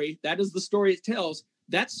story. That is the story it tells.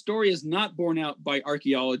 That story is not borne out by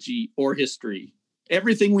archaeology or history.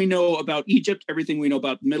 Everything we know about Egypt, everything we know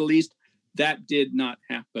about the Middle East, that did not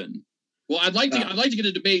happen. Well, I'd like to get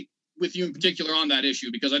a debate with you in particular on that issue,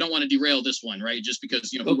 because I don't want to derail this one, right? Just because,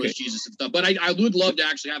 who was Jesus and stuff. But I would love to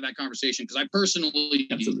actually have that conversation, because I personally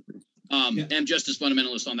am just as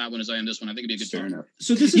fundamentalist on that one as I am this one. I think it'd be a good talk.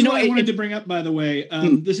 So this is what I wanted to bring up, by the way.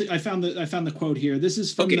 I found the quote here. This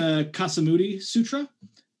is from the Kasamudi Sutra.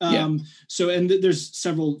 So, and there's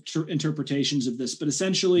several interpretations of this, but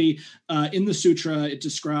essentially in the sutra, it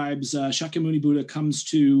describes Shakyamuni Buddha comes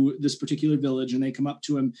to this particular village, and they come up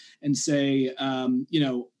to him and say,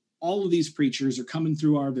 all of these preachers are coming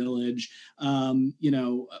through our village,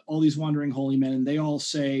 all these wandering holy men, and they all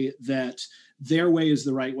say that their way is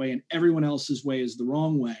the right way and everyone else's way is the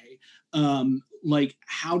wrong way. Like,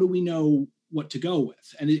 how do we know what to go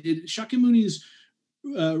with? And Shakyamuni's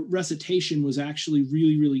recitation was actually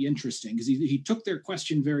really, really interesting, because he took their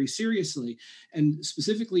question very seriously. And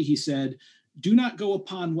specifically, he said, do not go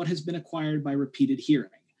upon what has been acquired by repeated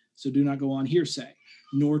hearing. So do not go on hearsay,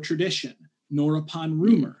 nor tradition, nor upon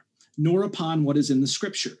rumor, nor upon what is in the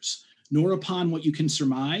scriptures, nor upon what you can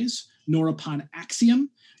surmise, nor upon axiom,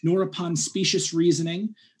 nor upon specious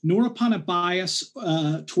reasoning, nor upon a bias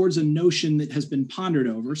towards a notion that has been pondered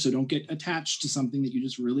over. So don't get attached to something that you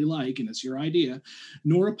just really like and it's your idea,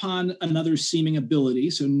 nor upon another's seeming ability.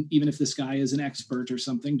 So even if this guy is an expert or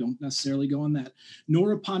something, don't necessarily go on that,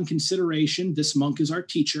 nor upon consideration. This monk is our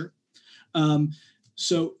teacher.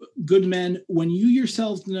 So good men, when you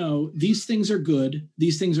yourselves know these things are good,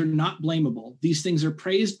 these things are not blamable, these things are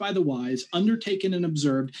praised by the wise, undertaken and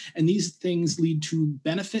observed, and these things lead to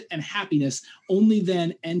benefit and happiness, only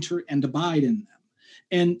then enter and abide in them.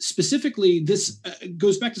 And specifically, this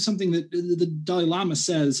goes back to something that the Dalai Lama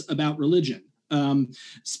says about religion.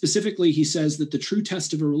 Specifically, he says that the true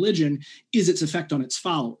test of a religion is its effect on its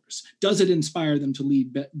followers. Does it inspire them to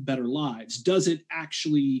lead better lives? Does it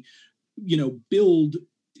actually build,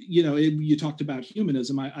 you talked about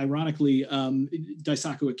humanism. Ironically,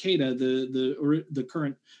 Daisaku Ikeda, the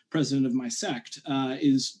current president of my sect,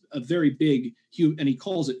 is a very big, and he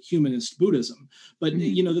calls it humanist Buddhism. But,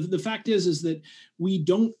 the fact is that we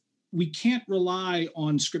can't rely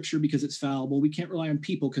on scripture because it's fallible. We can't rely on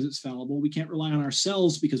people because it's fallible. We can't rely on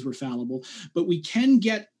ourselves because we're fallible, but we can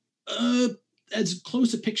get as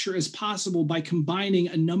close a picture as possible by combining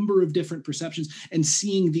a number of different perceptions and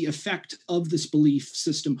seeing the effect of this belief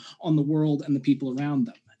system on the world and the people around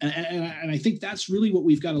them. And I think that's really what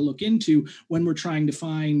we've got to look into when we're trying to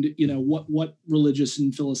find, what religious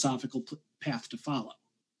and philosophical path to follow.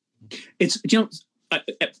 It's,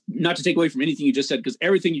 not to take away from anything you just said, because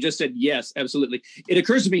everything you just said, yes, absolutely. It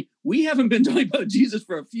occurs to me, we haven't been talking about Jesus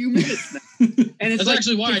for a few minutes now. And that's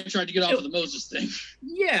actually why I tried to get off of the Moses thing.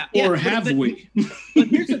 Yeah. Or have we? But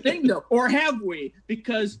here's the thing, though. Or have we?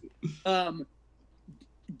 Because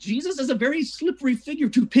Jesus is a very slippery figure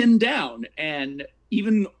to pin down. And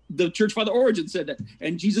even the Church Father Origen said that.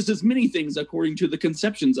 And Jesus is many things according to the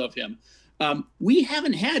conceptions of him. We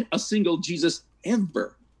haven't had a single Jesus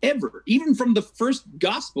ever. Even from the first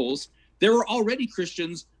Gospels, there were already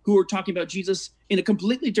Christians who were talking about Jesus in a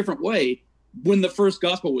completely different way when the first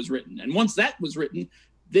Gospel was written. And once that was written,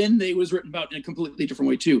 then they was written about in a completely different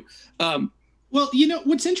way too. Well,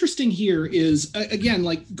 what's interesting here is, again,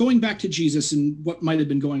 like going back to Jesus and what might have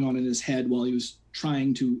been going on in his head while he was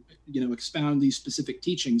trying to, expound these specific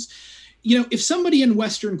teachings. If somebody in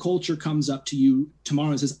Western culture comes up to you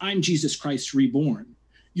tomorrow and says, "I'm Jesus Christ reborn,"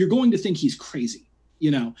 you're going to think he's crazy,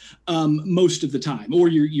 most of the time, or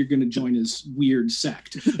you're going to join his weird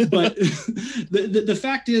sect. But the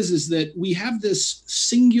fact is that we have this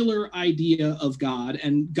singular idea of God,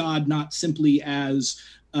 and God not simply as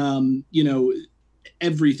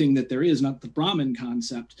everything that there is, not the Brahmin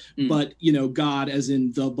concept, but, God as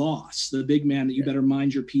in the boss, the big man that you better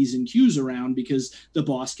mind your P's and Q's around, because the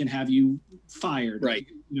boss can have you fired. Right.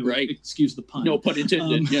 Right. Excuse the pun. No pun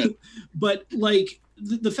intended. Yeah. But like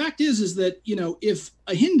the fact is that, if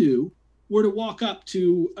a Hindu were to walk up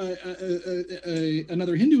to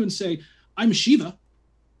another Hindu and say, "I'm Shiva,"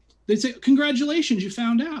 they'd say, "Congratulations, you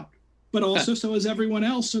found out." But also, so is everyone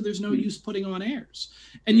else. So there's no use putting on airs.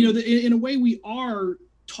 And, in a way, we are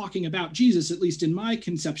talking about Jesus, at least in my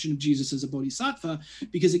conception of Jesus as a bodhisattva,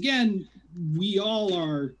 because, again, we all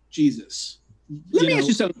are Jesus. Let me ask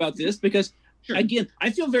you something about this, because, again, I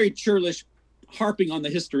feel very churlish harping on the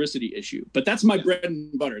historicity issue, but that's my bread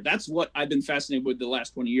and butter. That's what I've been fascinated with the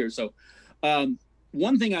last 20 years. So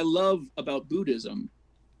one thing I love about Buddhism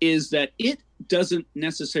is that it doesn't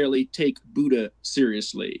necessarily take Buddha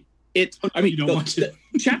seriously. You don't want to.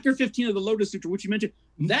 Chapter 15 of the Lotus Sutra, which you mentioned,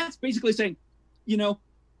 that's basically saying,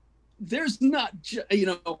 there's not,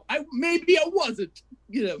 maybe I wasn't,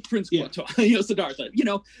 Prince Siddhartha,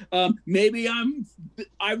 maybe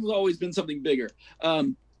I've always been something bigger.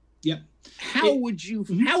 How would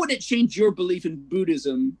it change your belief in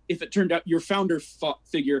Buddhism if it turned out your founder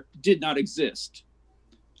figure did not exist?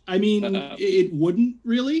 I mean, it wouldn't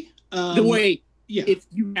really. The way, if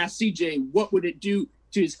you ask CJ, what would it do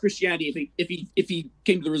to his Christianity if he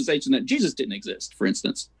came to the realization that Jesus didn't exist, for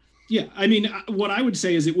instance? Yeah, I mean, what I would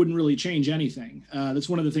say is it wouldn't really change anything. That's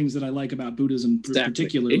one of the things that I like about Buddhism,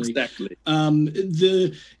 particularly. Exactly. And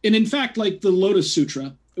in fact, like the Lotus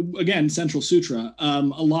Sutra, again, Central Sutra, a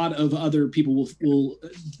lot of other people will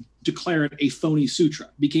declare it a phony sutra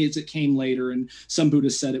because it came later, and some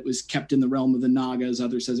Buddhists said it was kept in the realm of the Nagas.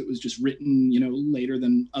 Others says it was just written, later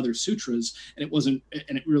than other sutras, and it wasn't,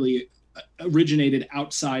 and it really originated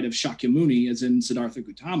outside of Shakyamuni, as in Siddhartha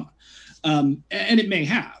Gautama, and it may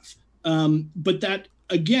have, but that,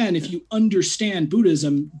 again, if you understand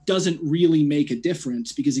Buddhism, doesn't really make a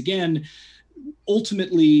difference, because, again,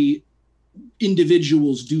 ultimately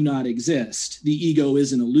individuals do not exist. The ego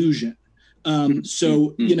is an illusion.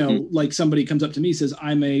 So, like somebody comes up to me and says,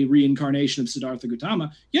 "I'm a reincarnation of Siddhartha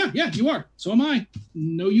Gautama." Yeah, you are. So am I.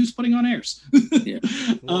 No use putting on airs.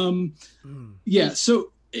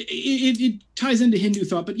 So it ties into Hindu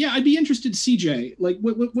thought, but yeah, I'd be interested, CJ, like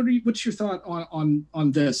what's your thought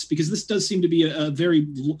on this? Because this does seem to be a very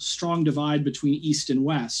strong divide between East and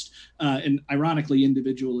West, and ironically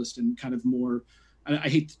individualist and kind of more, I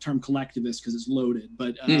hate the term collectivist because it's loaded,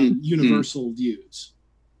 but universal views.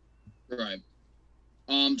 Right.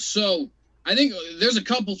 So I think there's a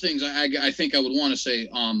couple things I think I would want to say,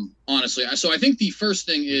 honestly. So I think the first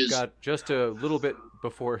thing is... We've got just a little bit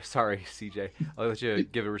before... Sorry, CJ. I'll let you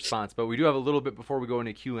give a response. But we do have a little bit before we go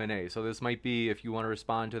into Q&A. So this might be, if you want to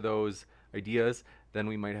respond to those ideas, then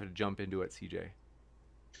we might have to jump into it, CJ.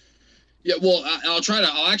 Yeah, well, I'm going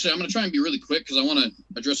to try and be really quick because I want to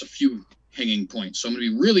address a few hanging points. So I'm going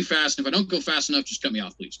to be really fast. And if I don't go fast enough, just cut me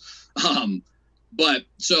off, please. But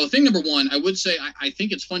so thing number one, I would say I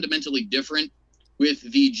think it's fundamentally different with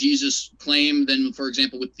the Jesus claim than, for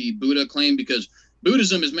example, with the Buddha claim, because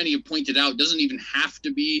Buddhism, as many have pointed out, doesn't even have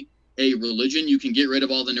to be a religion. You can get rid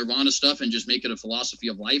of all the nirvana stuff and just make it a philosophy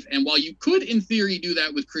of life. And while you could, in theory, do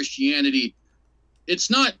that with Christianity, it's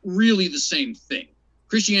not really the same thing.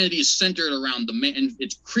 Christianity is centered around the man, and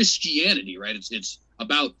it's Christianity, right? It's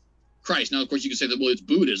about Christ. Now, of course, you can say that, well, it's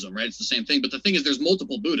Buddhism, right? It's the same thing. But the thing is, there's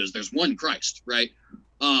multiple Buddhas. There's one Christ, right?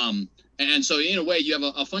 And so in a way, you have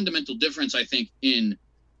a fundamental difference, I think, in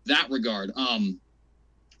that regard.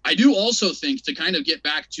 I do also think, to kind of get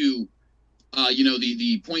back to,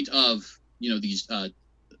 the point of, these the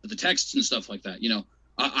texts and stuff like that,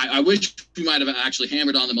 I wish we might have actually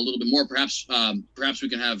hammered on them a little bit more. Perhaps we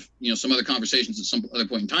can have, some other conversations at some other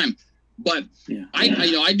point in time. But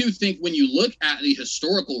I do think when you look at the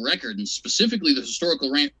historical record, and specifically the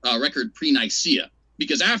historical record pre-Nicaea,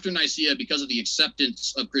 because after Nicaea, because of the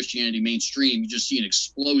acceptance of Christianity mainstream, you just see an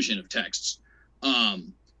explosion of texts.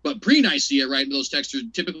 But pre-Nicaea, right, those texts are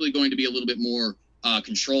typically going to be a little bit more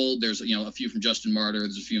controlled. There's a few from Justin Martyr,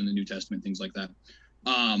 there's a few in the New Testament, things like that.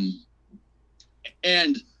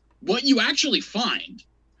 And what you actually find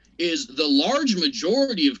is the large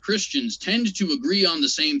majority of Christians tend to agree on the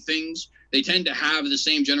same things. They tend to have the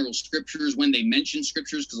same general scriptures when they mention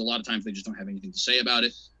scriptures, because a lot of times they just don't have anything to say about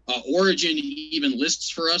it. Origen even lists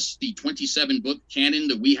for us the 27-book canon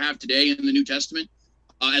that we have today in the New Testament,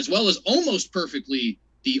 as well as almost perfectly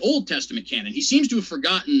the Old Testament canon. He seems to have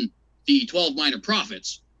forgotten the 12 minor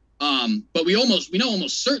prophets, but we know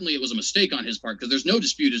almost certainly it was a mistake on his part, because there's no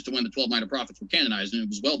dispute as to when the 12 minor prophets were canonized, and it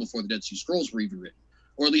was well before the Dead Sea Scrolls were even written,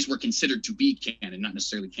 or at least were considered to be canon, not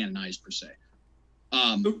necessarily canonized per se.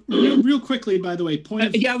 Real quickly, by the way, point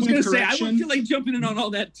of I was going to say, I correction. would feel like jumping in on all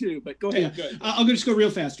that too, but go ahead. Yeah. I'll just go real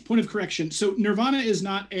fast. Point of correction. So Nirvana is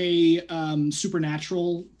not a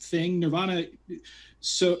supernatural thing.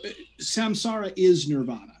 Samsara is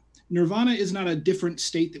Nirvana. Nirvana is not a different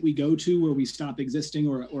state that we go to where we stop existing,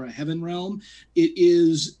 or a heaven realm. It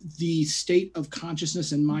is the state of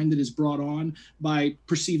consciousness and mind that is brought on by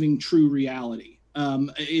perceiving true reality.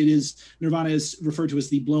 Nirvana is referred to as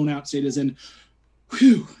the blown out state, as in,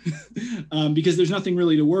 whew, because there's nothing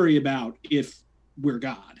really to worry about if we're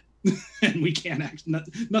God. And we can't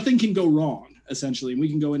nothing can go wrong, essentially, and we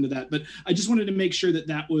can go into that. But I just wanted to make sure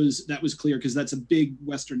that was clear, because that's a big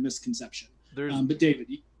Western misconception. But David,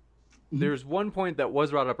 there's one point that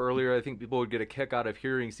was brought up earlier. I think people would get a kick out of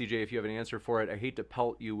hearing, CJ, if you have an answer for it. I hate to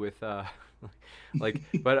pelt you with and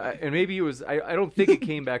maybe it was, I don't think it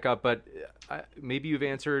came back up, but maybe you've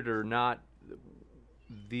answered or not.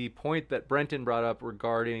 The point that Brenton brought up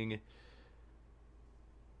regarding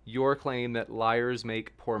your claim that liars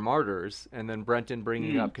make poor martyrs, and then Brenton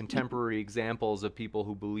bringing up contemporary examples of people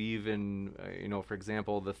who believe in, for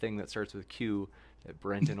example, the thing that starts with Q that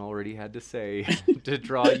Brenton already had to say to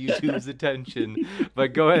draw YouTube's attention.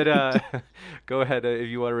 But go ahead if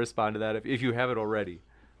you want to respond to that, if you have it already.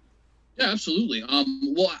 Yeah, absolutely.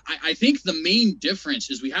 Well, I think the main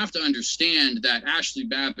difference is we have to understand that Ashley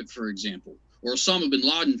Babbitt, for example, or Osama bin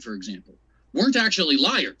Laden, for example, weren't actually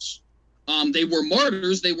liars. They were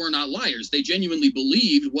martyrs. They were not liars. They genuinely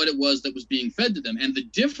believed what it was that was being fed to them. And the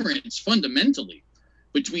difference fundamentally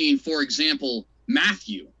between, for example,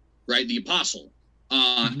 Matthew, right, the apostle,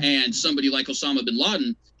 and somebody like Osama bin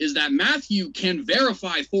Laden, is that Matthew can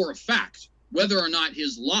verify for a fact whether or not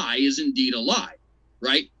his lie is indeed a lie,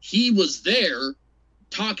 right? He was there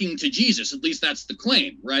talking to Jesus. At least that's the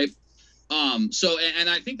claim, right? And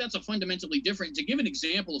I think that's a fundamentally different, to give an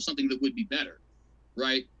example of something that would be better,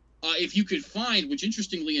 right? If you could find, which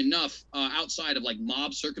interestingly enough, outside of like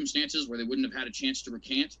mob circumstances where they wouldn't have had a chance to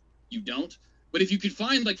recant, you don't. But if you could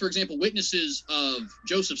find, like, for example, witnesses of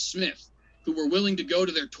Joseph Smith who were willing to go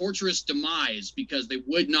to their torturous demise because they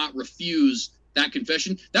would not refuse that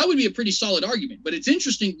confession, that would be a pretty solid argument. But it's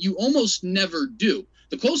interesting, you almost never do.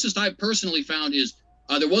 The closest I've personally found is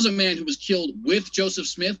there was a man who was killed with Joseph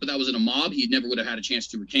Smith, but that was in a mob. He never would have had a chance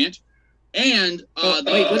to recant. And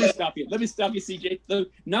wait, let me stop you, CJ.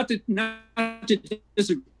 Not to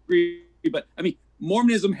disagree, but I mean,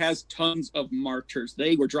 Mormonism has tons of martyrs.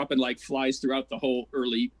 They were dropping like flies throughout the whole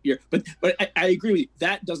early year. But I agree with you.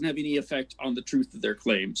 That doesn't have any effect on the truth of their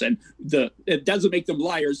claims. And it doesn't make them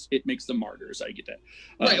liars. It makes them martyrs. I get that.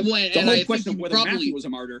 Right. Well, the whole question of whether Matthew was a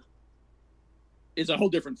martyr is a whole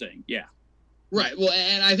different thing. Yeah. Right. Well,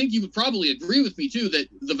 and I think you would probably agree with me, too, that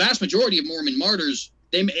the vast majority of Mormon martyrs,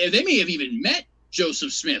 they may have even met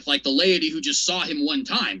Joseph Smith, like the laity who just saw him one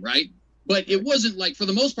time, right? But it wasn't like, for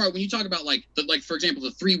the most part, when you talk about like for example,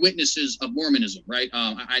 the three witnesses of Mormonism, right?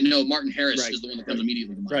 I know Martin Harris is the one that comes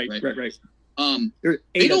immediately to mind, right? There are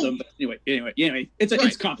 8 of them, but anyway,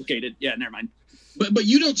 it's complicated. Yeah, never mind. But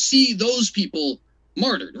you don't see those people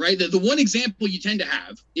martyred, right? The one example you tend to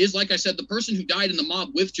have is, like I said, the person who died in the mob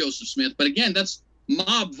with Joseph Smith. But again, that's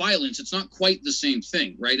mob violence. It's not quite the same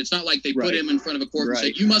thing, right? It's not like they put him in front of a court and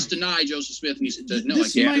say, you must deny Joseph Smith. And he said, no, I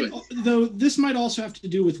can't do it. Though this might also have to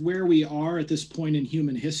do with where we are at this point in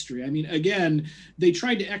human history. I mean, again, they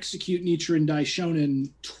tried to execute Nichiren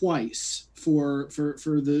Daishonin twice for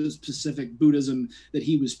the specific Buddhism that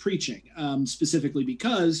he was preaching, specifically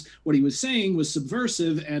because what he was saying was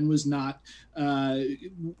subversive and was not,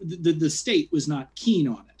 the state was not keen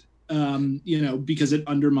on it. Because it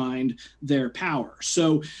undermined their power.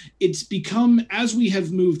 So it's become, as we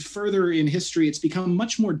have moved further in history, it's become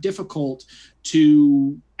much more difficult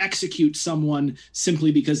to execute someone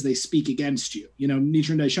simply because they speak against you.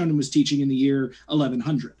 Nichiren Daishonin was teaching in the year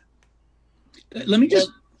 1100. Let me just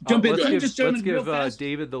jump in. Let's give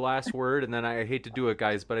David the last word, and then I hate to do it,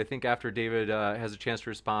 guys, but I think after David has a chance to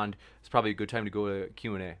respond, it's probably a good time to go to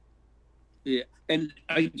Q&A. Yeah, and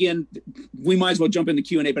again, we might as well jump into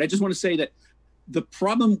Q&A, but I just want to say that the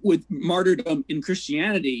problem with martyrdom in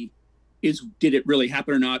Christianity is, did it really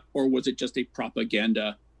happen or not, or was it just a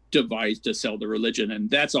propaganda devised to sell the religion, and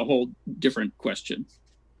that's a whole different question.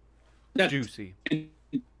 That's juicy.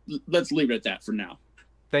 Let's leave it at that for now.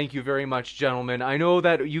 Thank you very much, gentlemen. I know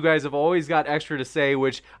that you guys have always got extra to say,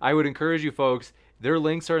 which I would encourage you folks. Their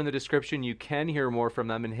links are in the description. You can hear more from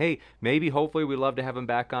them. And hey, maybe, hopefully, we'd love to have them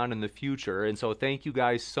back on in the future. And so thank you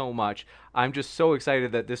guys so much. I'm just so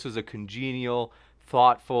excited that this was a congenial,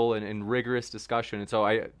 thoughtful, and rigorous discussion. And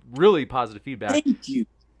so really positive feedback. Thank you.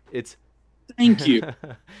 Thank you.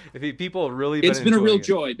 If people have really it's been a real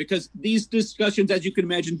joy, because these discussions, as you can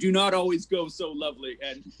imagine, do not always go so lovely,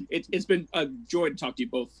 and it's been a joy to talk to you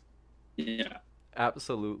both. Yeah,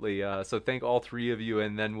 absolutely. So thank all three of you,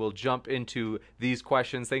 and then we'll jump into these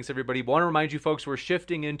questions. Thanks, everybody. Want to remind you folks, we're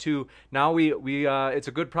shifting into now. We it's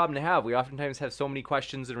a good problem to have. We oftentimes have so many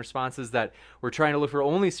questions and responses that we're trying to look for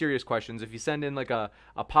only serious questions. If you send in like a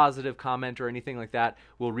positive comment or anything like that,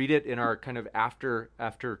 we'll read it in our kind of after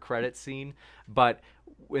credit scene. But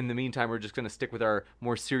in the meantime, we're just going to stick with our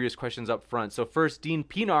more serious questions up front. So first, Dean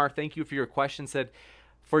Pinar, thank you for your question, said,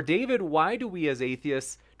 for David, why do we as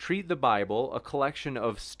atheists treat the Bible, a collection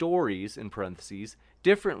of stories, in parentheses,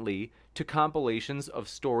 differently to compilations of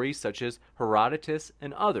stories such as Herodotus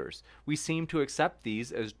and others? We seem to accept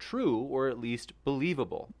these as true or at least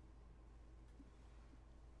believable.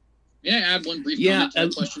 May I add one brief comment to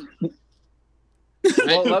that question?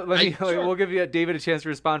 Well, we'll give you David a chance to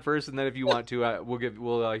respond first, and then if you want to,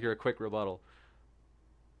 we'll hear a quick rebuttal.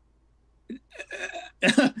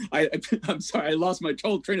 I'm sorry, I lost my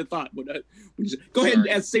total train of thought. Go ahead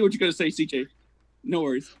and say what you're going to say, CJ. No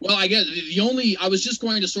worries. Well, I guess I was just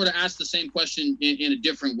going to sort of ask the same question in a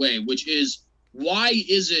different way, which is, why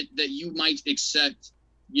is it that you might accept,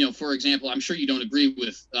 for example, I'm sure you don't agree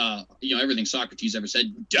with, everything Socrates ever said.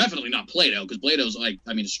 Definitely not Plato, because Plato's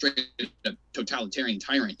a straight totalitarian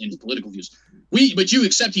tyrant in his political views. But you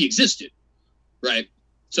accept he existed, right?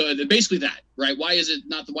 So basically that, right? Why is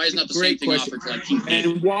not the same thing offered for King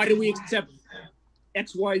David? And why do we accept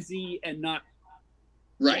X, Y, Z and not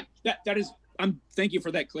right? That is. Thank you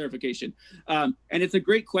for that clarification. And it's a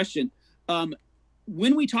great question.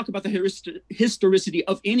 When we talk about the historicity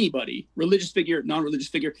of anybody, religious figure, non-religious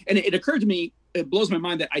figure, and it occurred to me, it blows my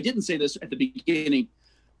mind that I didn't say this at the beginning.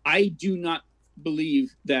 I do not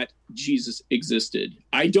believe that Jesus existed.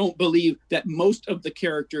 I don't believe that most of the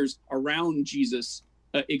characters around Jesus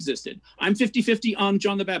existed. I'm 50-50 on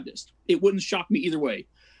John the Baptist. It wouldn't shock me either way.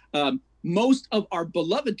 Most of our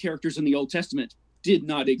beloved characters in the Old Testament did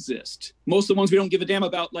not exist. Most of the ones we don't give a damn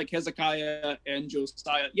about, like Hezekiah and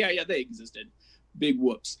Josiah, yeah, they existed. Big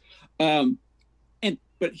whoops. But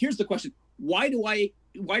here's the question: why do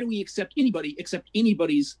we accept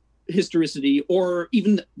anybody's historicity, or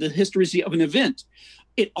even the historicity of an event?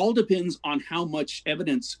 It all depends on how much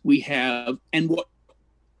evidence we have and what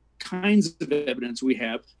kinds of evidence we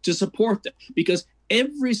have to support that. Because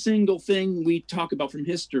every single thing we talk about from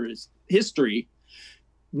history,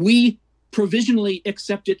 we provisionally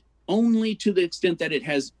accept it only to the extent that it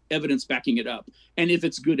has evidence backing it up, and if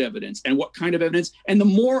it's good evidence, and what kind of evidence. And the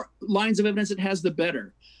more lines of evidence it has, the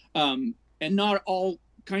better. And not all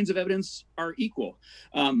kinds of evidence are equal.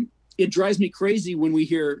 It drives me crazy when we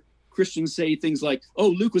hear Christians say things like, oh,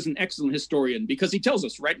 Luke was an excellent historian, because he tells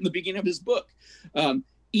us right in the beginning of his book.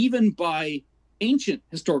 Even by ancient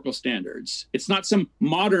historical standards, it's not some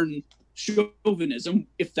modern chauvinism,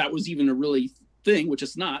 if that was even a really thing, which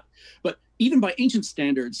it's not. But even by ancient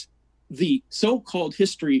standards, the so-called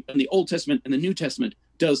history in the Old Testament and the New Testament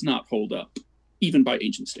does not hold up, even by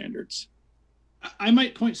ancient standards. I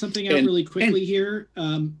might point something out really quickly here.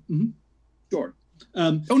 Sure.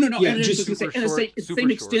 No. Yeah, the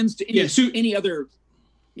same extends to any other.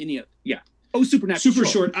 Oh, supernatural. Super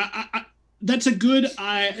short. That's a good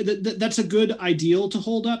that's a good ideal to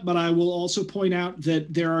hold up, but I will also point out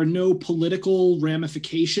that there are no political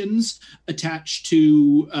ramifications attached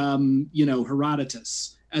to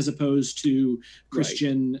Herodotus as opposed to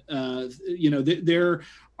Christian. Right. There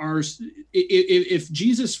are, if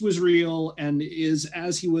Jesus was real and is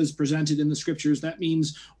as he was presented in the scriptures, that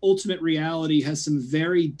means ultimate reality has some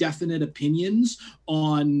very definite opinions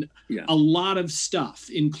on a lot of stuff,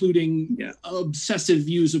 including obsessive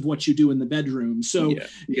views of what you do in the bedroom. So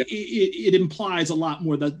it implies a lot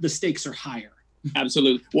more that the stakes are higher.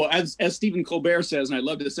 Absolutely. Well, as Stephen Colbert says, and I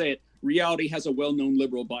love to say it, reality has a well-known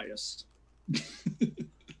liberal bias.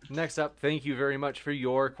 Next up, thank you very much for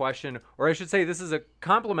your question. Or I should say, this is a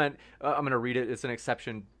compliment. I'm going to read it. It's an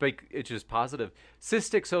exception, but it's just positive.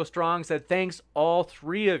 Cystic So Strong said, thanks all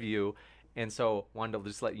three of you. And so wanted to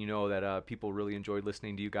just let you know that people really enjoyed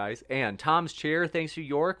listening to you guys. And Tom's Chair, thanks for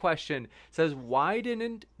your question, says, why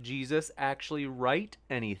didn't Jesus actually write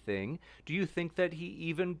anything? Do you think that he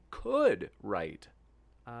even could write?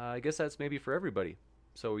 I guess that's maybe for everybody.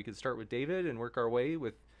 So we could start with David and work our way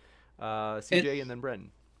with CJ and then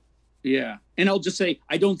Brenton. Yeah. And I'll just say,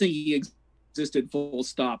 I don't think he existed full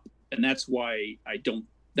stop. And that's why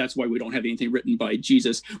we don't have anything written by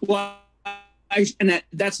Jesus. Well,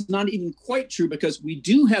 that's not even quite true, because we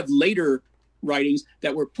do have later writings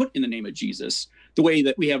that were put in the name of Jesus, the way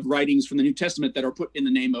that we have writings from the New Testament that are put in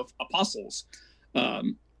the name of apostles,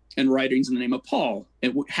 and writings in the name of Paul,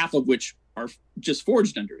 and half of which are just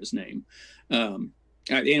forged under his name.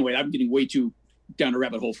 Anyway, I'm getting way too down a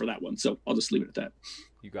rabbit hole for that one, so I'll just leave it at that.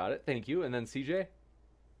 You got it. Thank you. And then CJ?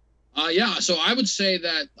 Yeah, so I would say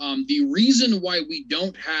that the reason why we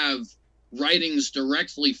don't have writings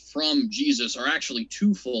directly from Jesus are actually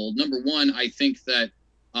twofold. Number one, I think that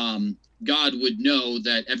God would know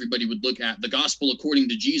that everybody would look at the gospel according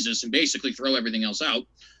to Jesus and basically throw everything else out,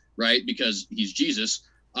 right? Because he's Jesus.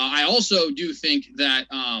 I also do think that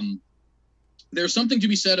there's something to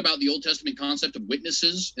be said about the Old Testament concept of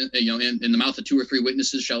witnesses. You know, in the mouth of two or three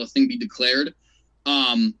witnesses shall a thing be declared.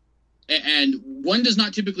 And one does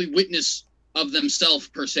not typically witness of themselves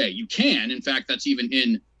per se. You can, in fact, that's even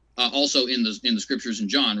in also in the scriptures in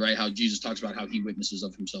John, right? How Jesus talks about how he witnesses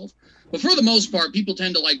of himself. But for the most part, people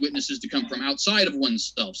tend to like witnesses to come from outside of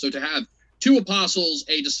oneself. So to have two apostles,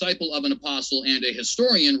 a disciple of an apostle, and a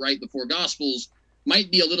historian write the four gospels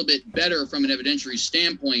might be a little bit better from an evidentiary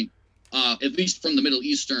standpoint, at least from the Middle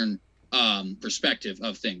Eastern perspective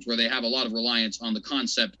of things, where they have a lot of reliance on the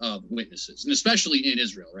concept of witnesses, and especially in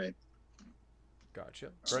Israel, right? Gotcha.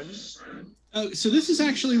 Brendan? So this is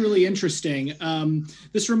actually really interesting.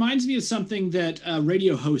 This reminds me of something that a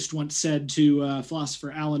radio host once said to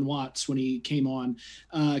philosopher Alan Watts when he came on,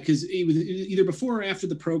 because he was either before or after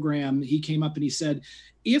the program, he came up and he said,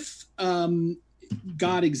 if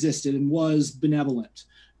God existed and was benevolent,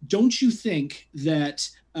 don't you think that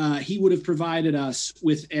he would have provided us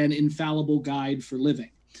with an infallible guide for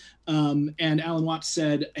living? And Alan Watts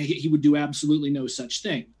said he would do absolutely no such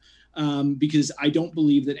thing. Because I don't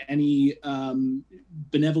believe that any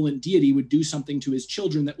benevolent deity would do something to his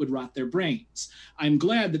children that would rot their brains. I'm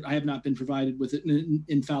glad that I have not been provided with an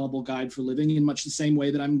infallible guide for living, in much the same way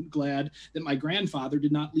that I'm glad that my grandfather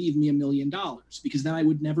did not leave me $1 million, because then I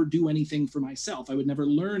would never do anything for myself. I would never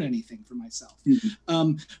learn anything for myself.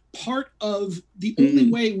 Mm-hmm. Part of the only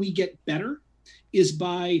way we get better is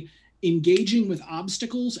by engaging with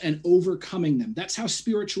obstacles and overcoming them. That's how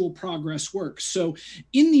spiritual progress works. So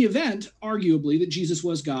in the event, arguably, that Jesus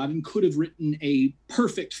was God and could have written a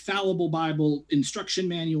perfect, fallible Bible instruction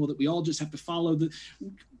manual that we all just have to follow,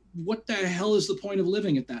 what the hell is the point of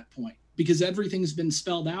living at that point? Because everything's been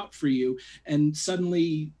spelled out for you, and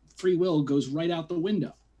suddenly free will goes right out the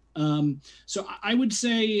window. So I would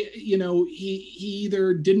say, you know, he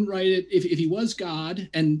either didn't write it, if he was God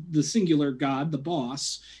and the singular God, the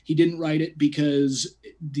boss, he didn't write it because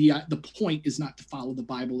the point is not to follow the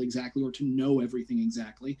Bible exactly or to know everything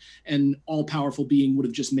exactly. And all powerful being would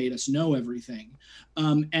have just made us know everything.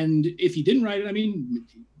 And if he didn't write it, I mean,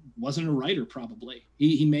 he wasn't a writer, probably.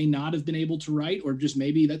 He may not have been able to write, or just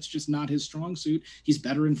maybe that's just not his strong suit. He's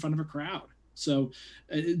better in front of a crowd. So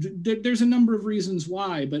there's a number of reasons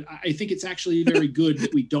why, but I think it's actually very good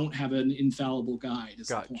that we don't have an infallible guide.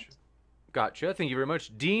 Gotcha. Thank you very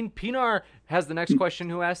much. Dean Pinar has the next question,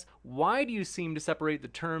 who asks, why do you seem to separate the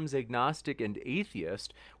terms agnostic and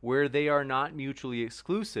atheist, where they are not mutually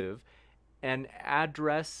exclusive, and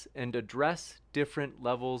address different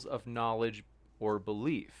levels of knowledge or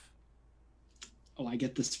belief? Oh, I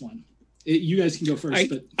get this one. You guys can go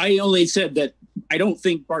first. I only said that I don't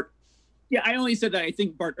think Bart... Yeah, I only said that I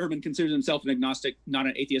think Bart Ehrman considers himself an agnostic, not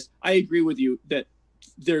an atheist. I agree with you that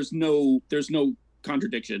there's no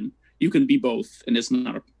contradiction. You can be both, and it's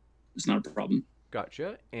not a problem.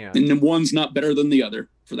 Gotcha. And then one's not better than the other,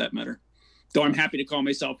 for that matter. Though I'm happy to call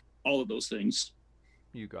myself all of those things.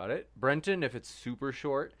 You got it. Brenton, if it's super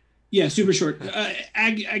short. Yeah, super short.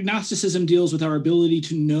 Agnosticism deals with our ability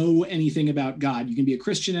to know anything about God. You can be a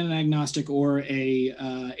Christian and an agnostic, or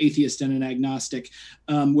a atheist and an agnostic,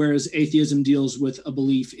 whereas atheism deals with a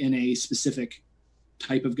belief in a specific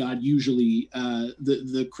type of God, usually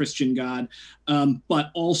the Christian God. But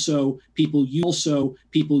also people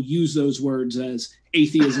use those words as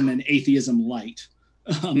atheism and atheism light.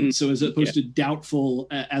 So as opposed to doubtful,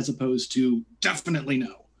 as opposed to definitely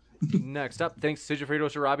no. Next up, thanks Sigifredo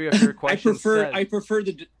Sarabia for your question.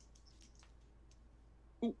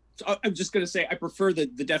 I'm just going to say I prefer the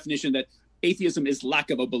definition that atheism is lack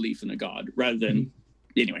of a belief in a God rather than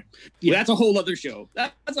anyway. Yeah. That's a whole other show.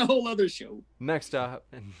 That's a whole other show. Next up,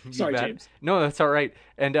 Sorry, James. No, that's all right.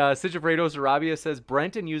 And Sigifredo Sarabia says,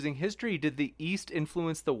 Brenton, using history, did the East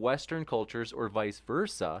influence the Western cultures or vice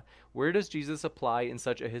versa? Where does Jesus apply in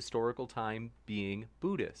such a historical time being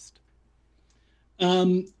Buddhist?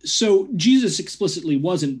 So Jesus explicitly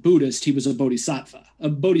wasn't Buddhist. He was a bodhisattva. A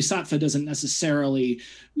bodhisattva doesn't necessarily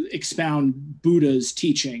expound Buddha's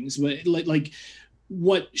teachings, but like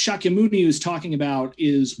what Shakyamuni is talking about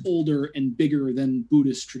is older and bigger than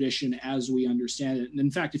Buddhist tradition as we understand it. And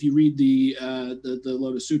in fact, if you read the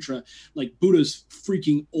Lotus Sutra, like Buddha's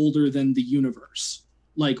freaking older than the universe,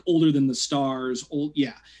 like older than the stars.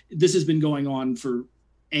 Yeah, this has been going on for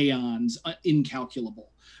aeons,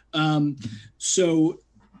 incalculable. So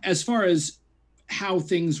as far as how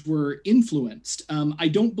things were influenced, I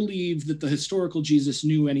don't believe that the historical Jesus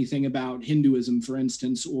knew anything about Hinduism, for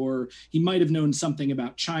instance, or he might have known something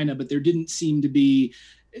about China, but there didn't seem to be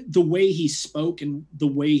the way he spoke and the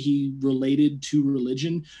way he related to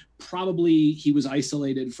religion. Probably he was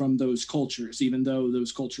isolated from those cultures, even though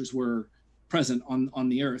those cultures were present on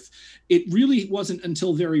the earth. It really wasn't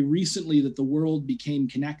until very recently that the world became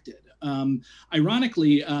connected.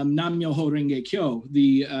 Ironically, Nam-myoho Renge Kyo,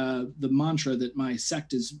 the mantra that my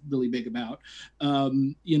sect is really big about,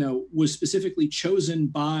 was specifically chosen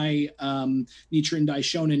by Nichiren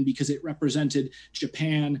Daishonin because it represented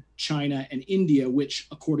Japan, China, and India, which,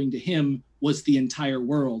 according to him, was the entire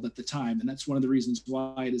world at the time. And that's one of the reasons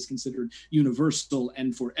why it is considered universal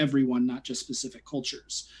and for everyone, not just specific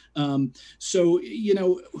cultures. So,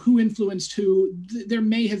 who influenced who? There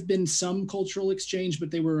may have been some cultural exchange, but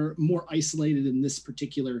they were more isolated in this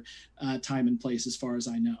particular time and place, as far as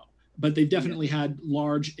I know. But they've definitely had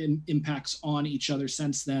large impacts on each other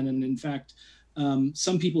since then. And in fact,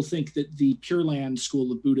 some people think that the Pure Land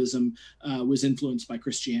school of Buddhism was influenced by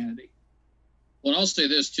Christianity. Well, I'll say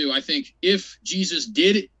this too. I think if Jesus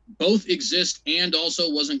did both exist and also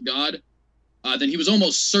wasn't God, then he was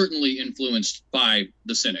almost certainly influenced by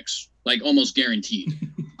the cynics, like almost guaranteed.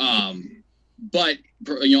 But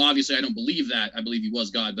obviously I don't believe that. I believe he was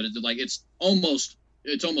God, but it's almost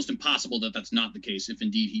impossible that that's not the case if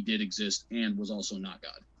indeed he did exist and was also not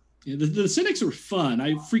God. Yeah, the cynics were fun.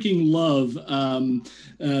 I freaking love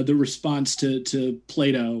the response to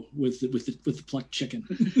Plato with the plucked chicken.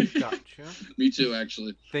 Gotcha. Me too,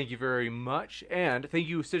 actually. Thank you very much, and thank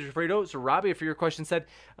you, Sigifredo Sarabia, for your question. Said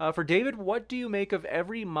for David, what do you make of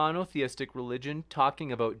every monotheistic religion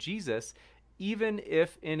talking about Jesus, even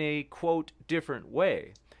if in a quote different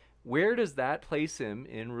way? Where does that place him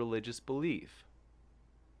in religious belief?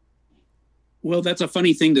 Well, that's a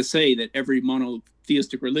funny thing to say, that every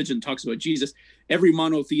monotheistic religion talks about Jesus. Every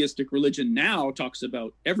monotheistic religion now talks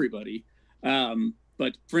about everybody.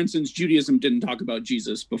 But for instance, Judaism didn't talk about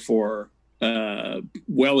Jesus before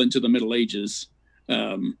well into the Middle Ages.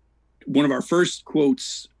 One of our first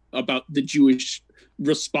quotes about the Jewish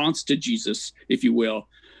response to Jesus, if you will,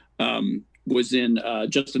 was in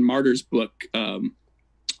Justin Martyr's book,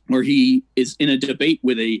 where he is in a debate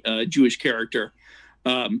with a Jewish character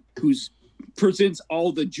who's presents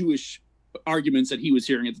all the Jewish arguments that he was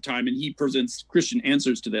hearing at the time, and he presents Christian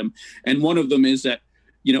answers to them. And one of them is that,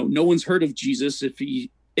 no one's heard of Jesus if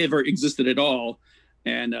he ever existed at all,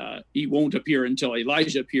 and he won't appear until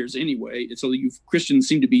Elijah appears anyway. And so you Christians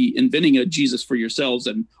seem to be inventing a Jesus for yourselves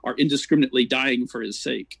and are indiscriminately dying for his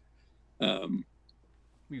sake.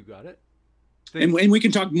 You got it. And we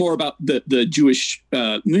can talk more about the Jewish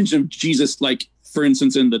mention of Jesus, like, for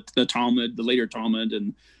instance, in the Talmud, the later Talmud,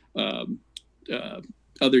 and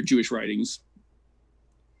other Jewish writings.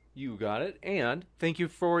 You got it. And thank you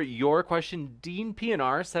for your question. Dean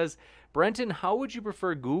PNR says, Brenton, how would you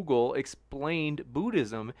prefer Google explained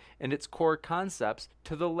Buddhism and its core concepts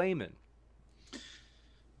to the layman?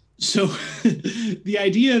 So the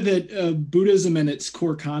idea that Buddhism and its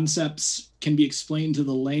core concepts can be explained to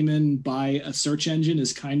the layman by a search engine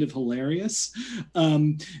is kind of hilarious,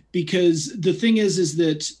 because the thing is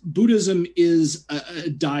that Buddhism is a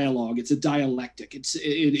dialogue. It's a dialectic.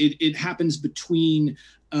 It happens between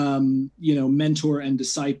mentor and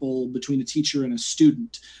disciple, between a teacher and a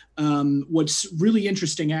student. What's really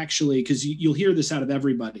interesting, actually, because you'll hear this out of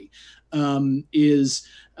everybody, is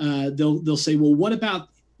they'll say, well, what about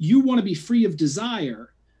you want to be free of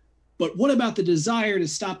desire, but what about the desire to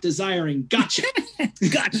stop desiring? Gotcha.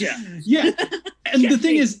 Gotcha. Yeah. And the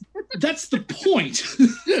thing is, that's the point.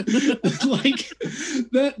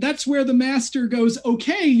 That's where the master goes,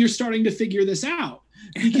 okay, you're starting to figure this out.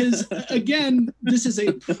 Because again, this is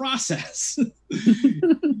a process.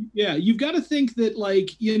 Yeah, you've got to think that,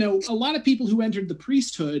 a lot of people who entered the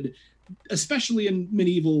priesthood, especially in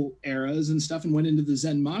medieval eras and stuff, and went into the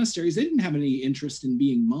Zen monasteries, they didn't have any interest in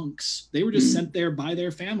being monks. They were just sent there by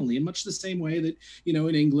their family, in much the same way that,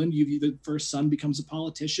 in England, the first son becomes a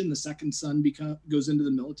politician, the second son goes into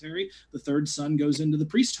the military, the third son goes into the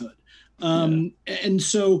priesthood. And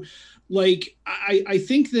so, I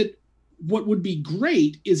think that what would be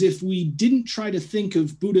great is if we didn't try to think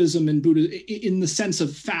of Buddhism and Buddha in the sense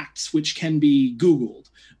of facts, which can be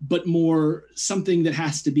Googled, but more something that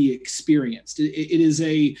has to be experienced. It is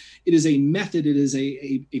a method. It is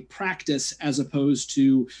a practice, as opposed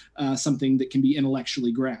to something that can be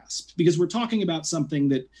intellectually grasped. Because we're talking about something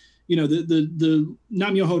that, the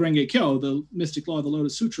Nam-myoho Renge Kyo, the mystic law of the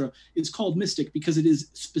Lotus Sutra, is called mystic because it is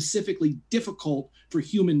specifically difficult for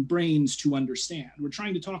human brains to understand. We're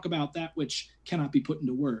trying to talk about that which cannot be put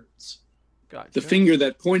into words. Gotcha. The finger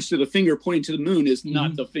that points to the finger pointing to the moon is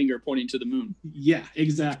not the finger pointing to the moon. Yeah,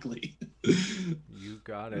 exactly. You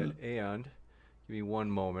got it. And give me one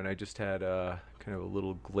moment. I just had kind of a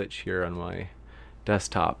little glitch here on my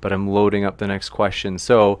desktop, but I'm loading up the next question.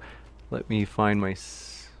 So let me find my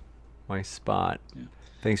spot. Yeah.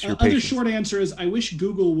 Thanks for your patience. Other short answer is, I wish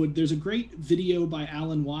Google would. There's a great video by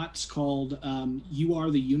Alan Watts called You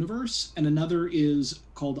Are the Universe, and another is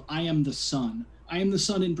called I Am the Sun. I Am the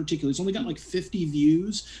Sun in particular. It's only got like 50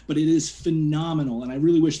 views, but it is phenomenal, and I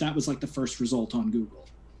really wish that was like the first result on Google.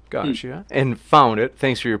 Gotcha. And found it.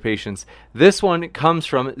 Thanks for your patience. This one comes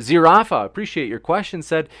from Zirafa. Appreciate your question.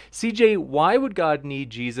 Said, CJ, why would God need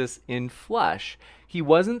Jesus in flesh? He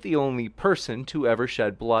wasn't the only person to ever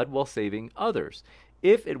shed blood while saving others.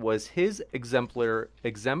 If it was his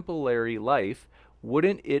exemplary life,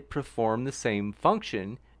 wouldn't it perform the same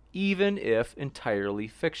function, even if entirely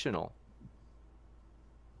fictional?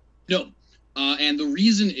 No. And the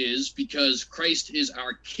reason is because Christ is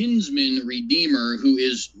our kinsman redeemer, who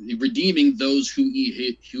is redeeming those who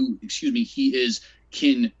he is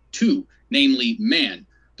kin to, namely man.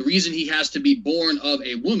 The reason he has to be born of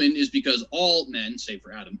a woman is because all men, save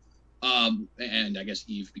for Adam, and I guess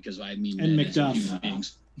Eve, because I mean and men Macduff. as human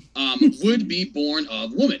beings, would be born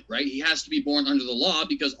of woman, right? He has to be born under the law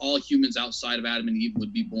because all humans outside of Adam and Eve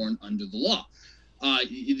would be born under the law.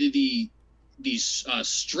 The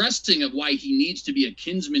stressing of why he needs to be a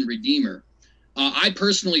kinsman redeemer, I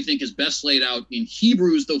personally think is best laid out in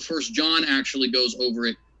Hebrews, though 1 John actually goes over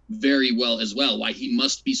it very well as well, why he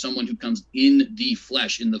must be someone who comes in the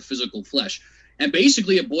flesh, in the physical flesh. And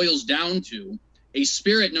basically it boils down to a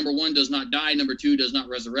spirit, number one, does not die, number two, does not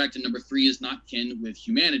resurrect, and number three, is not kin with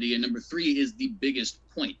humanity, and number three is the biggest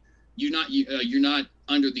point. You're not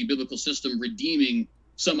under the biblical system redeeming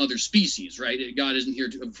some other species, right? God isn't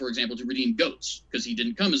here, for example, to redeem goats, because he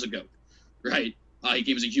didn't come as a goat, right? He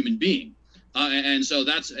came as a human being. And so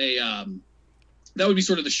that's that would be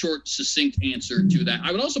sort of the short, succinct answer to that.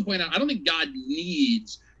 I would also point out, I don't think God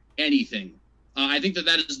needs anything. I think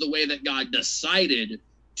that is the way that God decided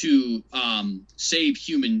to save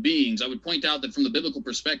human beings. I would point out that from the biblical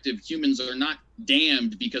perspective, humans are not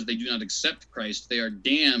damned because they do not accept Christ. They are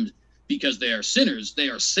damned because they are sinners. They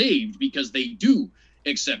are saved because they do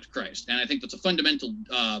accept Christ. And I think that's a fundamental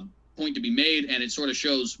point to be made, and it sort of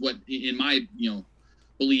shows what, in my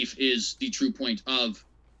belief, is the true point of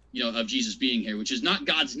Jesus being here, which is not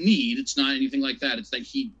God's need. It's not anything like that. It's that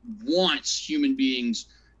he wants human beings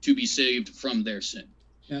to be saved from their sin.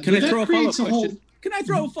 Yeah. Can I throw a follow-up question? Can I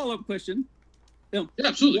throw a follow-up question? Yeah,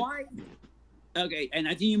 absolutely. Why? Okay, and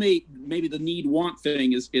I think maybe the need-want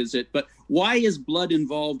thing is it, but why is blood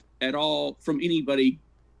involved at all from anybody,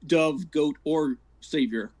 dove, goat, or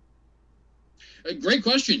savior? A great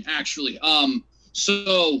question, actually.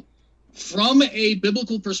 So from a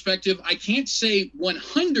biblical perspective, I can't say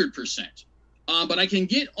 100%, but I can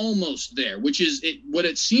get almost there, which is what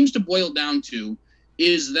it seems to boil down to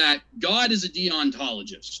is that God is a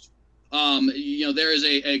deontologist. There is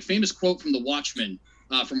a famous quote from The Watchmen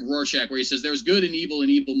from Rorschach where he says, "There's good and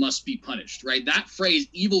evil must be punished," right? That phrase,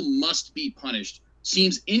 evil must be punished,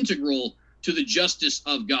 seems integral to the justice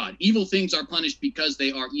of God. Evil things are punished because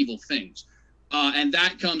they are evil things. And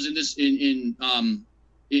that comes in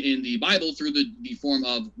the Bible through the form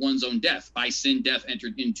of one's own death. By sin, death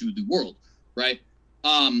entered into the world, right?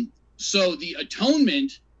 So the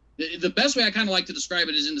atonement, the best way I kind of like to describe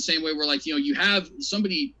it is in the same way where, like, you have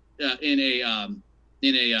somebody in a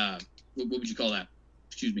what would you call that?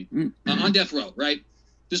 Excuse me. On death row, right?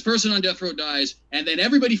 This person on death row dies, and then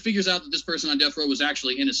everybody figures out that this person on death row was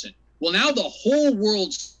actually innocent. Well, now the whole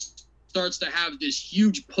world starts to have this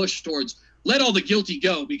huge push towards let all the guilty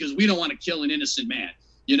go because we don't want to kill an innocent man.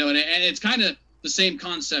 And it's kind of the same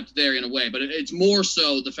concept there in a way, but it's more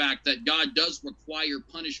so the fact that God does require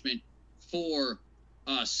punishment for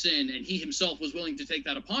sin, and he himself was willing to take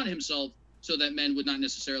that upon himself so that men would not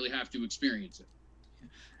necessarily have to experience it.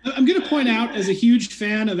 I'm going to point out, as a huge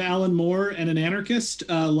fan of Alan Moore and an anarchist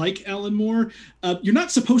like Alan Moore, you're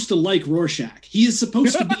not supposed to like Rorschach. He is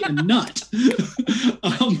supposed to be a nut.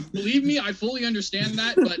 Believe me, I fully understand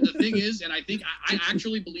that. But the thing is, and I think I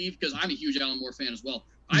actually believe, because I'm a huge Alan Moore fan as well,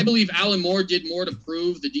 I believe Alan Moore did more to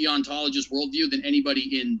prove the deontologist worldview than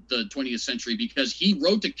anybody in the 20th century, because he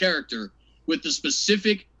wrote a character with the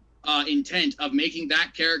specific intent of making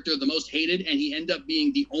that character the most hated, and he ended up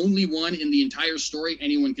being the only one in the entire story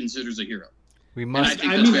anyone considers a hero. We must.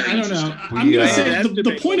 I don't know. I'm going to say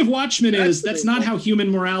the point of Watchmen is that's not how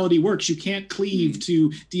human morality works. You can't cleave to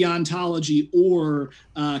deontology or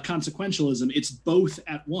consequentialism. It's both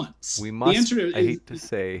at once. We must. The answer is, I hate to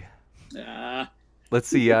say. Let's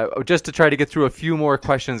see. Just to try to get through a few more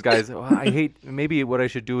questions, guys. I hate. Maybe what I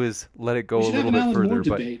should do is let it go a little bit further. But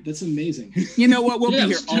debate. That's amazing. You know what? We'll be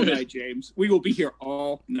here all night, James. We will be here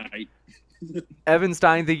all night. Evan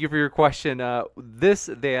Stein, thank you for your question.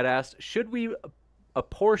 They had asked, should we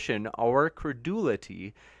apportion our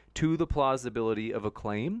credulity to the plausibility of a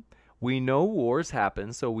claim? We know wars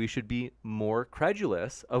happen, so we should be more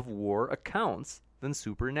credulous of war accounts than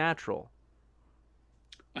supernatural.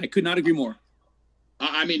 I could not agree more.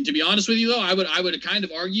 I mean, to be honest with you, though, I would kind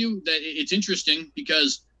of argue that it's interesting,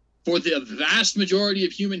 because for the vast majority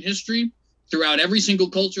of human history, throughout every single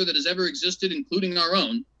culture that has ever existed, including our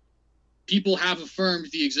own, people have affirmed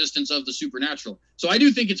the existence of the supernatural. So I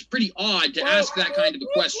do think it's pretty odd to ask that kind of a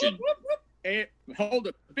question. Hey, hold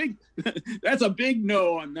it, that's a big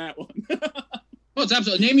no on that one. Well, it's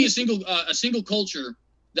absolutely. Name me a single culture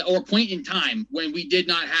or point in time when we did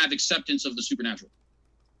not have acceptance of the supernatural.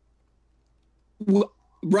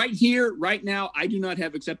 Right here, right now, I do not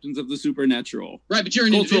have acceptance of the supernatural. Right, but you're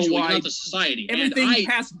an individual, you're not the society. Everything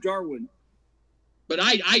past Darwin. But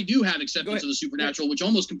I do have acceptance of the supernatural, which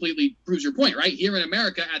almost completely proves your point, right? Here in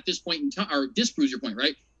America at this point in time, or disproves your point,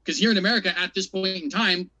 right? Because here in America at this point in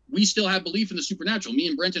time, we still have belief in the supernatural. Me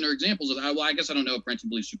and Brenton are examples of that. Well, I guess I don't know if Brenton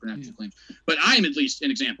believes supernatural claims, but I'm at least an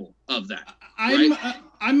example of that.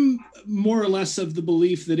 I'm more or less of the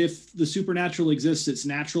belief that if the supernatural exists, it's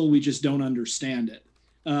natural. We just don't understand it.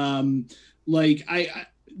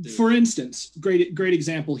 For instance, great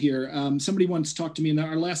example here. Somebody once talked to me in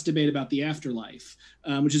our last debate about the afterlife,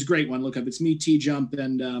 which is a great one. Look up. It's me, T-Jump,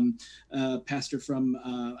 and pastor from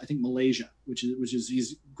I think Malaysia, which is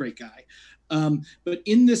he's a great guy. But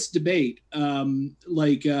in this debate,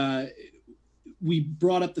 we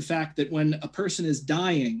brought up the fact that when a person is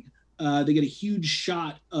dying, they get a huge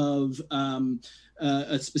shot of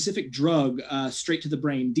a specific drug straight to the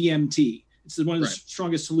brain, DMT. It's one of the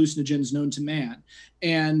strongest hallucinogens known to man.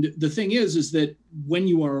 And the thing is that when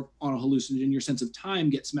you are on a hallucinogen, your sense of time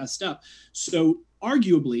gets messed up. So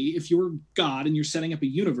arguably, if you're God and you're setting up a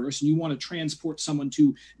universe and you want to transport someone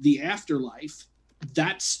to the afterlife,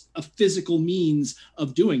 that's a physical means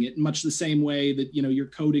of doing it, in much the same way that, you're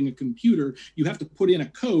coding a computer. You have to put in a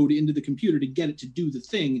code into the computer to get it to do the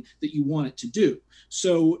thing that you want it to do.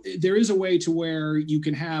 So there is a way to where you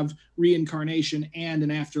can have reincarnation and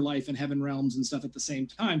an afterlife and heaven realms and stuff at the same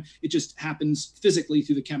time. It just happens physically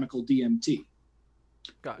through the chemical DMT.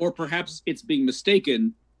 Or perhaps it's being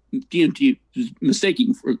mistaken. DMT is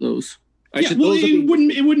mistaking for those. It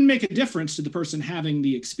wouldn't make a difference to the person having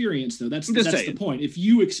the experience, though. That's the point. If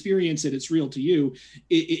you experience it, it's real to you.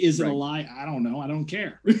 Is it a lie? I don't know. I don't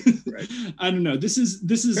care. Right. I don't know. This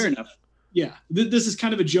is fair enough. Yeah, this is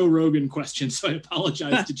kind of a Joe Rogan question, so I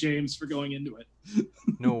apologize to James for going into it.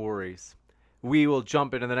 No worries. We will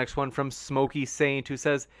jump into the next one from Smokey Saint, who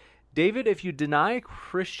says, David, if you deny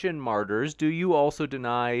Christian martyrs, do you also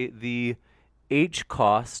deny the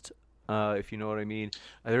H-cost? If you know what I mean.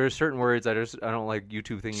 There are certain words I don't like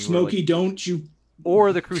YouTube thinking. Smokey, don't you?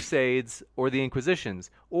 Or the Crusades, or the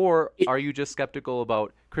Inquisitions, or are you just skeptical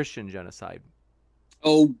about Christian genocide?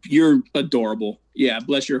 Oh, you're adorable. Yeah,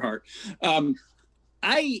 bless your heart. The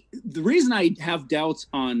reason I have doubts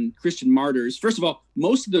on Christian martyrs, first of all,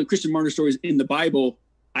 most of the Christian martyr stories in the Bible,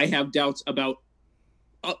 I have doubts about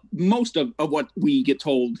most of what we get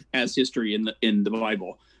told as history in the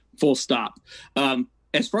Bible. Full stop.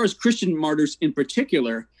 As far as Christian martyrs in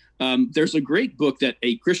particular, there's a great book that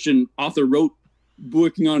a Christian author wrote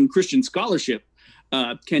working on Christian scholarship,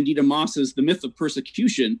 Candida Moss's The Myth of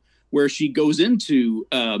Persecution, where she goes into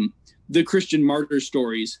the Christian martyr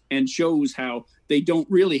stories and shows how they don't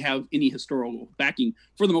really have any historical backing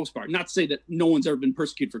for the most part. Not to say that no one's ever been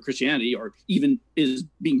persecuted for Christianity or even is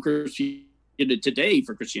being persecuted today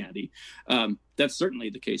for Christianity. That's certainly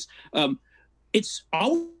the case. It's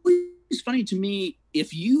always funny to me,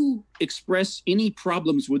 if you express any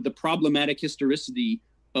problems with the problematic historicity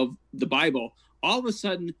of the Bible, all of a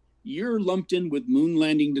sudden you're lumped in with moon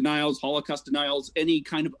landing denials, Holocaust denials, any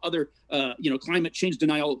kind of other, climate change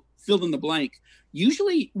denial, fill in the blank.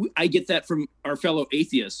 Usually I get that from our fellow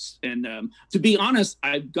atheists. And to be honest,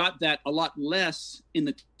 I've got that a lot less in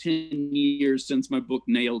the 10 years since my book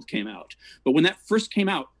Nailed came out. But when that first came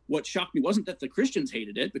out, what shocked me wasn't that the Christians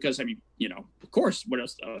hated it, because, of course, what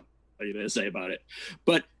else are you going to say about it?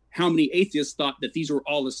 But how many atheists thought that these were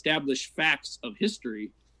all established facts of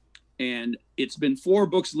history. And it's been 4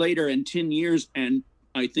 books later and 10 years. And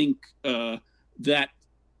I think that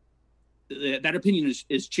opinion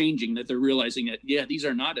is changing, that they're realizing that, these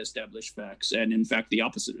are not established facts. And in fact, the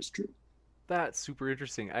opposite is true. That's super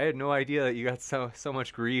interesting. I had no idea that you got so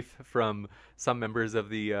much grief from some members of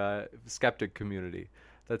the skeptic community.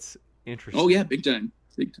 That's interesting. Oh, yeah, big time.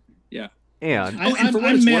 Yeah. And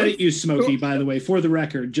I'm mad at you, Smokey, by the way, for the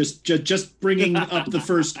record, just bringing up the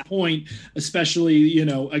first point, especially,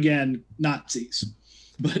 again, Nazis.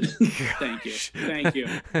 But thank you.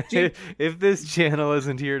 If this channel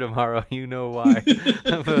isn't here tomorrow, you know why.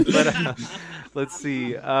 but let's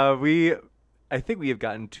see. I think we have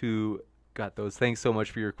got those. Thanks so much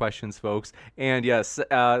for your questions, folks. And yes,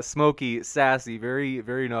 Smokey, sassy, very,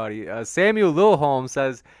 very naughty. Samuel Lilholm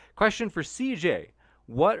says, question for CJ.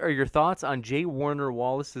 What are your thoughts on J. Warner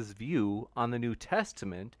Wallace's view on the New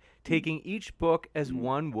Testament, taking each book as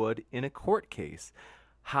one would in a court case?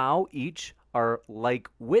 How each are like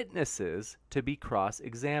witnesses to be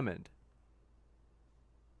cross-examined?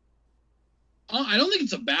 I don't think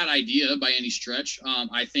it's a bad idea by any stretch.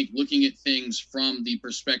 I think looking at things from the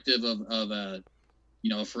perspective of a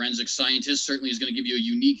forensic scientist certainly is going to give you a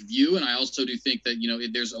unique view. And I also do think that,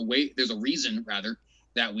 there's a reason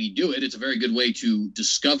that we do it. It's a very good way to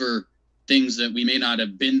discover things that we may not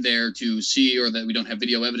have been there to see, or that we don't have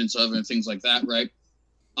video evidence of, and things like that. Right.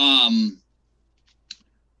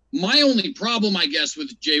 My only problem, I guess,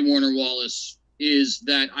 with J. Warner Wallace is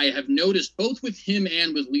that I have noticed both with him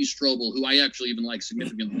and with Lee Strobel, who I actually even like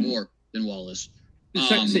significantly more than Wallace.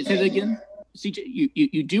 Say that again. CJ,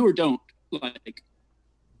 you do or don't like?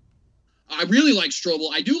 I really like Strobel.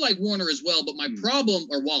 I do like Warner as well, but my problem,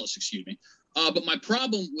 or Wallace, excuse me. But my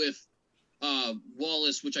problem with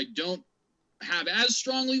Wallace, which I don't have as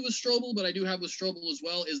strongly with Strobel, but I do have with Strobel as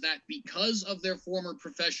well, is that because of their former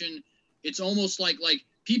profession, it's almost like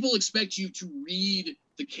people expect you to read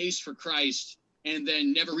The Case for Christ and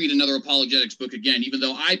then never read another apologetics book again, even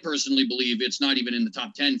though I personally believe it's not even in the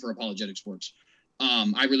top 10 for apologetics works.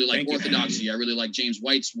 I really like Orthodoxy. I really like James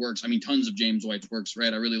White's works. I mean, tons of James White's works,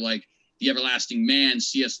 right? I really like The Everlasting Man,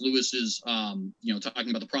 C.S. Lewis's, talking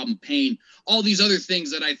about the problem of pain, all these other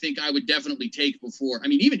things that I think I would definitely take before. I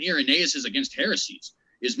mean, even Irenaeus's Against Heresies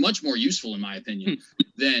is much more useful, in my opinion,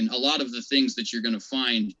 than a lot of the things that you're going to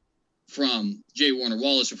find from J. Warner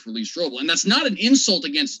Wallace or for Lee Strobel. And that's not an insult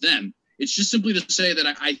against them. It's just simply to say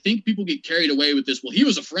that I think people get carried away with this. Well, he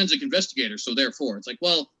was a forensic investigator, so therefore. It's like,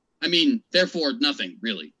 well, I mean, therefore nothing,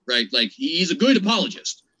 really, right? Like, he's a good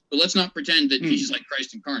apologist, but let's not pretend that he's like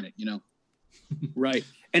Christ incarnate, Right.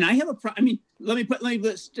 And I have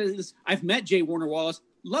I've met J. Warner Wallace,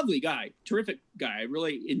 lovely guy, terrific guy. I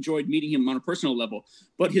really enjoyed meeting him on a personal level,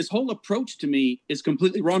 but his whole approach to me is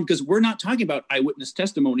completely wrong, because we're not talking about eyewitness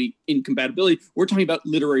testimony incompatibility. We're talking about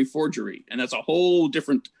literary forgery. And that's a whole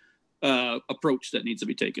different approach that needs to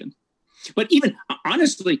be taken. But even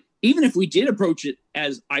honestly, even if we did approach it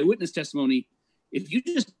as eyewitness testimony, if you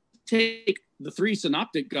just take the 3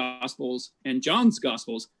 synoptic gospels and John's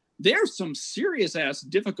gospels, there's some serious ass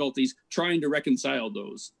difficulties trying to reconcile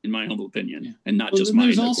those, in my humble opinion, and not just mine.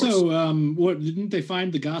 There's also, didn't they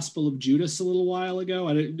find the Gospel of Judas a little while ago?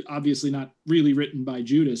 Obviously not really written by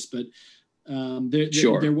Judas, but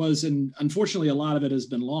there was, and unfortunately a lot of it has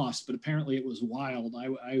been lost, but apparently it was wild.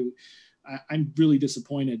 I'm really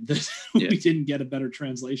disappointed that we didn't get a better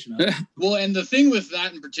translation of it. Well, and the thing with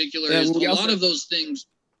that in particular is a lot of those things.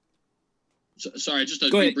 Sorry, just a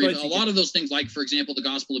brief. A lot of those things, like, for example, the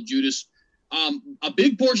Gospel of Judas, a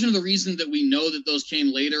big portion of the reason that we know that those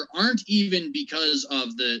came later aren't even because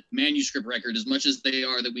of the manuscript record as much as they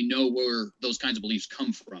are that we know where those kinds of beliefs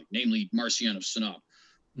come from, namely Marcion of Sinope.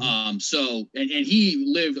 And he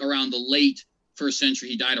lived around the late 1st century.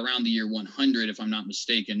 He died around the year 100, if I'm not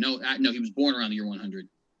mistaken. No, he was born around the year 100.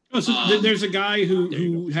 Oh, so there's a guy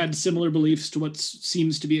who had similar beliefs to what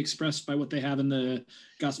seems to be expressed by what they have in the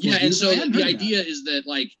Gospel. Yeah, and so the idea is that,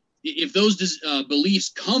 like, if those beliefs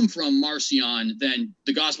come from Marcion, then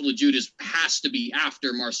the Gospel of Judas has to be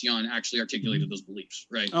after Marcion actually articulated those beliefs,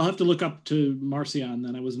 right? I'll have to look up to Marcion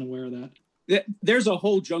then. I wasn't aware of that. there's a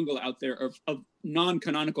whole jungle out there of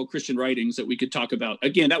non-canonical Christian writings that we could talk about.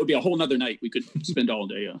 Again, that would be a whole nother night we could spend all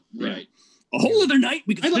day. Right. A whole other night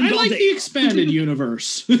we could spend all I like day. the expanded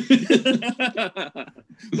universe. We'll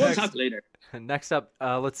talk later. Next up,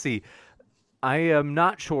 let's see. I am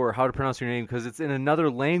not sure how to pronounce your name because it's in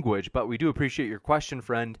another language, but we do appreciate your question,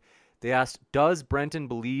 friend. They asked, does Brenton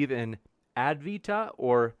believe in Advaita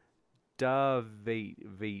or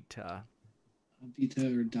Dvaita?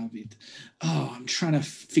 Advaita or David? Oh, I'm trying to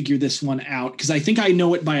figure this one out because I think I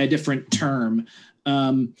know it by a different term.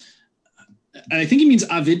 I think he means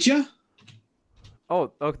avidya.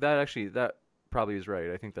 Oh, that probably is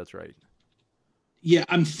right. I think that's right. Yeah,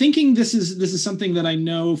 I'm thinking this is something that I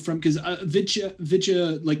know from because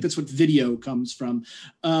vidya, like that's what video comes from.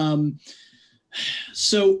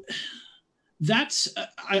 So that's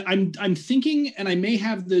I'm thinking, and I may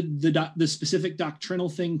have the specific doctrinal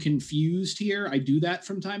thing confused here. I do that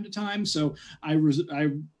from time to time, so I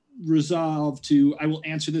resolve to I will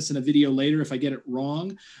answer this in a video later if I get it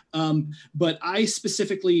wrong. But I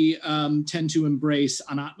specifically tend to embrace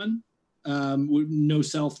Anatman. No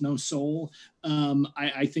self, no soul.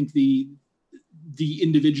 I think the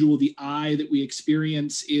individual, the I that we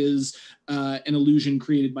experience is an illusion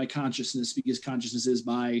created by consciousness because consciousness is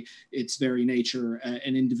by its very nature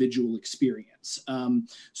an individual experience.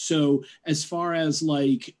 So as far as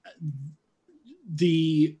like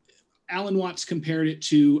Alan Watts compared it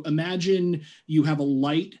to imagine you have a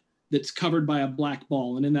light that's covered by a black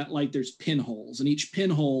ball, and in that light there's pinholes, and each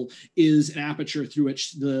pinhole is an aperture through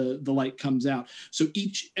which the light comes out. So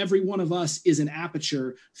every one of us is an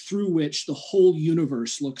aperture through which the whole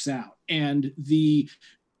universe looks out, and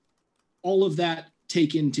all of that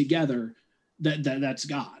taken together, that's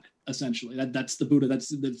God essentially. That's the Buddha. That's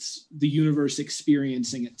the universe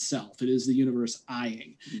experiencing itself. It is the universe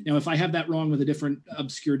eyeing. Now, if I have that wrong with a different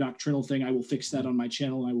obscure doctrinal thing, I will fix that on my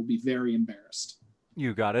channel, and I will be very embarrassed.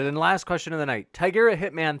 You got it. And last question of the night. Tigera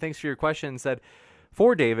Hitman, thanks for your question, said,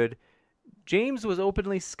 for David, James was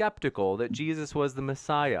openly skeptical that Jesus was the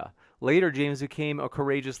Messiah. Later, James became a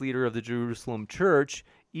courageous leader of the Jerusalem church,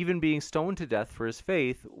 even being stoned to death for his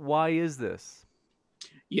faith. Why is this?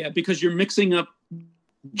 Yeah, because you're mixing up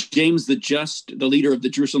James the Just, the leader of the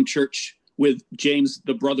Jerusalem church, with James,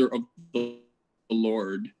 the brother of the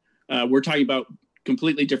Lord. We're talking about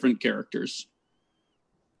completely different characters.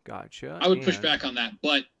 Gotcha. I would push back on that,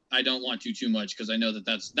 but I don't want to too much because I know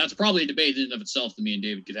that's probably a debate in and of itself that me and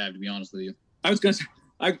David could have, to be honest with you. I was going to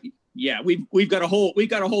say, we've got a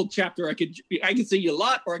whole chapter. I could say a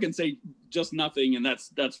lot, or I can say just nothing, and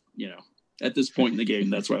that's at this point in the game,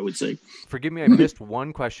 that's what I would say. Forgive me, I missed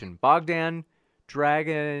one question. Bogdan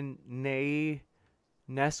Dragon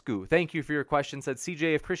Nescu, thank you for your question. Said,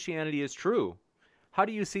 CJ, if Christianity is true, how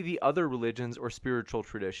do you see the other religions or spiritual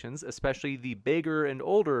traditions, especially the bigger and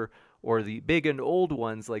older, or the big and old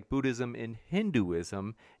ones like Buddhism and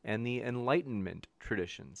Hinduism and the Enlightenment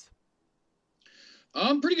traditions?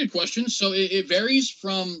 Pretty good question. So it varies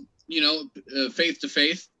from, faith to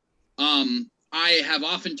faith. I have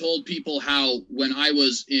often told people how when I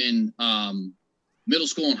was in middle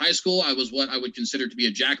school and high school, I was what I would consider to be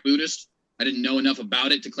a jack Buddhist. I didn't know enough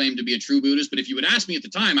about it to claim to be a true Buddhist, but if you would ask me at the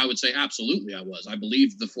time, I would say absolutely I was. I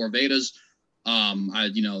believed the four Vedas. I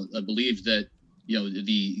believed that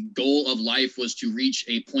the goal of life was to reach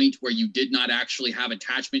a point where you did not actually have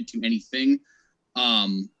attachment to anything.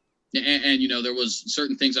 And there was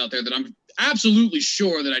certain things out there that I'm absolutely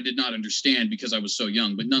sure that I did not understand because I was so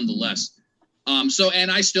young, but nonetheless.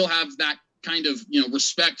 And I still have that kind of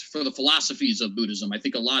respect for the philosophies of Buddhism. I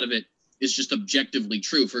think a lot of it is just objectively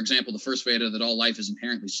true. For example, the first Veda, that all life is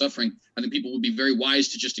inherently suffering. I think people would be very wise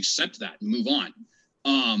to just accept that and move on.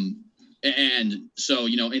 And so,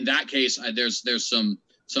 in that case, there's some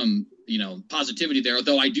positivity there.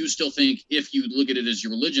 Although I do still think if you look at it as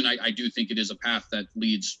your religion, I do think it is a path that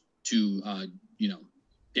leads to,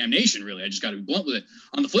 damnation, really. I just got to be blunt with it.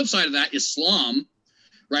 On the flip side of that, Islam,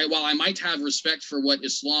 right? While I might have respect for what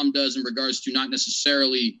Islam does in regards to not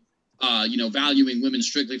necessarily valuing women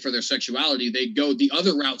strictly for their sexuality, they go the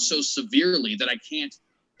other route so severely that I can't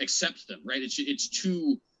accept them, right? It's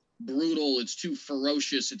too brutal. It's too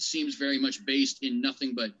ferocious. It seems very much based in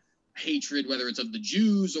nothing but hatred, whether it's of the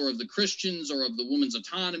Jews or of the Christians or of the woman's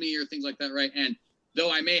autonomy or things like that, right? And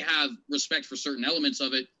though I may have respect for certain elements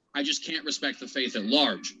of it, I just can't respect the faith at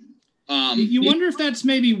large. You wonder if that's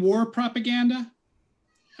maybe war propaganda?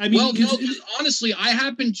 I mean, well, no, honestly, I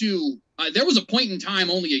happen to... there was a point in time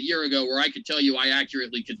only a year ago where I could tell you I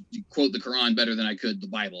accurately could quote the Quran better than I could the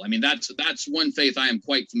Bible. I mean, that's one faith I am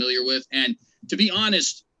quite familiar with. And to be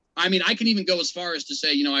honest, I mean, I can even go as far as to say,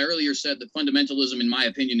 I earlier said that fundamentalism, in my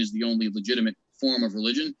opinion, is the only legitimate form of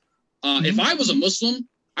religion. If I was a Muslim,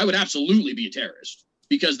 I would absolutely be a terrorist,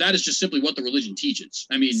 because that is just simply what the religion teaches.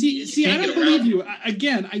 I mean, see, I don't believe you.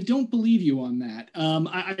 Again, I don't believe you on that.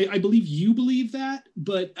 I believe you believe that,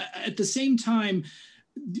 but at the same time,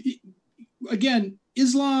 again,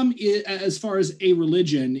 Islam, as far as a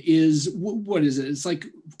religion, is what is it? It's like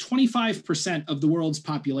 25% of the world's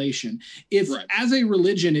population. If as a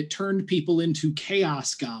religion it turned people into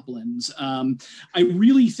chaos goblins, I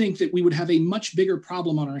really think that we would have a much bigger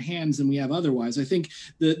problem on our hands than we have otherwise. I think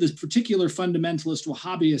the particular fundamentalist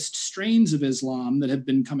Wahhabist strains of Islam that have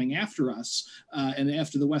been coming after us and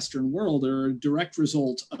after the Western world are a direct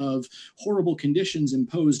result of horrible conditions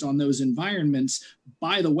imposed on those environments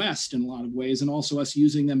by the West in a lot of ways, and also us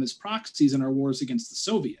using them as proxies in our wars against the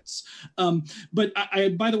Soviets. But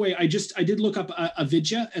by the way, I did look up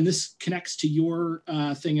avidya, and this connects to your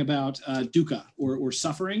thing about dukkha or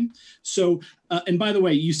suffering. So, and by the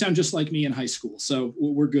way, you sound just like me in high school, so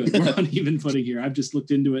we're good. We're on even footing here. I've just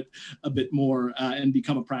looked into it a bit more and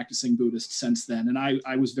become a practicing Buddhist since then, and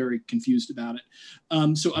I was very confused about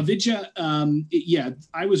it. So avidya,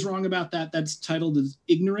 I was wrong about that. That's titled as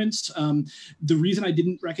ignorance. The reason I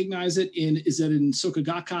didn't recognize it is that in Soka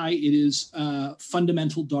Gakkai, it is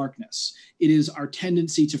fundamental darkness. It is our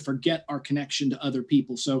tendency to forget our connection to other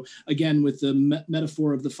people. So again, with the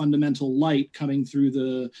metaphor of the fundamental light coming through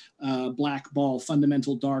the black ball,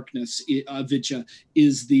 fundamental darkness, avidya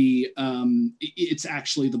is it's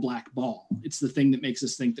actually the black ball. It's the thing that makes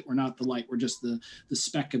us think that we're not the light, we're just the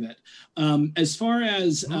speck of it. As far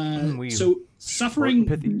as so suffering,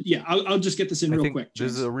 I'll just get this in real quick.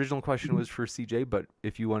 The original question was for CJ, but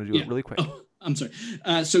if you want to do it really quick. Oh, I'm sorry.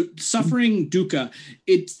 So suffering, dukkha,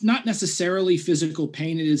 it's not necessarily physical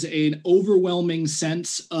pain. It is an overwhelming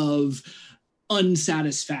sense of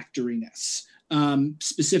unsatisfactoriness,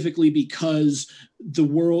 specifically because the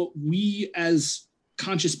world, we as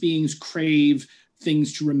conscious beings crave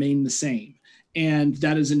things to remain the same. And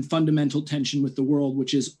that is in fundamental tension with the world,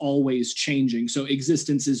 which is always changing. So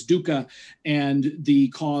existence is dukkha, and the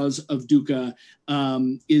cause of dukkha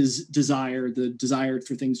is desire, the desire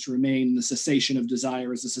for things to remain. The cessation of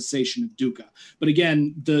desire is the cessation of dukkha. But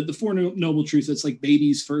again, the Four Noble Truths, it's like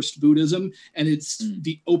baby's first Buddhism, and it's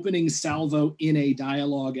the opening salvo in a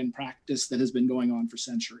dialogue and practice that has been going on for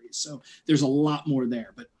centuries. So there's a lot more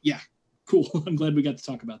there, but yeah. Cool. I'm glad we got to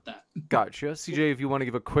talk about that. Gotcha. CJ, if you want to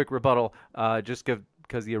give a quick rebuttal,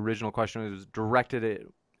 because the original question was directed at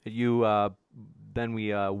you, then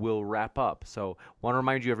we will wrap up. So want to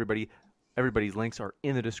remind you, everybody's links are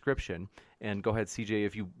in the description. And go ahead, CJ,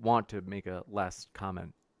 if you want to make a last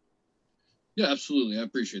comment. Yeah, absolutely. I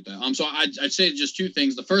appreciate that. So I'd say just two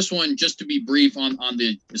things. The first one, just to be brief on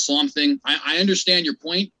the Islam thing, I understand your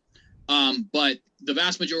point, but the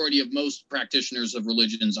vast majority of most practitioners of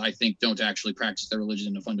religions, I think, don't actually practice their religion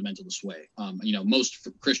in a fundamentalist way. Most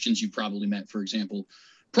Christians you've probably met, for example,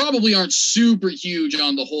 probably aren't super huge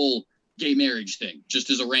on the whole gay marriage thing,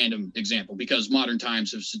 just as a random example, because modern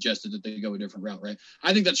times have suggested that they go a different route, right?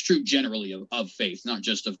 I think that's true generally of faith, not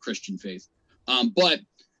just of Christian faith. But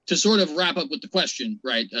to sort of wrap up with the question,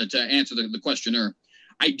 right, to answer the questioner,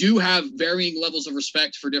 I do have varying levels of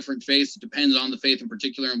respect for different faiths. It depends on the faith in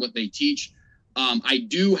particular and what they teach. I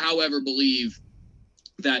do, however, believe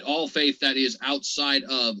that all faith that is outside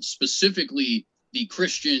of specifically the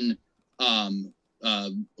Christian,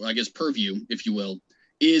 purview, if you will,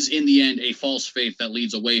 is in the end a false faith that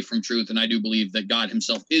leads away from truth. And I do believe that God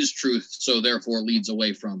himself is truth, so therefore leads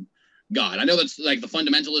away from God. I know that's like the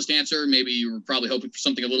fundamentalist answer. Maybe you were probably hoping for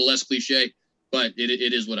something a little less cliche, but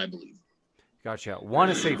it is what I believe. Gotcha.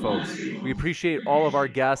 Want to say, folks, we appreciate all of our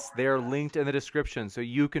guests. They're linked in the description, so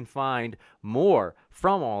you can find more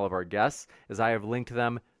from all of our guests as I have linked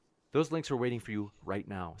them. Those links are waiting for you right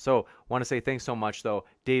now. So want to say thanks so much, though,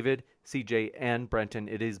 David, CJ, and Brenton.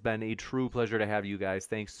 It has been a true pleasure to have you guys.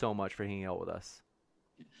 Thanks so much for hanging out with us.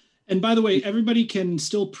 And by the way, everybody can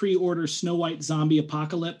still pre-order Snow White Zombie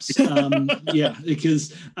Apocalypse.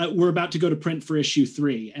 Because we're about to go to print for issue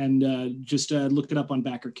 3, and just look it up on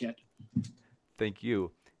BackerKit. Thank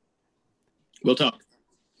you. We'll talk.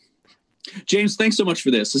 James, thanks so much for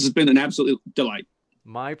this. This has been an absolute delight.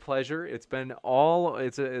 My pleasure.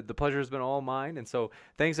 The pleasure has been all mine. And so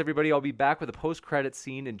thanks, everybody. I'll be back with a post-credit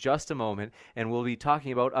scene in just a moment, and we'll be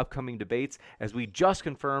talking about upcoming debates, as we just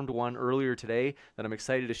confirmed one earlier today that I'm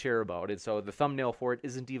excited to share about. And so the thumbnail for it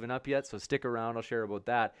isn't even up yet, so stick around. I'll share about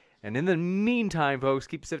that. And in the meantime, folks,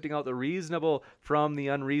 keep sifting out the reasonable from the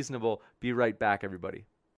unreasonable. Be right back, everybody.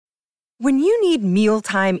 When you need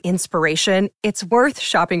mealtime inspiration, it's worth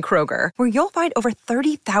shopping Kroger, where you'll find over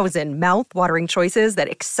 30,000 mouth-watering choices that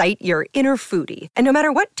excite your inner foodie. And no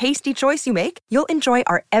matter what tasty choice you make, you'll enjoy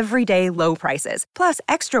our everyday low prices, plus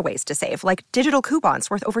extra ways to save, like digital coupons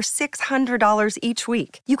worth over $600 each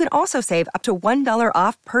week. You can also save up to $1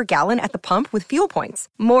 off per gallon at the pump with fuel points.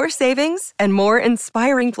 More savings and more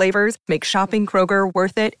inspiring flavors make shopping Kroger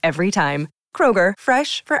worth it every time. Kroger,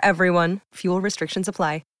 fresh for everyone. Fuel restrictions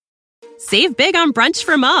apply. Save big on brunch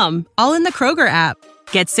for mom, all in the Kroger app.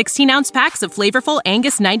 Get 16-ounce packs of flavorful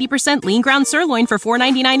Angus 90% lean ground sirloin for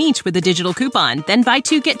 $4.99 each with a digital coupon. Then buy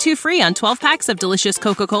 2, get 2 free on 12 packs of delicious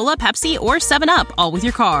Coca-Cola, Pepsi, or 7-Up, all with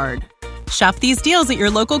your card. Shop these deals at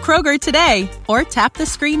your local Kroger today, or tap the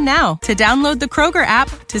screen now to download the Kroger app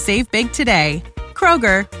to save big today.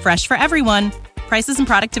 Kroger, fresh for everyone. Prices and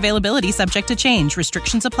product availability subject to change.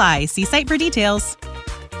 Restrictions apply. See site for details.